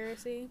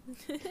conspiracy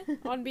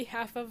on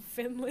behalf of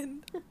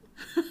Finland.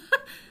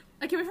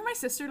 I can't wait for my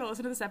sister to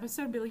listen to this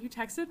episode and be like, you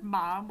texted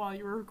mom while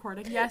you were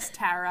recording? Yes,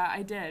 Tara,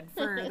 I did,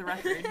 for the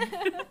record.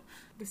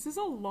 This is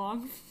a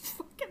long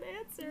fucking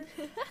answer.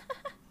 I'm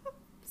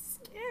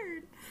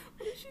scared.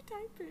 What is she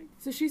typing?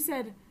 So she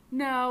said,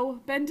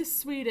 no, been to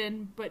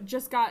Sweden, but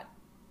just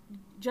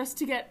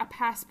to get a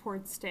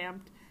passport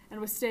stamped and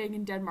was staying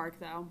in Denmark,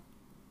 though.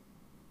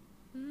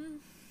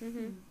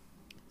 Mm-hmm.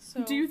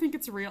 So, Do you think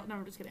it's real? No,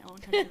 I'm just kidding. I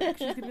won't text her back.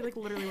 She's gonna be like,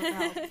 literally, what the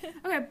hell?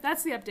 Okay,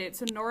 that's the update.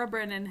 So Nora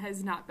Brennan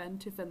has not been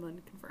to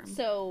Finland, confirmed.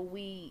 So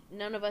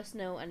none of us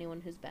know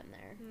anyone who's been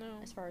there. No.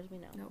 As far as we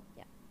know. Nope.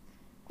 Yeah.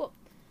 Cool.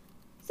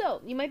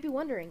 So, you might be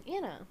wondering,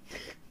 Anna,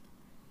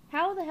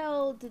 how the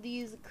hell do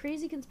these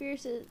crazy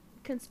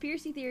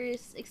conspiracy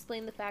theorists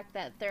explain the fact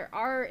that there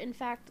are, in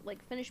fact,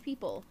 like, Finnish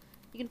people?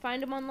 You can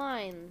find them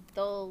online.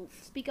 They'll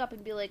speak up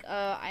and be like,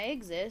 I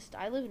exist.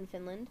 I live in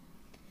Finland.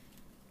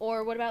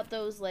 Or what about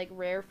those, like,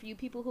 rare few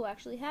people who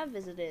actually have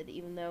visited,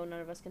 even though none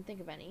of us can think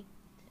of any?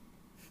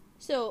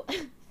 So,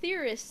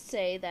 theorists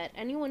say that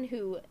anyone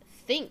who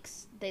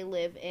thinks they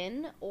live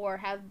in or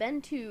have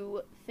been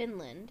to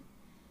Finland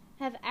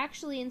have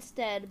actually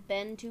instead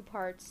been to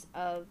parts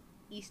of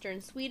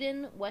eastern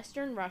Sweden,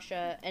 western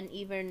Russia, and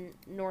even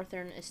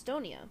northern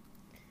Estonia.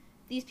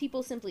 These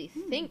people simply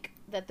think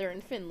that they're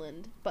in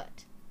Finland,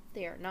 but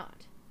They are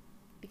not.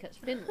 Because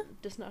Finland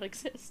does not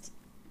exist.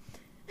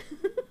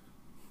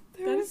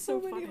 There are so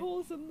many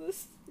holes in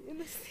this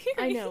theory.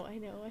 I know.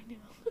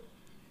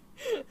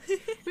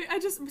 Wait, I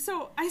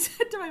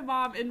said to my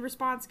mom in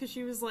response, because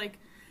she was like,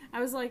 I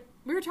was like,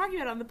 we were talking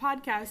about it on the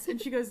podcast,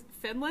 and she goes,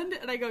 Finland?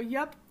 And I go,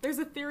 yep, there's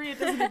a theory it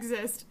doesn't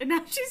exist. And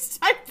now she's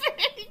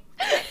typing.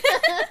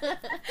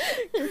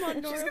 Come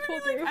on, Nora, she's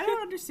gonna be like, I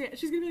don't understand.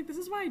 She's gonna be like, this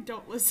is why I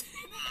don't listen.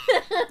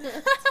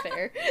 That's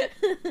fair.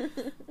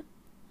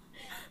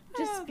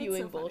 Just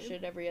spewing so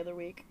bullshit every other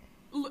week.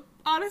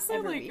 Honestly,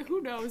 Every like, week.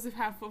 who knows if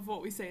half of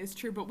what we say is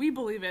true, but we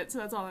believe it, so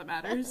that's all that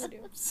matters.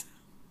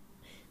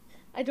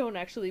 I don't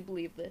actually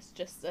believe this,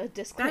 just a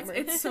disclaimer.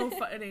 It's so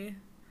funny.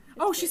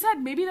 She said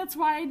maybe that's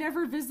why I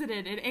never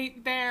visited. It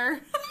ain't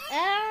there.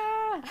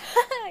 Ah!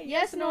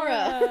 Yes,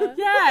 Nora.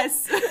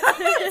 Yes.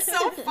 It's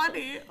so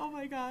funny. Oh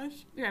my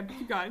gosh. Yeah,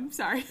 keep going.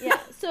 Sorry. Yeah,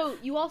 so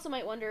you also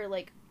might wonder,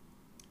 like,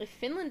 if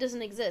Finland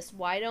doesn't exist,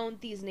 why don't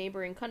these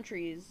neighboring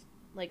countries,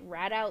 like,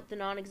 rat out the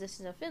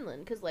non-existence of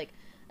Finland? Because, like,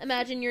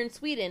 imagine you're in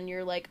Sweden,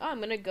 you're like, oh, I'm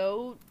gonna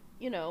go,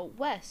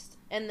 west.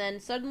 And then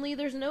suddenly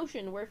there's an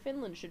ocean where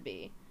Finland should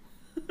be.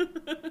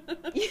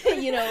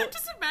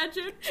 Just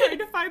imagine trying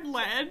to find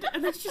land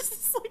and there's just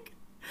this like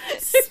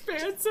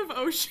expanse of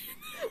ocean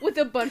with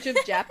a bunch of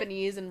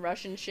Japanese and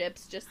Russian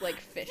ships just like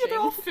fishing. Yeah, they're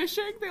all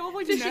fishing. They all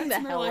like fishing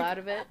nets the hell like, out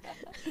of it.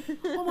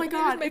 Oh my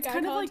god, it's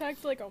kind of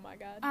like oh my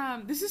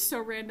god. This is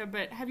so random,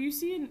 but have you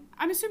seen?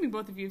 I'm assuming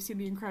both of you have seen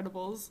The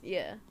Incredibles.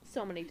 Yeah,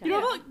 so many times. You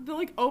know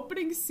the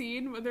opening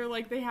scene where they're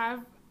like they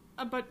have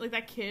a like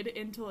that kid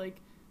into like.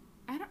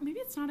 I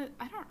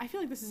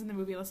feel like this is in the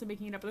movie unless I'm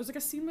making it up, but there's like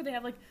a scene where they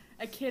have like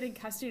a kid in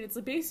custody and it's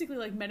like basically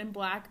like Men in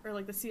Black or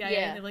like the CIA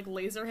and they like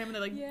laser him and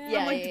they're like, do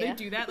they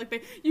do that?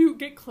 Like you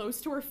get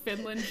close to where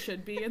Finland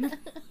should be and then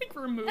like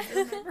remove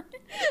their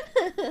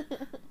memory.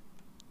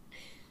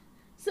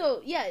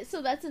 So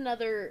that's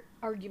another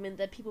argument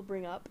that people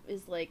bring up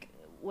is like,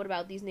 what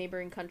about these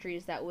neighboring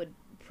countries that would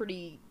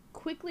pretty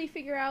quickly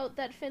figure out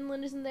that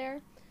Finland isn't there?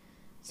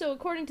 So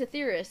according to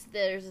theorists,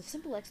 there's a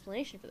simple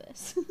explanation for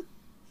this.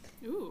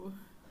 Ooh.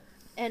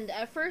 And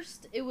at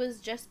first, it was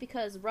just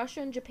because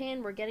Russia and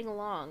Japan were getting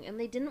along, and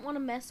they didn't want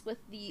to mess with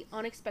the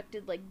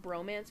unexpected, like,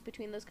 bromance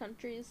between those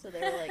countries, so they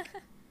were like,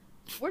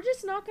 we're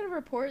just not going to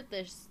report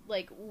this,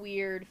 like,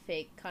 weird,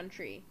 fake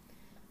country.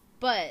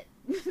 But,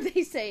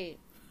 they say,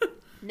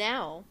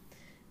 now,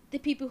 the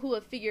people who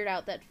have figured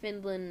out that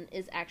Finland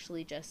is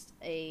actually just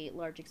a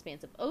large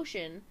expanse of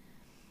ocean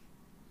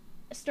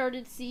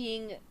started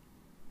seeing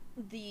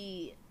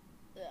the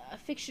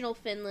fictional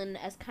Finland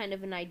as kind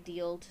of an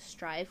ideal to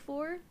strive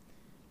for,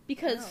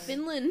 because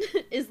Finland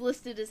is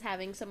listed as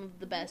having some of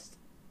the best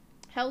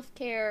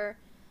healthcare,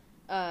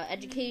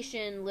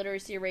 education,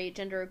 literacy rate,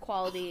 gender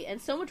equality,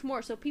 and so much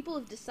more. So people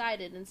have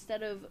decided,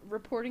 instead of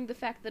reporting the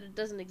fact that it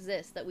doesn't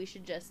exist, that we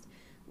should just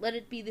let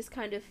it be this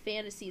kind of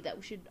fantasy that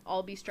we should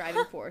all be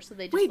striving for. So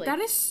they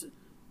just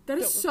that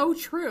is so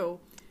true.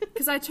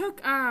 Because I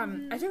took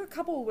a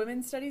couple of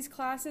women's studies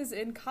classes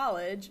in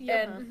college,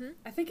 and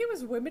I think it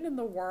was Women in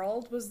the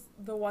World was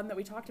the one that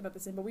we talked about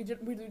this in, but we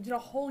did a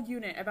whole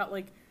unit about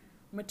like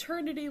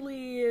maternity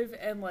leave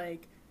and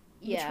like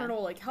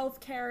maternal like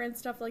healthcare and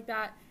stuff like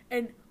that,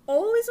 and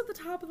always at the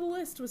top of the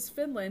list was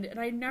Finland, and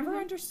I never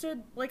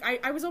understood, like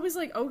I was always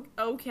like, oh,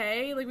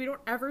 okay, like we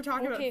don't ever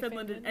talk about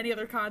Finland in any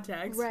other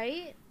context,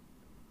 right?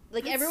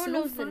 Like, that's everyone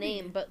knows the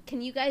name, but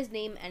can you guys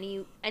name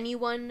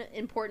anyone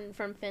important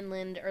from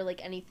Finland, or,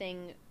 like,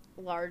 anything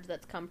large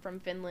that's come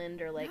from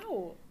Finland, or, like,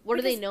 what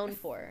are they known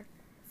for?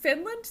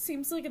 Finland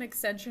seems like an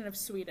extension of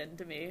Sweden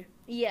to me.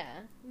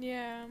 Yeah.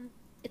 Yeah.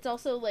 It's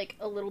also, like,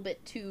 a little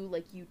bit too,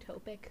 like,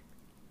 utopic.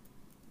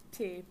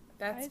 Tea.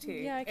 That's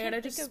tea. Yeah, and I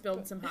just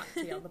spilled some hot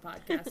tea on the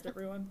podcast,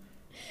 everyone.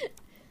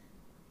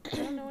 I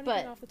don't know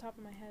anything off the top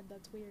of my head.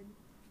 That's weird.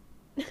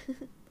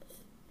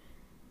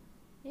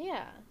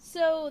 Yeah,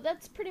 so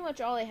that's pretty much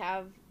all I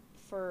have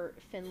for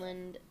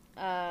Finland.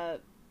 I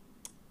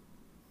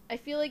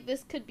feel like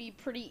this could be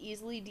pretty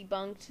easily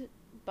debunked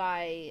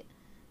by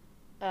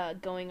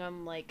going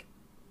on, like,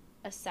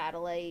 a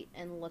satellite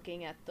and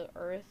looking at the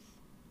Earth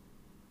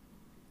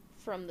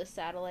from the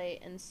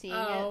satellite and seeing it.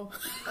 I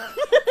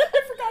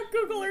forgot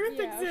Google Earth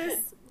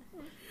exists.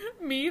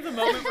 Me, the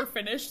moment we're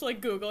finished, like,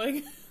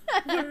 Googling.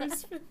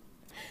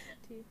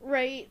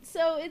 Right,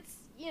 so it's,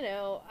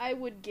 I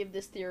would give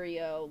this theory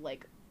a,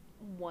 like,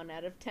 1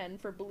 out of 10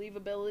 for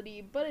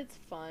believability, but it's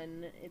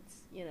fun.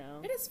 It's,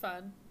 It is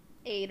fun.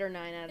 8 or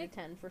 9 out of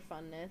 10 for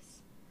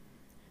funness.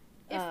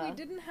 If we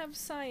didn't have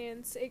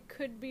science, it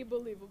could be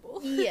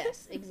believable.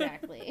 Yes,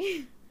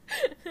 exactly.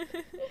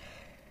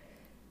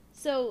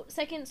 So,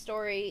 second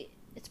story,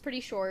 it's pretty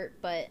short,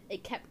 but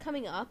it kept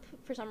coming up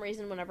for some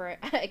reason whenever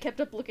I kept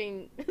up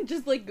looking,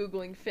 just like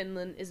Googling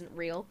Finland isn't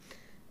real,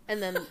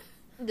 and then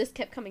this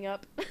kept coming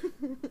up.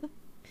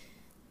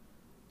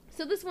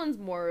 So this one's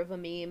more of a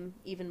meme,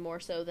 even more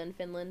so than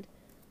Finland.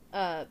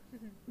 But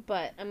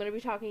I'm going to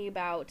be talking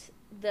about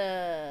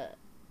the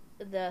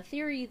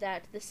theory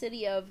that the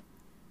city of,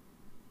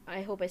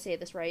 I hope I say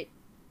this right,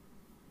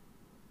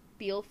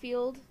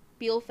 Bielefeld,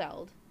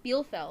 Bielefeld,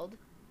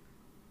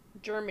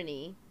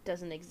 Germany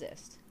doesn't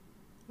exist.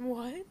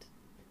 What?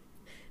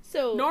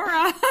 So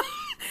Nora,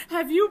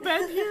 have you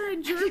been here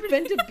in Germany? Have you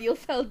been to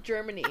Bielefeld,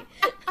 Germany?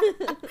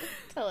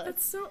 Tell us.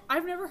 That's so.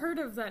 I've never heard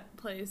of that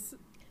place.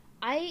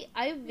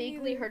 I've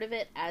vaguely heard of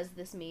it as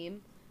this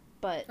meme,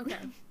 but Okay.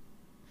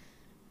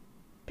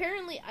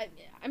 apparently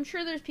I'm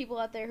sure there's people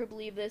out there who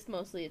believe this.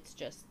 Mostly it's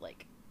just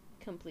like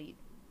complete,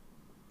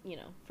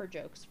 for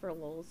jokes, for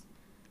lulz.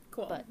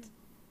 Cool. But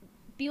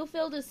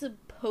Bielefeld is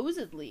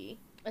supposedly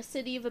a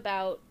city of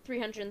about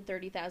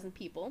 330,000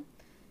 people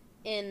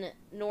in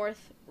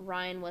North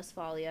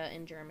Rhine-Westphalia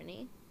in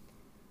Germany.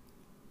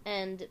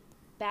 And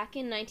back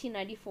in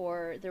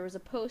 1994, there was a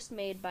post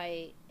made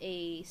by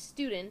a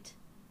student,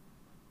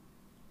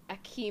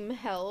 Achim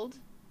Held,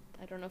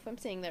 I don't know if I'm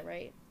saying that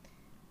right,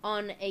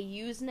 on a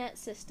Usenet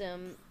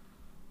system,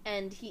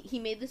 and he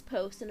made this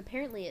post, and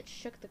apparently it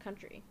shook the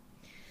country.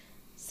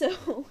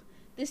 So,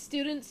 this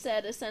student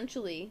said,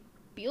 essentially,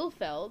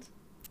 Bielefeld,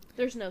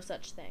 there's no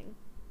such thing.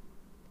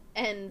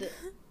 And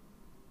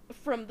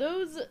from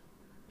those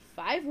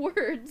 5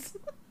 words,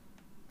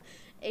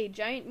 a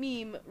giant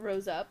meme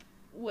rose up,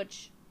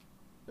 which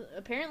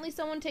apparently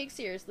someone takes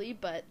seriously,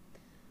 but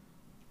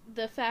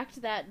the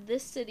fact that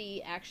this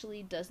city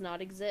actually does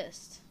not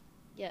exist.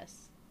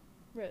 Yes.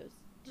 Rose,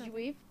 did you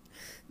wave?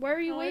 Why are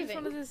you waving? I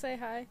just wanted to say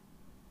hi.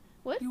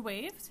 What? You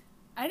waved?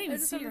 I didn't even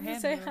see your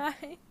hand. Say move.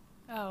 hi.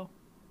 Oh.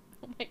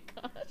 Oh my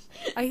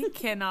gosh. I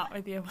cannot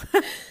with you.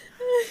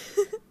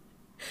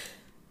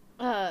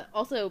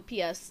 Also,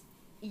 P.S.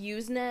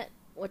 Usenet,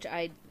 which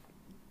I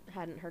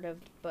hadn't heard of,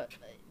 but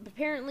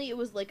apparently it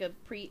was like a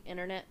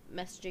pre-internet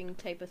messaging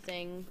type of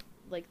thing,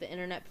 like the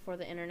internet before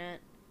the internet.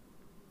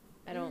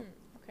 I don't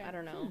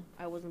know.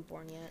 I wasn't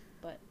born yet,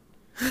 but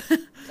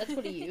that's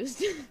what he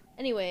used.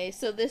 Anyway,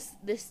 so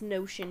this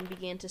notion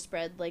began to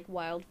spread like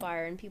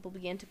wildfire, and people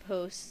began to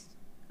post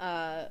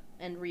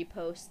and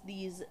repost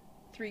these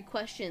 3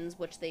 questions,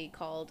 which they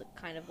called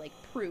kind of like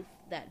proof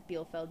that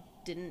Bielefeld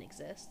didn't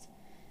exist.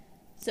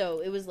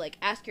 So it was like,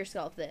 ask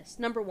yourself this.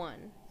 Number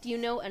 1, do you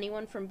know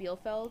anyone from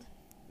Bielefeld?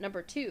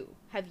 Number 2,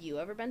 have you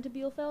ever been to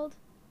Bielefeld?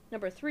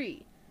 Number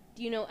 3,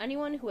 do you know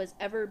anyone who has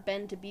ever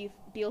been to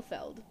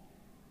Bielefeld?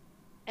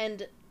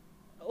 And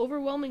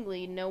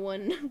overwhelmingly, no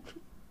one,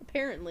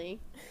 apparently,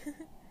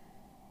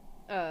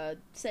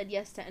 said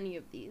yes to any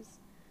of these.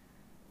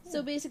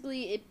 So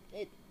basically,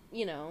 it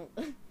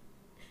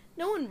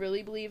no one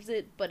really believes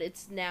it, but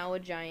it's now a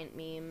giant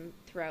meme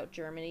throughout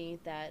Germany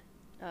that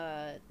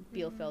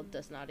Bielefeld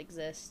does not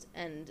exist.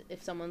 And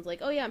if someone's like,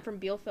 oh yeah, I'm from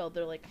Bielefeld,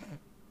 they're like,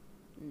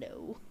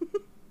 no.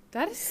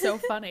 That is so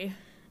funny.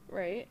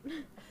 Right?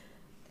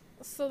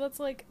 So that's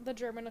like the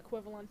German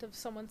equivalent of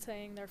someone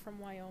saying they're from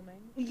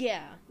Wyoming.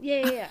 Yeah.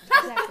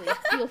 Exactly.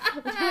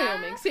 Bielefeld,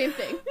 Wyoming, same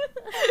thing.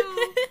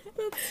 Oh,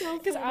 that's so funny.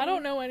 Because I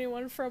don't know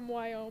anyone from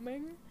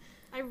Wyoming.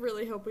 I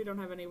really hope we don't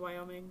have any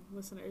Wyoming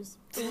listeners.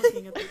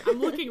 I'm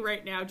looking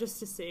right now just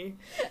to see.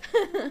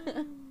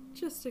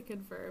 Just to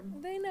confirm.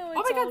 They know it's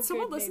Oh my all god,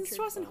 someone good listens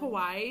to us in natured fun.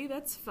 Hawaii?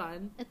 That's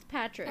fun. It's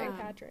Patrick. Hey,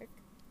 Patrick.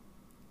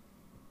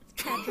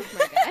 It's Patrick,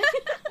 my guy.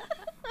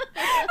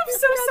 I'm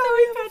so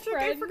sorry, Patrick.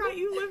 I friend. forgot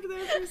you lived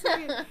there for a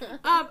second.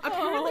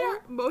 Apparently,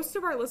 most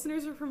of our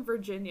listeners are from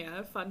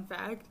Virginia. Fun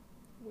fact.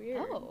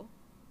 Weird. Oh.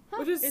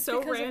 Which is It's so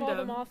because random.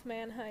 of all the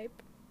Mothman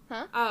hype.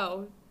 Huh?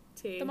 Oh,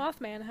 T. The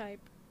Mothman hype.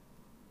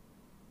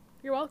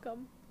 You're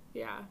welcome.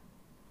 Yeah.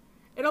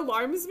 It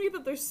alarms me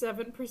that there's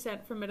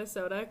 7% from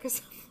Minnesota,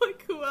 because I'm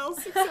like, who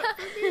else except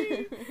for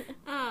me?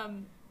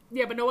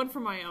 Yeah, but no one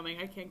from Wyoming.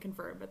 I can't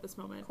confirm at this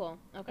moment. Cool.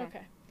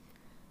 Okay.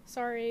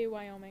 Sorry,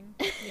 Wyoming.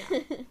 Yeah.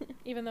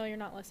 Even though you're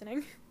not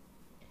listening.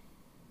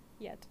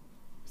 Yet.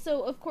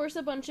 So, of course,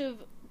 a bunch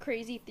of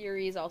crazy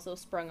theories also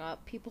sprung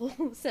up. People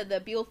said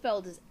that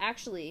Bielefeld is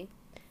actually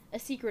a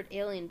secret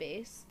alien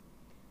base.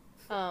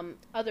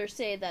 Others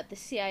say that the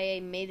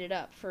CIA made it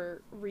up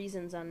for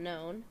reasons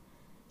unknown.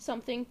 Some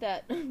think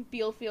that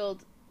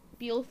Bielefeld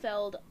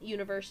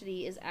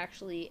University is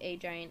actually a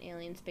giant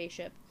alien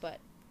spaceship, but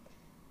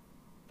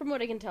from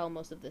what I can tell,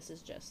 most of this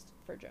is just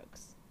for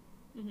jokes.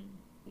 Mm-hmm.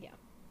 Yeah.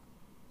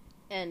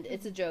 And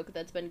it's a joke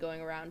that's been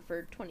going around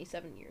for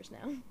 27 years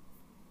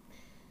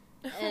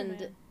now.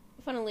 And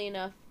funnily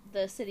enough,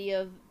 the city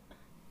of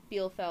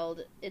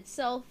Bielefeld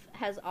itself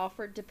has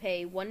offered to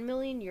pay 1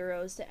 million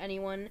euros to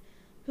anyone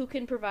who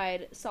can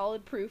provide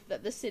solid proof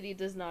that the city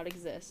does not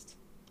exist.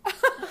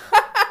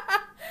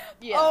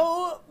 Yeah.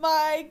 Oh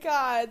my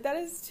god, that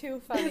is too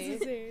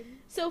funny.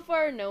 So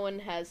far, no one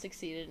has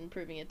succeeded in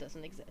proving it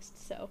doesn't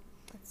exist, so.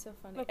 That's so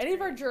funny. That's Any of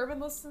great. our German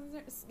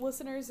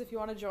listeners, if you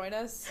want to join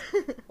us,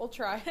 we'll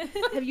try.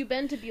 Have you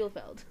been to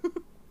Bielefeld?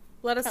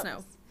 Let us Tell know.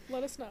 us.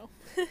 Let us know.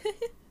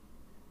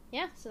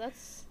 Yeah, so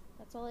that's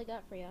all I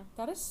got for you.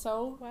 That is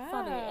so Wow.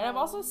 funny. And I'm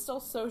also still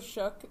so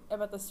shook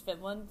about this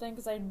Finland thing,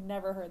 because I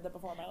never heard that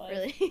before in my life.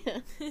 Really?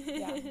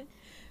 Yeah.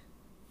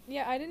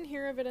 Yeah, I didn't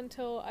hear of it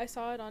until I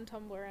saw it on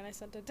Tumblr and I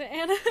sent it to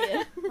Anna.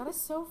 Yeah. That is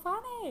so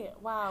funny.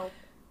 Wow.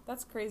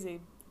 That's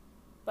crazy.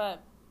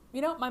 But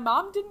you know, my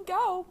mom didn't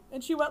go,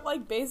 and she went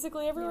like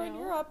basically everywhere in know?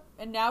 Europe,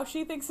 and now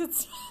she thinks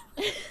it's.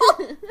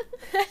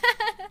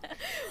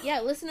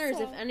 Yeah, listeners,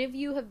 So- if any of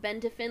you have been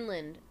to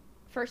Finland,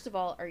 first of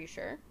all, are you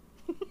sure?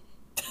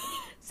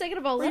 Second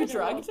of all, Were you let us know.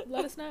 drugged?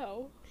 Let us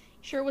know.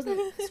 Sure, it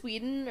wasn't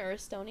Sweden or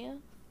Estonia?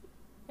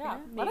 Yeah, Yeah,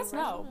 let maybe us let us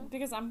know know.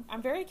 because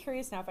I'm very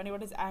curious now if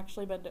anyone has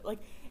actually been to, like,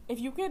 if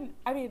you can.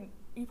 I mean,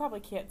 you probably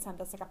can't send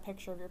us like a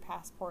picture of your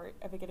passport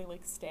of it getting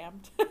like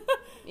stamped.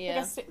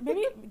 Yeah. Like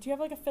maybe do you have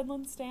like a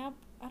Finland stamp?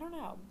 I don't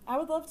know. I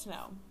would love to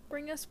know.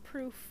 Bring us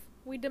proof.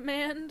 We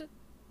demand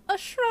a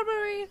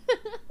shrubbery.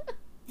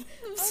 I'm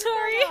Oh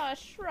sorry. my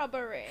gosh,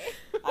 shrubbery.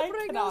 I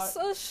Bring cannot. us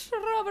a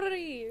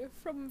shrubbery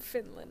from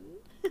Finland.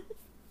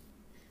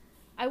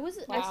 I Wow.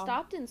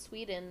 stopped in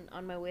Sweden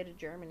on my way to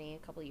Germany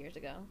a couple years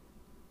ago.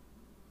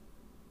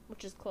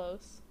 Which is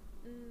close.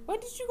 When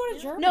did you go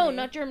to Germany? No,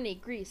 not Germany,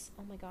 Greece.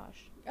 Oh my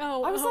gosh.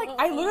 Oh, I was like,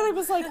 I literally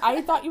was like,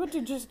 I thought you went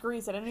to just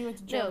Greece. I didn't even went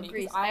to Germany. No, 'cause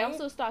Greece. I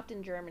also stopped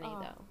in Germany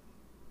though.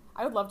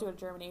 I would love to go to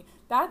Germany.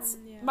 That's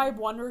Yeah. my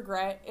one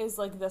regret is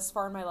like this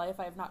far in my life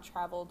I have not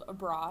traveled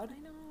abroad I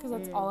know. because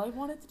that's Mm. all I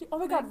wanted to do. Oh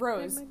my God, Meg,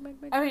 Rose. Meg.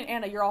 I mean,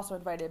 Anna, you're also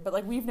invited, but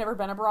like we've never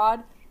been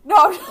abroad.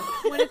 No,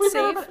 When it's we've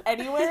never safe. been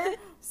anywhere.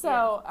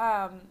 So,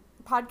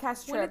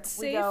 podcast trip. When it's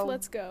we safe, go.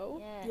 let's go.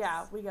 Yes.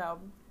 Yeah, we go.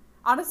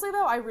 Honestly,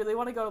 though, I really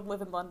want to go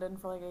live in London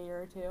for like a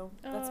year or two.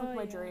 That's like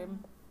my Yeah.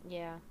 dream.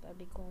 Yeah, that'd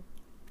be cool.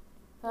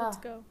 Let's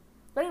Ah. go.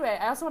 But anyway,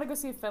 I also want to go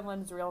see if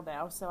Finland's real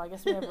now, so I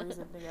guess we have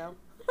reason to go.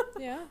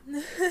 Yeah.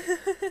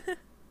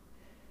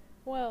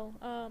 Well,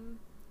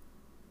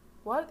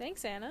 What?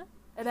 thanks, Anna.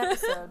 An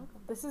episode.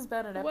 This has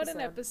been an episode. What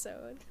an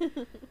episode.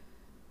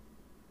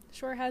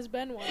 Sure has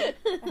been one.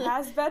 It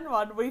has been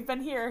one. We've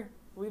been here.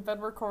 We've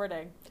been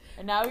recording.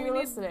 And now We you're need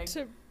listening.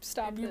 to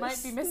stop And you this.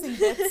 might be missing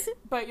bits,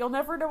 but you'll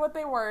never know what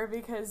they were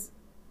because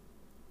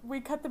we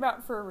cut them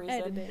out for a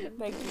reason. Edited.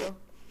 Thank you.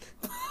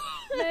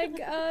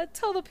 Meg,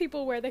 tell the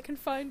people where they can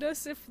find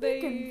us if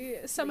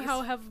they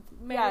somehow have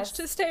managed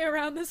to stay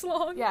around this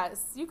long.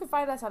 Yes, you can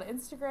find us on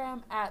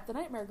Instagram at the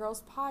Nightmare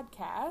Girls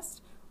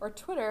Podcast or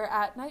Twitter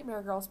at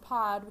Nightmare Girls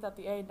Pod without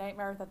the A,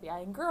 Nightmare without the I,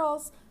 and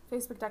Girls.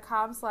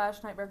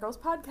 Facebook.com/Nightmare Girls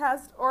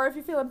Podcast. Or if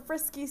you're feeling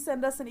frisky,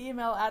 send us an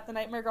email at the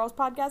Nightmare Girls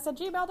Podcast at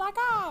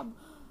gmail.com.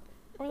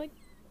 Or like,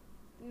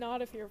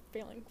 not if you're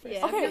feeling frisky.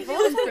 Yeah. Okay, If you're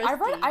well, feeling I've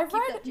frisky,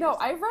 read keep that to no,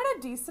 yourself. I've read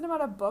a decent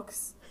amount of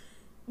books,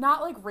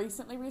 not like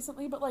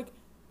recently, but like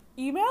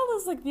email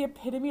is like the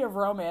epitome of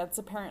romance.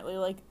 Apparently,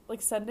 like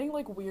sending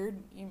like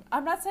weird.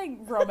 I'm not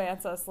saying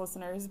romance us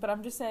listeners, but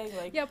I'm just saying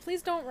like Yeah,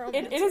 please don't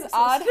romance. it is us.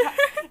 odd. No,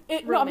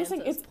 I'm just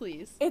saying Romance us,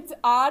 please. it's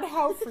odd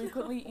how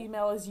frequently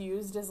email is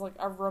used as like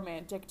a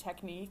romantic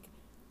technique.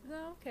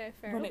 Oh, okay,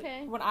 fair. When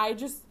Okay. when I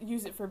just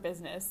use it for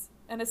business.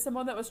 And as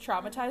someone that was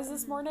traumatized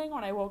this morning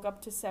when I woke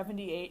up to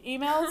 78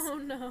 emails, Oh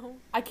no.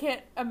 I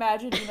can't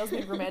imagine emails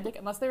being romantic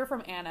unless they were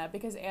from Anna,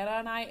 because Anna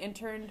and I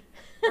interned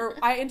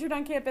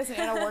on campus and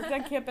Anna worked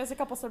on campus a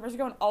couple summers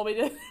ago, and all we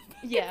did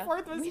Yeah.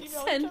 forth was We'd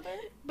email send- each other.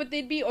 But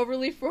they'd be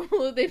overly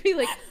formal. They'd be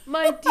like,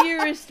 "My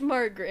dearest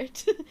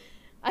Margaret,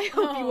 I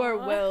hope you are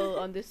Aw. well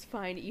on this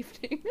fine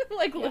evening."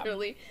 Like, Yeah.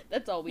 literally,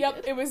 that's all we Yep,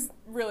 did. it was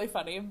really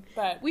funny,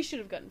 but We should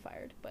have gotten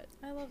fired, but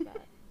I love that.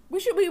 we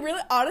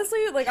really, honestly,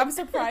 like, I'm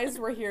surprised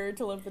we're here to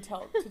tell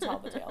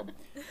the tale.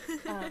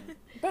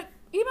 But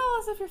email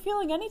us if you're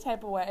feeling any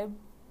type of way.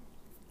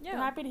 Yeah. I'm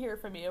happy to hear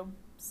from you.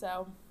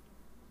 So,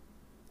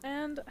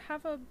 And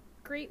have a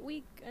great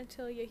week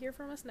until you hear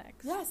from us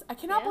next. yes, I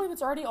cannot Yeah. believe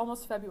it's already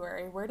almost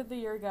February. Where did the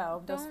year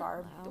go thus Don't-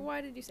 far? Wow.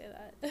 Why did you say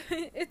that?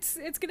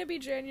 it's gonna be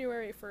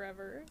January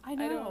forever. I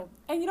know. don't-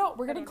 And you know,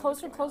 we're I getting don't know what's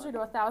closer and going closer to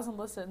 1,000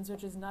 listens,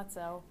 which is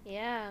nutso.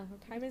 yeah,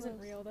 Time isn't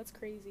real. That's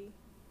crazy.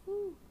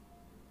 Woo.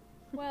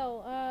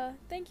 Well,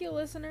 thank you,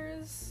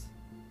 listeners.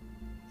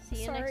 See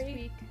you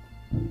Sorry.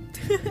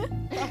 next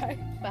week. Bye.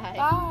 Bye.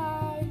 Bye.